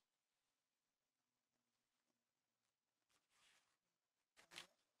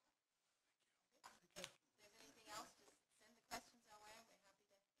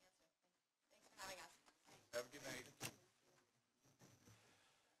 Have a good night.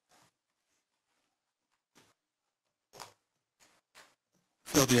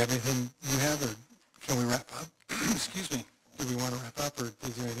 Phil, do you have anything you have, or can we wrap up? Excuse me. Do we want to wrap up, or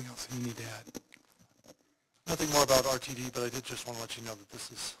is there anything else you need to add? Nothing more about RTD, but I did just want to let you know that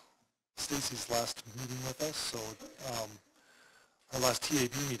this is Stacy's last meeting with us, so our last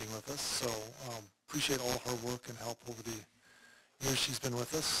TAB meeting with us. So appreciate all her work and help over the years she's been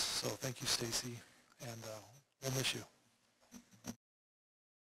with us. So thank you, Stacy, and we'll miss you.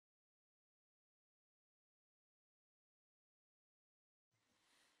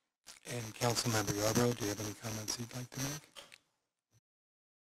 And Councilmember Yarbrough, do you have any comments you'd like to make?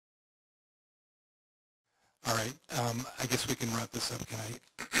 All right, I guess we can wrap this up. Can I,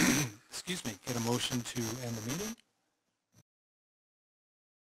 excuse me, get a motion to end the meeting?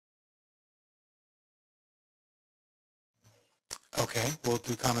 Okay, we'll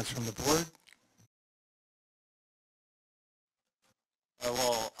do comments from the board.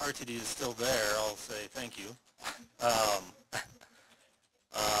 Well, RTD is still there. I'll say thank you.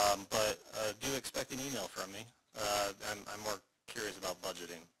 But do expect an email from me. I'm more curious about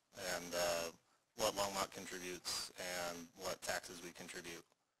budgeting and what Longmont contributes and what taxes we contribute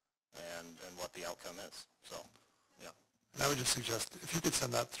and what the outcome is. So, yeah. And I would just suggest if you could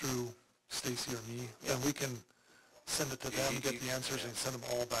send that through Stacy or me, then we can send it to them, get the answers, and send them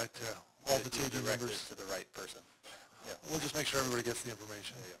all back to all the TAB members. To the right person. Yeah. We'll just make sure everybody gets the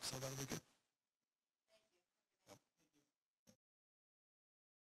information. Yeah. So that'll be good.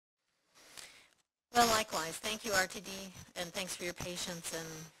 Well, likewise, thank you, RTD, and thanks for your patience in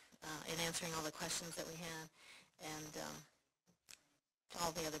answering all the questions that we had, and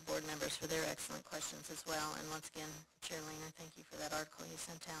all the other board members for their excellent questions as well. And once again, Chair Lehner, thank you for that article you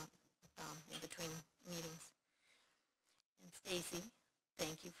sent out in between meetings. And Stacy,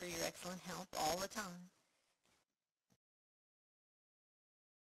 thank you for your excellent help all the time.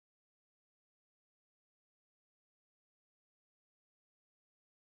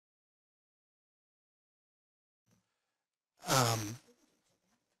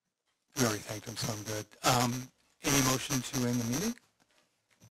 We already thanked him, so I'm good. Any motion to end the meeting?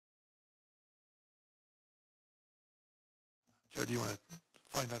 Joe, do you want to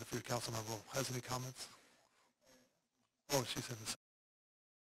find out if your council member has any comments? Oh, she said this.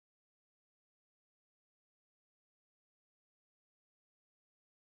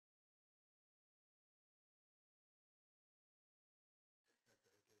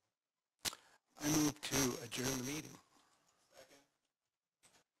 I move to adjourn the meeting.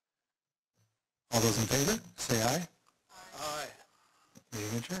 All those in favor, say aye. Aye.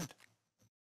 Meeting adjourned.